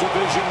a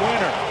division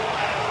winner.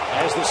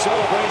 As the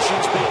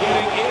celebrations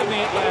beginning in the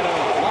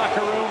Atlanta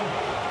locker room,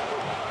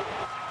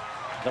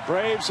 the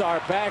Braves are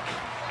back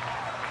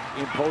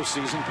in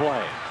postseason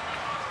play.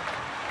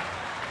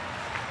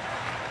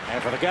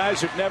 And for the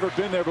guys who've never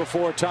been there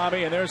before,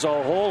 Tommy, and there's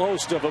a whole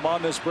host of them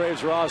on this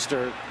Braves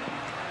roster: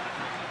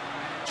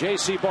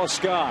 J.C.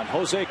 Boscan,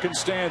 Jose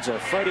Constanza,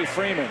 Freddie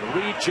Freeman,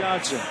 Reed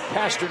Johnson,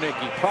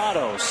 Pasternicky,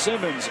 Prado,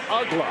 Simmons,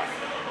 Ugla,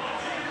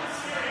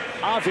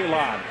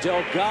 Avilan,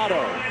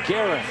 Delgado,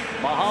 Guerin,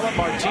 Muhammad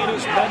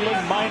Martinez,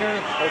 Medlin,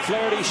 Minor,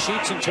 O'Flaherty,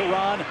 Sheets, and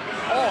Tehran,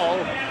 all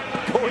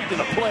going to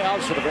the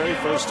playoffs for the very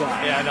first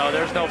time. Yeah, no,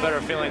 there's no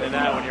better feeling than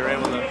that when you're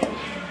able to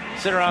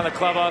sit around the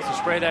clubhouse and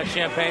spray that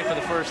champagne for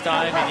the first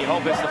time, and you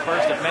hope it's the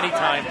first of many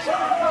times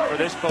for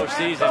this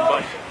postseason.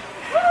 But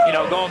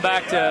going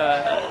back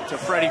to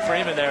Freddie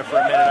Freeman there for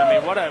a minute, I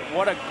mean,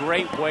 what a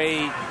great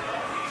way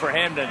for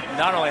him to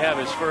not only have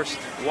his first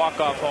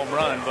walk-off home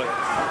run, but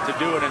to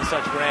do it in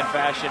such grand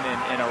fashion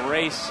in a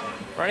race.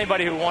 For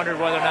anybody who wondered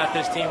whether or not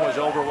this team was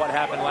over what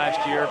happened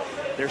last year,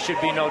 there should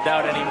be no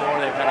doubt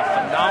anymore. They've had a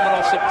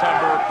phenomenal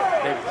September.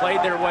 They've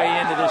played their way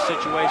into this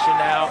situation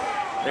now.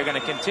 They're going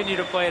to continue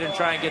to play it and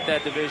try and get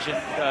that division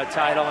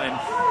title. And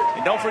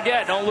don't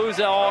forget, don't lose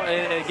it all,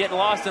 get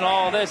lost in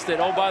all of this,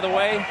 that, oh, by the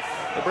way,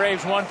 the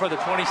Braves won for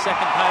the 22nd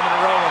time in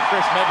a row when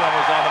Chris Medlin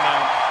was on the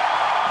mound.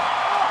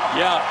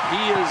 Yeah,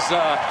 he is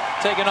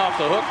taken off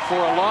the hook for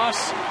a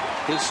loss.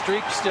 His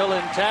streak's still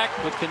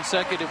intact with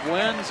consecutive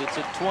wins. It's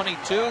at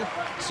 22.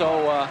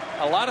 So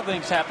a lot of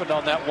things happened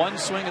on that one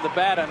swing of the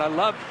bat, and I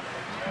love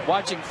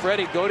watching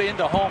Freddie go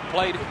into home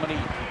plate when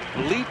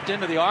he leaped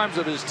into the arms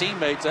of his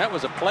teammates. That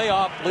was a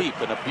playoff leap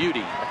and a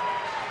beauty.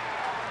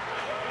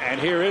 And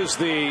here is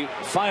the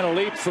final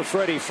leap for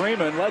Freddie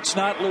Freeman. Let's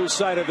not lose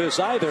sight of this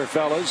either,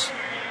 fellas.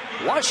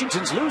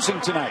 Washington's losing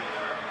tonight.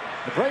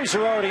 The Braves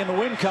are already in the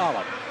win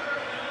column.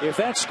 If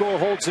that score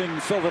holds in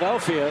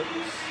Philadelphia,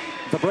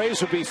 the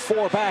Braves would be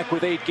 4 back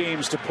with 8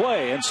 games to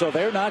play, and so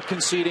they're not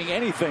conceding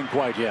anything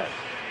quite yet.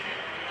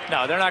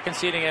 No, they're not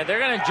conceding it. They're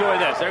going to enjoy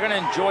this. They're going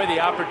to enjoy the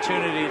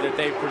opportunity that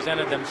they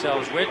presented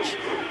themselves, which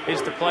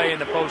is to play in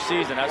the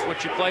postseason. That's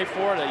what you play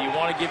for, that you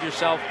want to give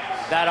yourself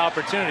that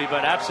opportunity.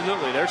 But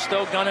absolutely, they're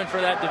still gunning for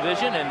that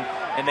division,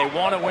 and they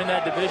want to win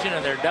that division,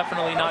 and they're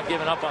definitely not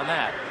giving up on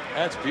that.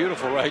 That's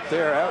beautiful right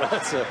there.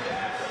 That's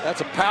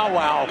a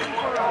powwow.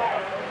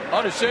 I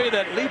want to show you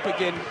that leap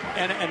again,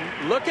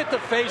 and look at the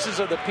faces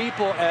of the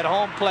people at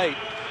home plate.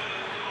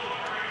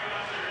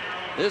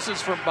 This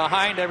is from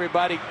behind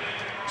everybody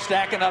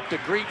stacking up to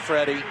greet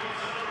Freddie.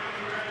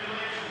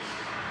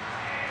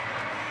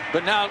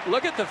 But now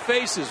look at the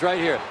faces right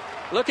here.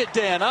 Look at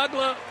Dan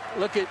Ugla.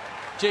 Look at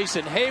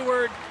Jason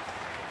Hayward.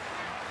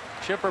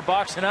 Chipper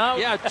boxing out.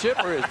 Yeah,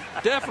 Chipper is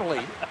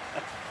definitely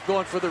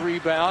going for the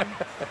rebound.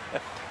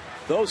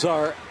 Those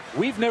are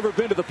 "we've never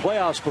been to the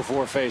playoffs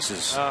before"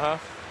 faces.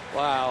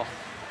 Wow.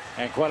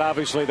 And quite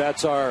obviously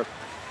that's our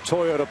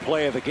Toyota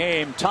play of the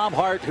game. Tom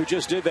Hart, who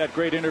just did that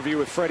great interview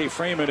with Freddie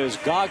Freeman, is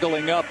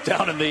goggling up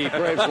down in the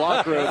Braves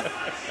locker room.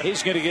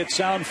 He's going to get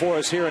sound for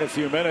us here in a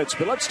few minutes.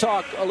 But let's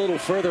talk a little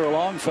further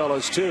along,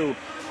 fellas, too.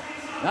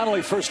 Not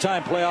only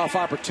first-time playoff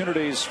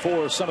opportunities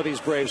for some of these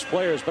Braves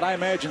players, but I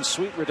imagine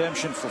sweet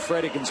redemption for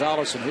Freddie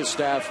Gonzalez and his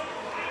staff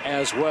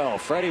as well.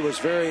 Freddie was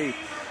very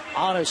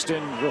honest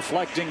in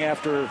reflecting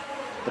after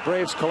the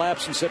Braves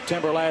collapsed in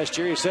September last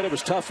year. He said it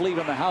was tough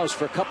leaving the house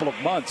for a couple of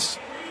months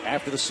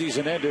after the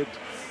season ended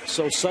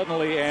so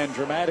suddenly and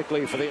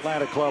dramatically for the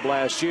Atlanta club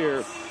last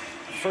year.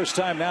 First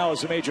time now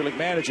as a major league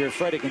manager,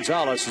 Freddie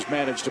Gonzalez has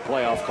managed a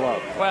playoff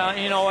club. Well,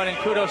 you know what, and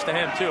kudos to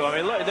him too. I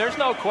mean, look, there's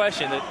no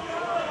question that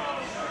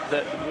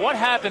what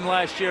happened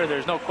last year,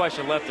 there's no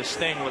question, left a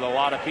sting with a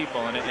lot of people,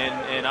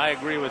 and I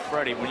agree with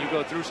Freddie. When you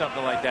go through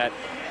something like that,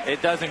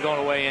 it doesn't go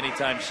away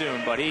anytime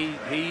soon. But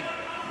he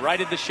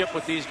righted the ship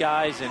with these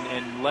guys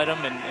and led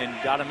them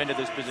and got them into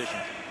this position.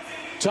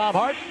 Tom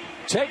Hart,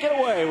 take it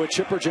away with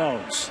Chipper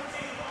Jones.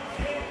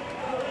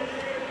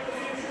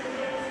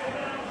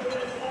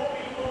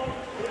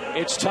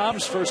 It's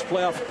Tom's first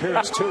playoff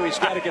appearance, too. He's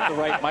got to get the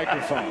right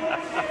microphone.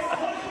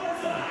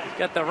 He's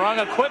got the wrong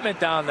equipment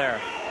down there.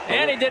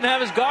 And he didn't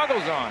have his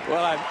goggles on.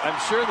 Well, I'm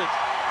sure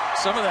that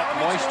some of that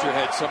moisture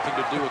had something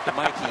to do with the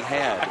mic he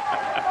had.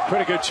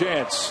 Pretty good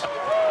chance.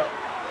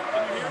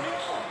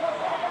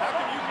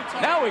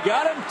 Now we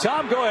got him.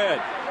 Tom, go ahead.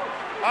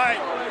 All right.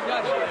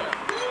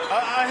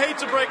 I hate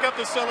to break up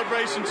the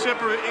celebration,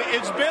 Chipper.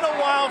 It's been a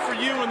while for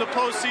you in the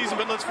postseason,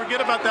 but let's forget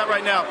about that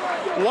right now.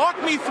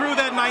 Walk me through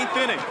that 9th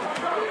inning.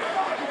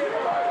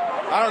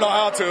 I don't know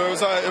how to.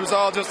 It was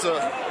all just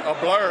a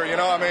blur, you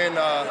know. I mean,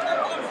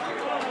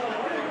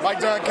 Mike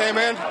Dunn came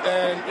in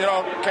and, you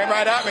know, came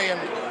right at me,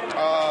 and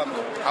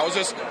I was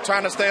just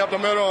trying to stay up the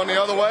middle and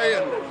the other way,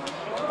 and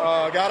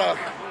got a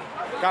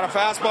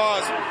fastball. I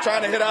was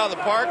trying to hit out of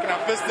the park, and I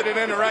fisted it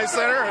into right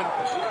center, and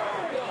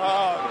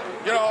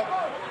you know,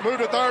 moved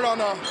to third on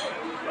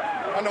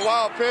the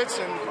wild pitch,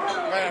 and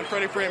man,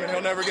 Freddie Freeman,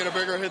 he'll never get a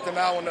bigger hit than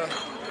that one to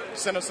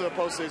send us to the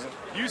postseason.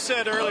 You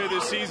said earlier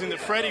this season that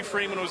Freddie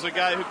Freeman was a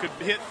guy who could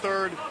hit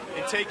third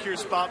and take your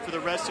spot for the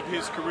rest of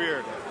his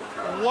career.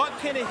 What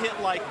can a hit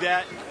like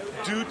that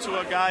do to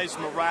a guy's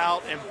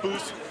morale and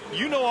boost?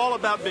 You know all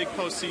about big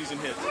postseason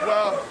hits.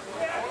 Well,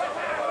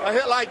 a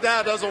hit like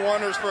that does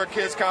wonders for a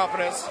kid's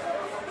confidence.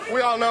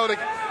 We all know he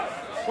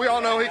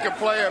can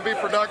play and be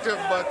productive,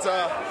 but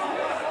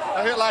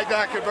a hit like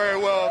that could very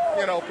well,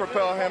 you know,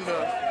 propel him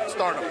to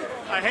stardom.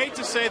 I hate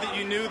to say that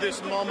you knew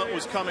this moment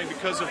was coming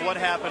because of what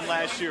happened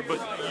last year,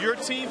 but your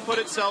team put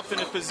itself in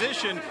a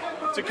position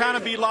to kind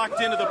of be locked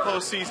into the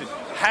postseason.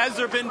 Has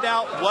there been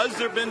doubt? Was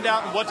there been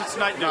doubt? And what did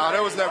tonight do? No,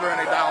 there was never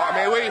any doubt. I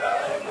mean,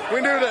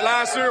 we knew that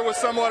last year was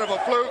somewhat of a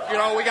fluke. You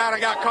know, we got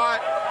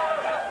caught,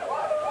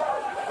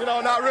 you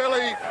know, not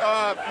really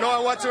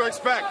knowing what to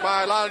expect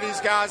by a lot of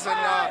these guys, and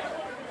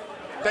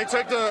they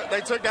took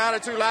the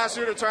attitude last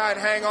year to try and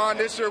hang on.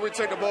 This year we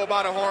took the bull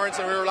by the horns,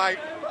 and we were like,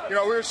 you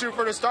know, we were shooting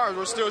for the stars.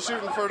 We're still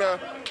shooting for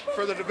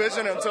the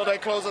division until they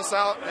close us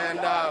out, and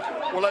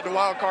we'll let the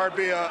wild card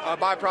be a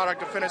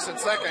byproduct of finishing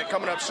second,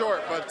 coming up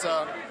short, but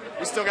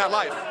we still got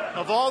life.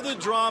 Of all the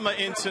drama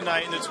in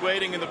tonight and that's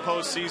waiting in the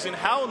postseason,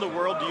 how in the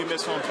world do you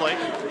miss home plate?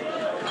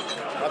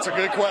 That's a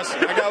good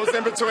question. I was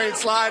in between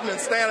sliding and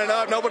standing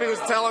up. Nobody was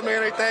telling me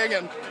anything,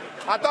 and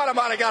I thought I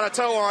might have got a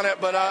toe on it,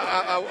 but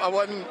I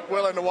wasn't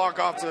willing to walk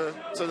off to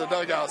the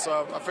dugout,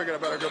 so I figured I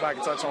better go back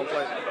and touch home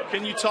plate.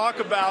 Can you talk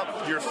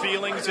about your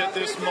feelings at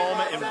this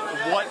moment and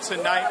what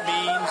tonight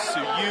means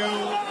to you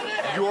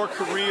your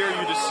career,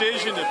 your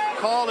decision to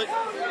call it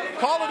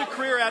a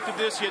career after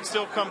this, yet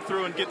still come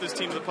through and get this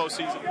team to the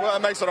postseason? Well,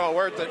 it makes it all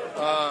worth it.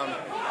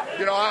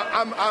 You know,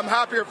 I'm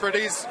happier for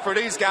these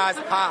guys.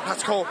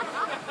 That's cool.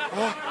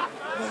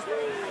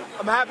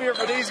 I'm happier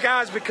for these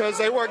guys because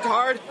they worked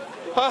hard.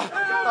 Y'all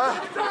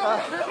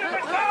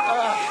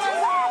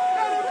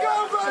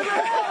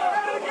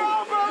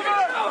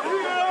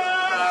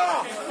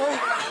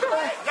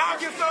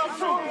get some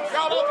too.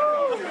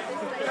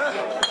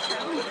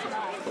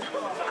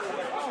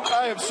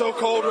 I am so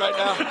cold right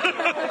now.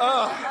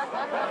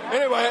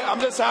 Anyway, I'm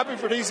just happy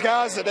for these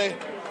guys that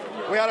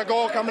we had a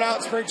goal coming out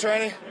in spring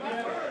training,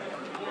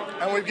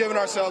 and we've given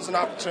ourselves an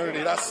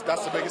opportunity. That's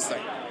the biggest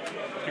thing.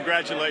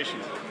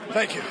 Congratulations.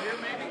 Thank you.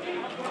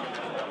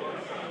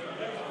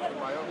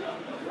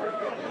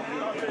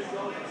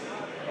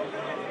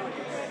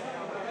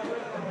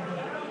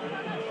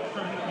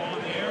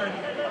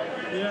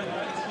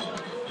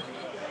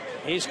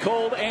 He's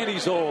cold and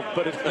he's old,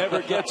 but it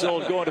never gets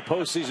old going to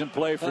postseason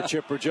play for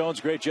Chipper Jones.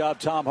 Great job,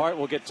 Tom Hart.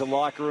 We'll get to the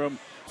locker room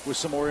with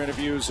some more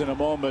interviews in a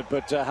moment.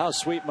 But how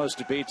sweet must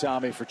it be,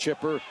 Tommy, for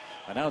Chipper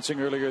announcing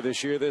earlier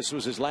this year this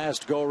was his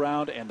last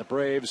go-around, and the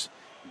Braves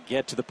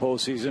get to the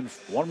postseason.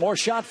 One more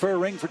shot for a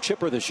ring for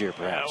Chipper this year,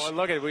 perhaps. Yeah, well,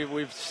 look at it.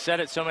 We've said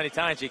it so many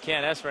times. You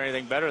can't ask for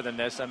anything better than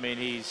this. I mean,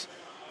 he's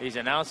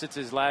announced it's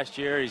his last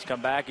year. He's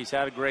come back. He's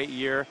had a great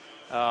year.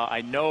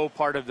 I know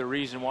part of the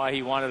reason why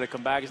he wanted to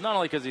come back is not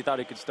only because he thought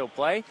he could still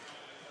play,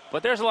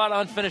 but there's a lot of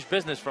unfinished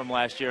business from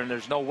last year, and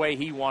there's no way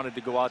he wanted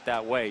to go out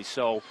that way.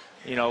 So,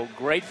 you know,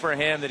 great for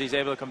him that he's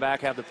able to come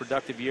back, have the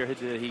productive year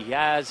that he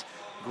has.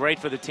 Great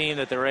for the team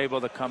that they're able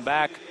to come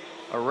back,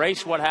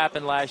 erase what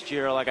happened last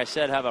year. Like I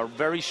said, have a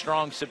very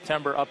strong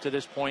September up to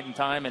this point in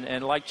time.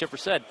 And like Chipper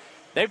said,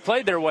 they've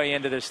played their way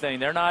into this thing.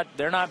 They're not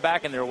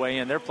backing their way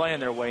in. They're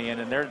playing their way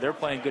in, and they're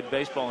playing good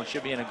baseball and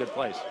should be in a good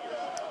place.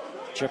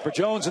 Chipper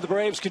Jones and the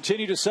Braves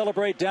continue to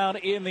celebrate down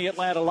in the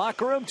Atlanta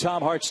locker room.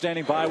 Tom Hart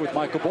standing by with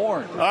Michael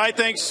Bourne. All right,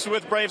 thanks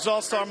with Braves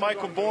All-Star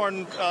Michael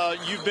Bourne.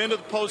 You've been to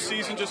the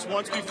postseason just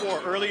once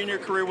before, early in your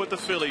career with the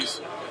Phillies.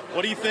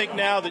 What do you think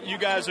now that you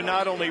guys are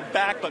not only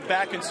back, but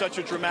back in such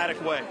a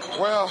dramatic way?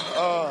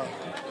 Well,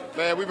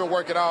 man, we've been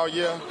working all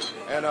year,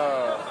 and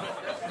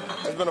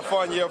it's been a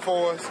fun year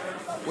for us.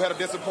 We had a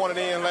disappointing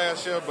end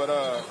last year, but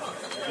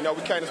you know,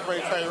 we came to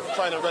spring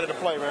training ready to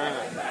play, man.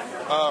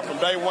 From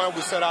day one,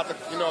 we set out to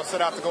go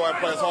out and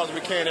play as hard as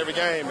we can every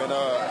game, and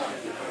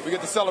we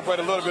get to celebrate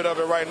a little bit of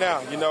it right now,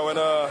 you know. And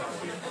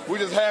we're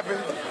just happy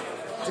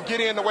to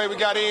get in the way we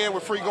got in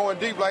with free going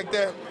deep like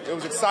that. It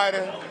was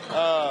exciting.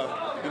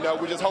 You know,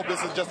 we just hope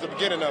this is just the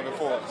beginning of it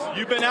for us.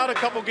 You've been out a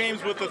couple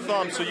games with the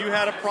thumb, so you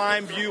had a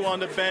prime view on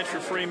the bench for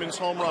Freeman's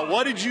home run.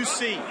 What did you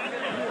see?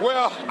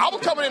 Well, I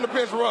was coming in the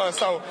bench run,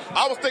 so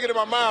I was thinking in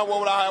my mind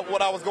what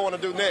I was going to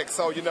do next.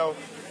 So, you know,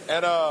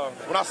 and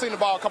when I seen the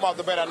ball come off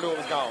the bat, I knew it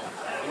was gone.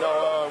 You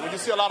know, when you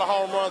see a lot of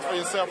home runs for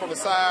yourself from the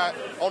side,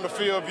 on the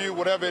field view,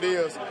 whatever it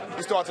is,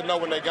 you start to know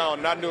when they're gone,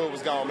 and I knew it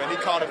was gone, man. He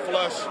caught it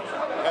flush,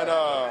 and,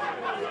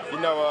 you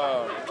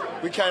know,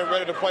 we came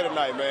ready to play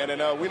tonight, man.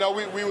 And we know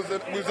we was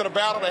in a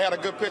battle. They had a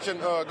good pitch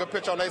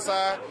on their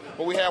side,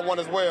 but we had one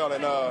as well.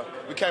 And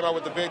we came out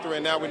with the victory.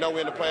 And now we know we're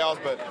in the playoffs,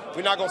 but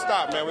we're not gonna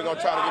stop, man. We're gonna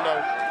try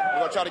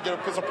to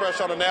put some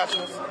pressure on the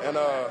Nationals, and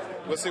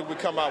we'll see what we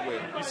come out with.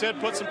 You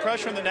said put some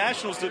pressure on the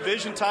Nationals.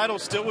 Division title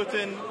still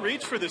within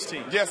reach for this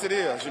team. Yes, it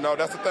is. You know,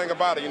 that's the thing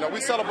about it. You know, we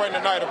celebrating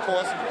tonight, of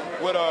course,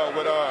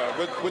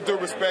 with due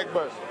respect,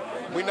 but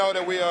we know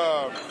that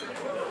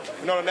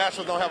you know, the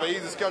Nationals don't have an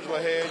easy schedule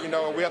ahead. You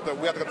know, we have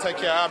to take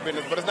care of our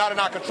business, but it's not in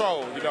our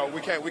control. You know, we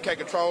can't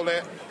control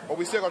that, but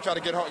we still gonna try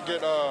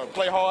to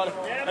play hard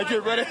and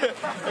get ready for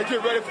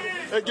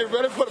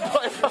the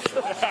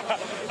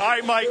playoffs. All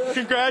right, Mike.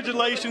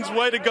 Congratulations.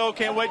 Way to go.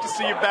 Can't wait to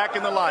see you back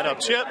in the lineup.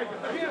 Chip.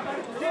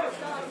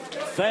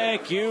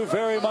 Thank you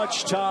very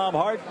much, Tom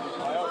Hart.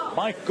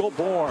 Michael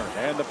Bourne,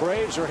 and the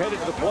Braves are headed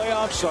to the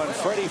playoffs on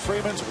Freddie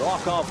Freeman's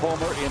walk-off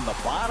homer in the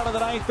bottom of the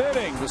ninth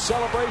inning. The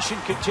celebration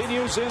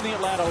continues in the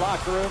Atlanta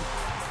locker room.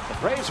 The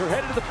Braves are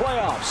headed to the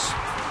playoffs.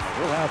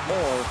 We'll have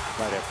more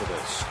right after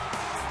this.